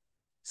 right?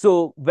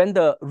 So when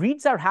the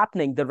reads are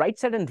happening, the write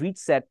set and read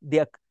set, they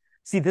are,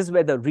 see, this is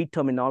where the read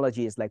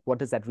terminology is like, what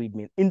does that read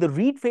mean? In the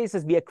read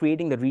phases, we are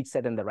creating the read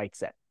set and the write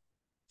set.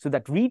 So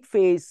that read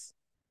phase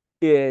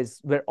is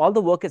where all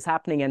the work is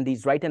happening and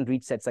these write and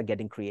read sets are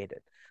getting created.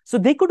 So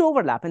they could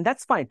overlap, and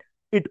that's fine.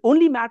 It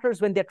only matters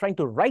when they're trying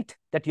to write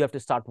that you have to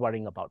start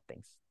worrying about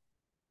things.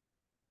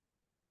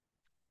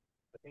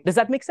 Does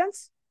that make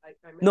sense?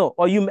 No,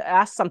 or you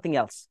ask something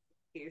else.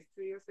 Case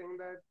 3, you're saying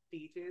that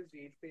Tj's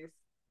read phase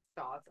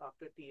starts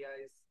after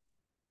Ti's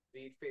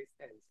read phase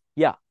ends.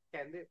 Yeah.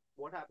 Can they?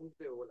 What happens if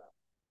they overlap?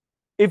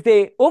 If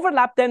they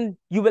overlap, then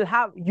you will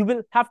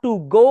have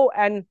to go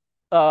and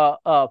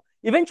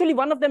eventually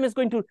one of them is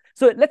going to.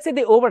 So let's say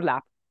they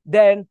overlap,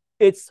 then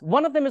it's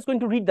one of them is going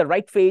to read the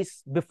write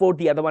phase before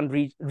the other one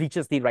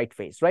reaches the write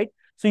phase, right?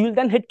 So you'll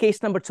then hit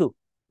case number 2,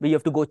 where you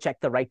have to go check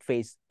the write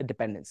phase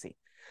dependency.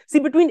 See,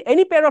 between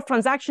any pair of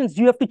transactions,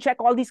 you have to check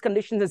all these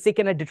conditions and say,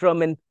 can I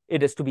determine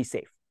it is to be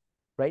safe,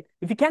 right?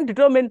 If you can't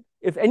determine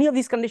if any of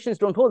these conditions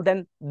don't hold,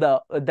 then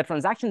the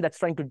transaction that's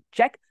trying to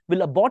check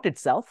will abort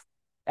itself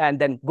and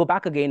then go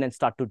back again and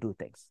start to do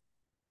things.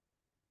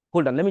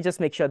 Hold on, let me just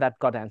make sure that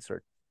got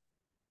answered.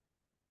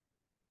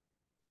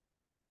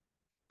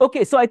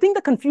 Okay, so I think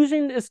the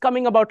confusion is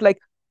coming about like,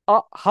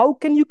 how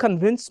can you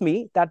convince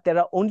me that there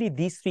are only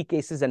these 3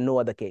 cases and no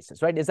other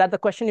cases, right? Is that the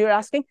question you're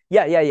asking?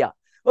 Yeah.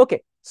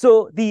 Okay,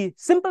 so the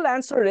simple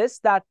answer is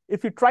that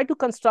if you try to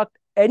construct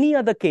any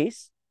other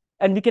case,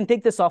 and we can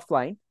take this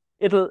offline,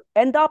 it'll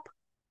end up,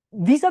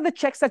 these are the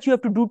checks that you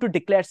have to do to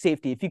declare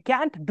safety. If you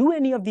can't do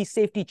any of these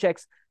safety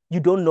checks, you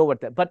don't know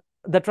what but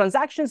the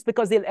transactions,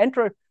 because they'll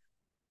enter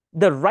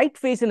the write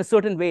phase in a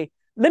certain way.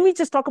 Let me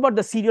just talk about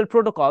the serial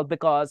protocol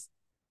because,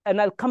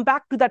 and I'll come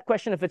back to that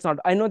question if it's not,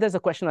 I know there's a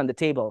question on the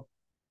table.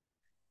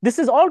 This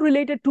is all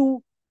related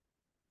to,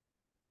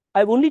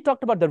 I've only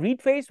talked about the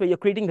read phase where you're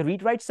creating the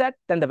read-write set,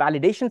 then the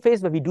validation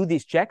phase where we do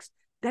these checks,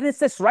 then it's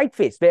this write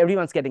phase where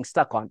everyone's getting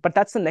stuck on, but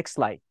that's the next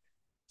slide.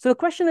 So the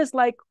question is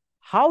like,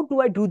 how do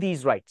I do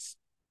these writes?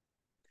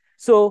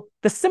 So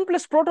the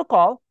simplest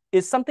protocol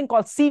is something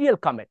called serial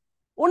commit.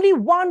 Only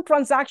one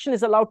transaction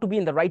is allowed to be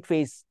in the write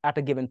phase at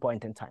a given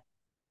point in time.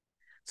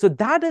 So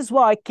that is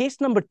why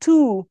case number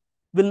 2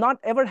 will not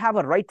ever have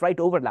a write-write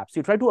overlap.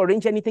 So you try to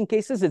arrange anything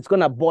cases, it's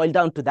going to boil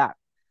down to that,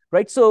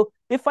 right? So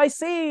if I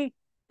say,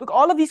 look,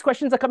 all of these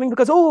questions are coming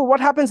because, oh, what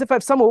happens if I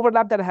have some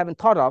overlap that I haven't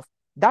thought of?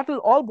 That will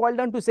all boil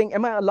down to saying,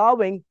 am I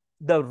allowing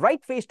the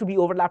write phase to be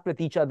overlapped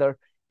with each other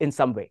in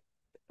some way?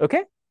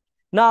 Okay.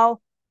 Now,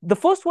 the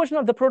first version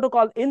of the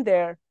protocol in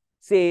there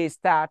says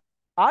that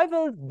I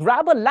will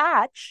grab a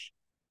latch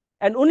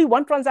and only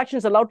one transaction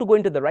is allowed to go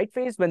into the write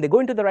phase. When they go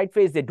into the write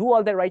phase, they do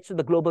all their writes to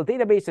the global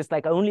database. It's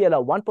like I only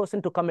allow one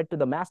person to commit to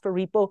the master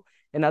repo,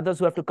 and others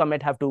who have to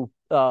commit have to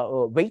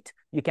wait.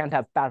 You can't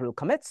have parallel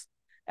commits.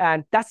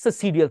 And that's the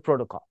serial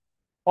protocol.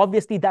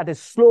 Obviously, that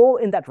is slow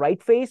in that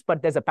write phase,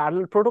 but there's a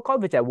parallel protocol,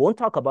 which I won't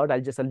talk about.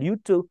 I'll just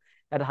allude to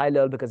at a high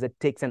level because it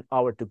takes an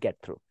hour to get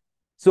through.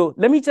 So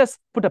let me just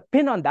put a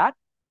pin on that,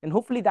 and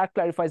hopefully that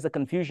clarifies the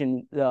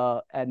confusion,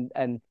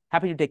 and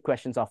happy to take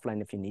questions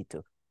offline if you need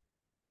to.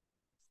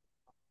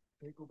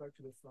 Can you go back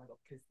to the slide of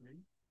case 3?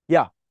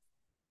 Yeah.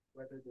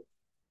 Whether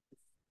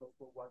So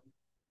for one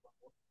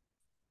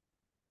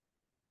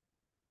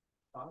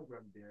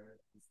diagram there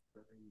is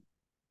very,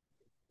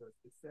 because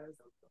it says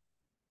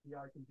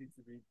PR completes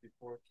the read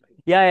before.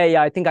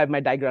 Yeah. I think I have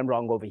my diagram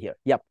wrong over here.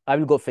 Yep, I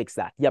will go fix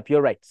that. Yep,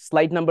 you're right.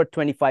 Slide number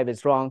 25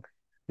 is wrong.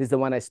 This is the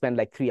one I spent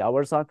like 3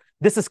 hours on.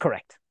 This is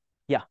correct.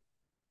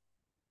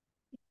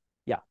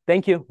 Yeah,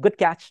 thank you. Good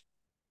catch.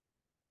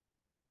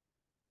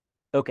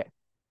 Okay.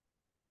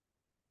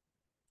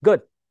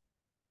 Good.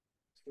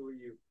 So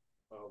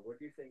what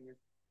you're saying is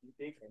you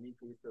take any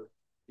piece of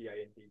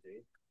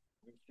PINTJ,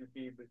 you should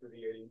be able to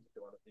rearrange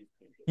to one of these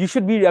things. You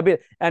should be able,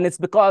 and it's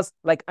because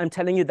like I'm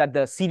telling you that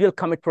the serial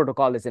commit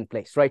protocol is in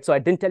place, right? So I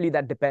didn't tell you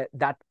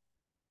that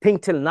thing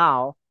till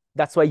now.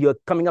 That's why you're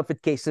coming up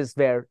with cases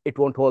where it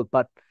won't hold,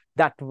 but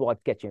that's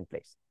what gets you in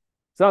place.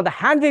 So now the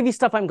hand wavy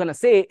stuff I'm going to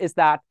say is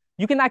that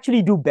you can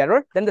actually do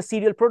better than the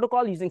serial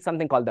protocol using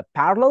something called the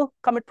parallel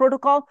commit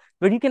protocol,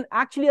 where you can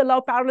actually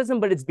allow parallelism,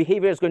 but its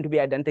behavior is going to be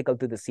identical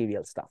to the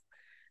serial stuff.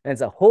 And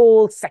there's a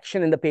whole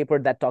section in the paper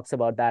that talks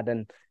about that,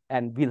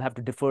 and we'll have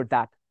to defer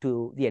that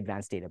to the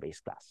advanced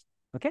database class.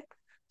 Okay,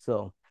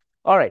 so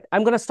all right,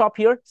 I'm going to stop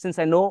here since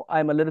I know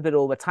I'm a little bit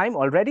over time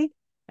already,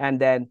 and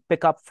then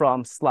pick up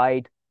from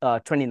slide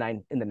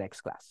 29 in the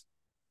next class.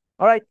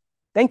 All right,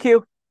 thank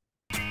you.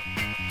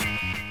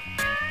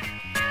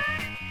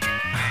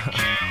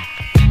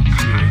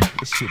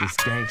 This shit is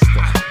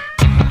gangsta.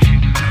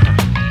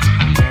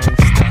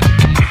 Gangsta.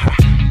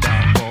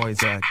 Bad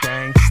boys are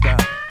gangsta.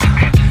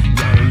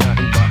 Y'all ain't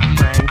nothing but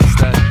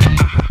pranksta.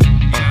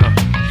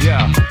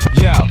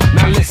 Yo,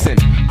 now listen,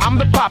 I'm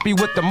the poppy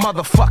with the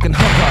motherfucking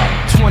hook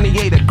up.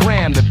 28 a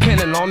gram,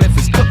 depending on if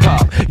it's cook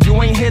up.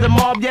 You ain't hit 'em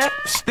off yet?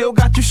 Still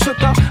got you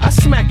shook up? I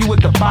smack you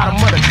with the bottom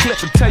of the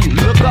clip and tell you,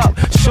 look up.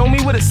 Show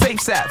me where the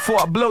safe's at before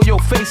I blow your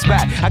face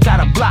back. I got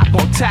a block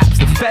on taps,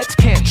 the feds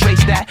can't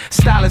trace that.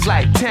 Style is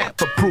like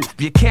tamper-proof,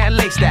 you can't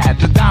lace that.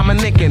 The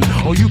Dominican,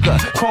 or you could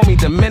call me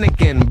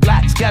Dominican.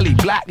 Black skelly,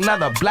 black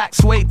leather, black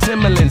suede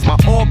Timberlands. My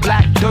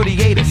all-black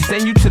 38er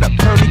send you to the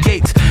pearly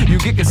gates. You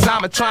get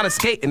consignment trying to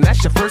skate, and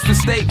that's your first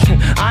mistake.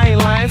 I ain't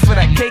lying for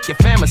that cake, your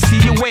fam will see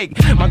you wake.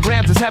 My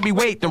grams is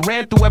heavyweight and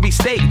ran through every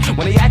state.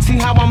 When they ask me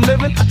how I'm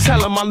living, I tell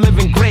them I'm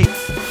living great.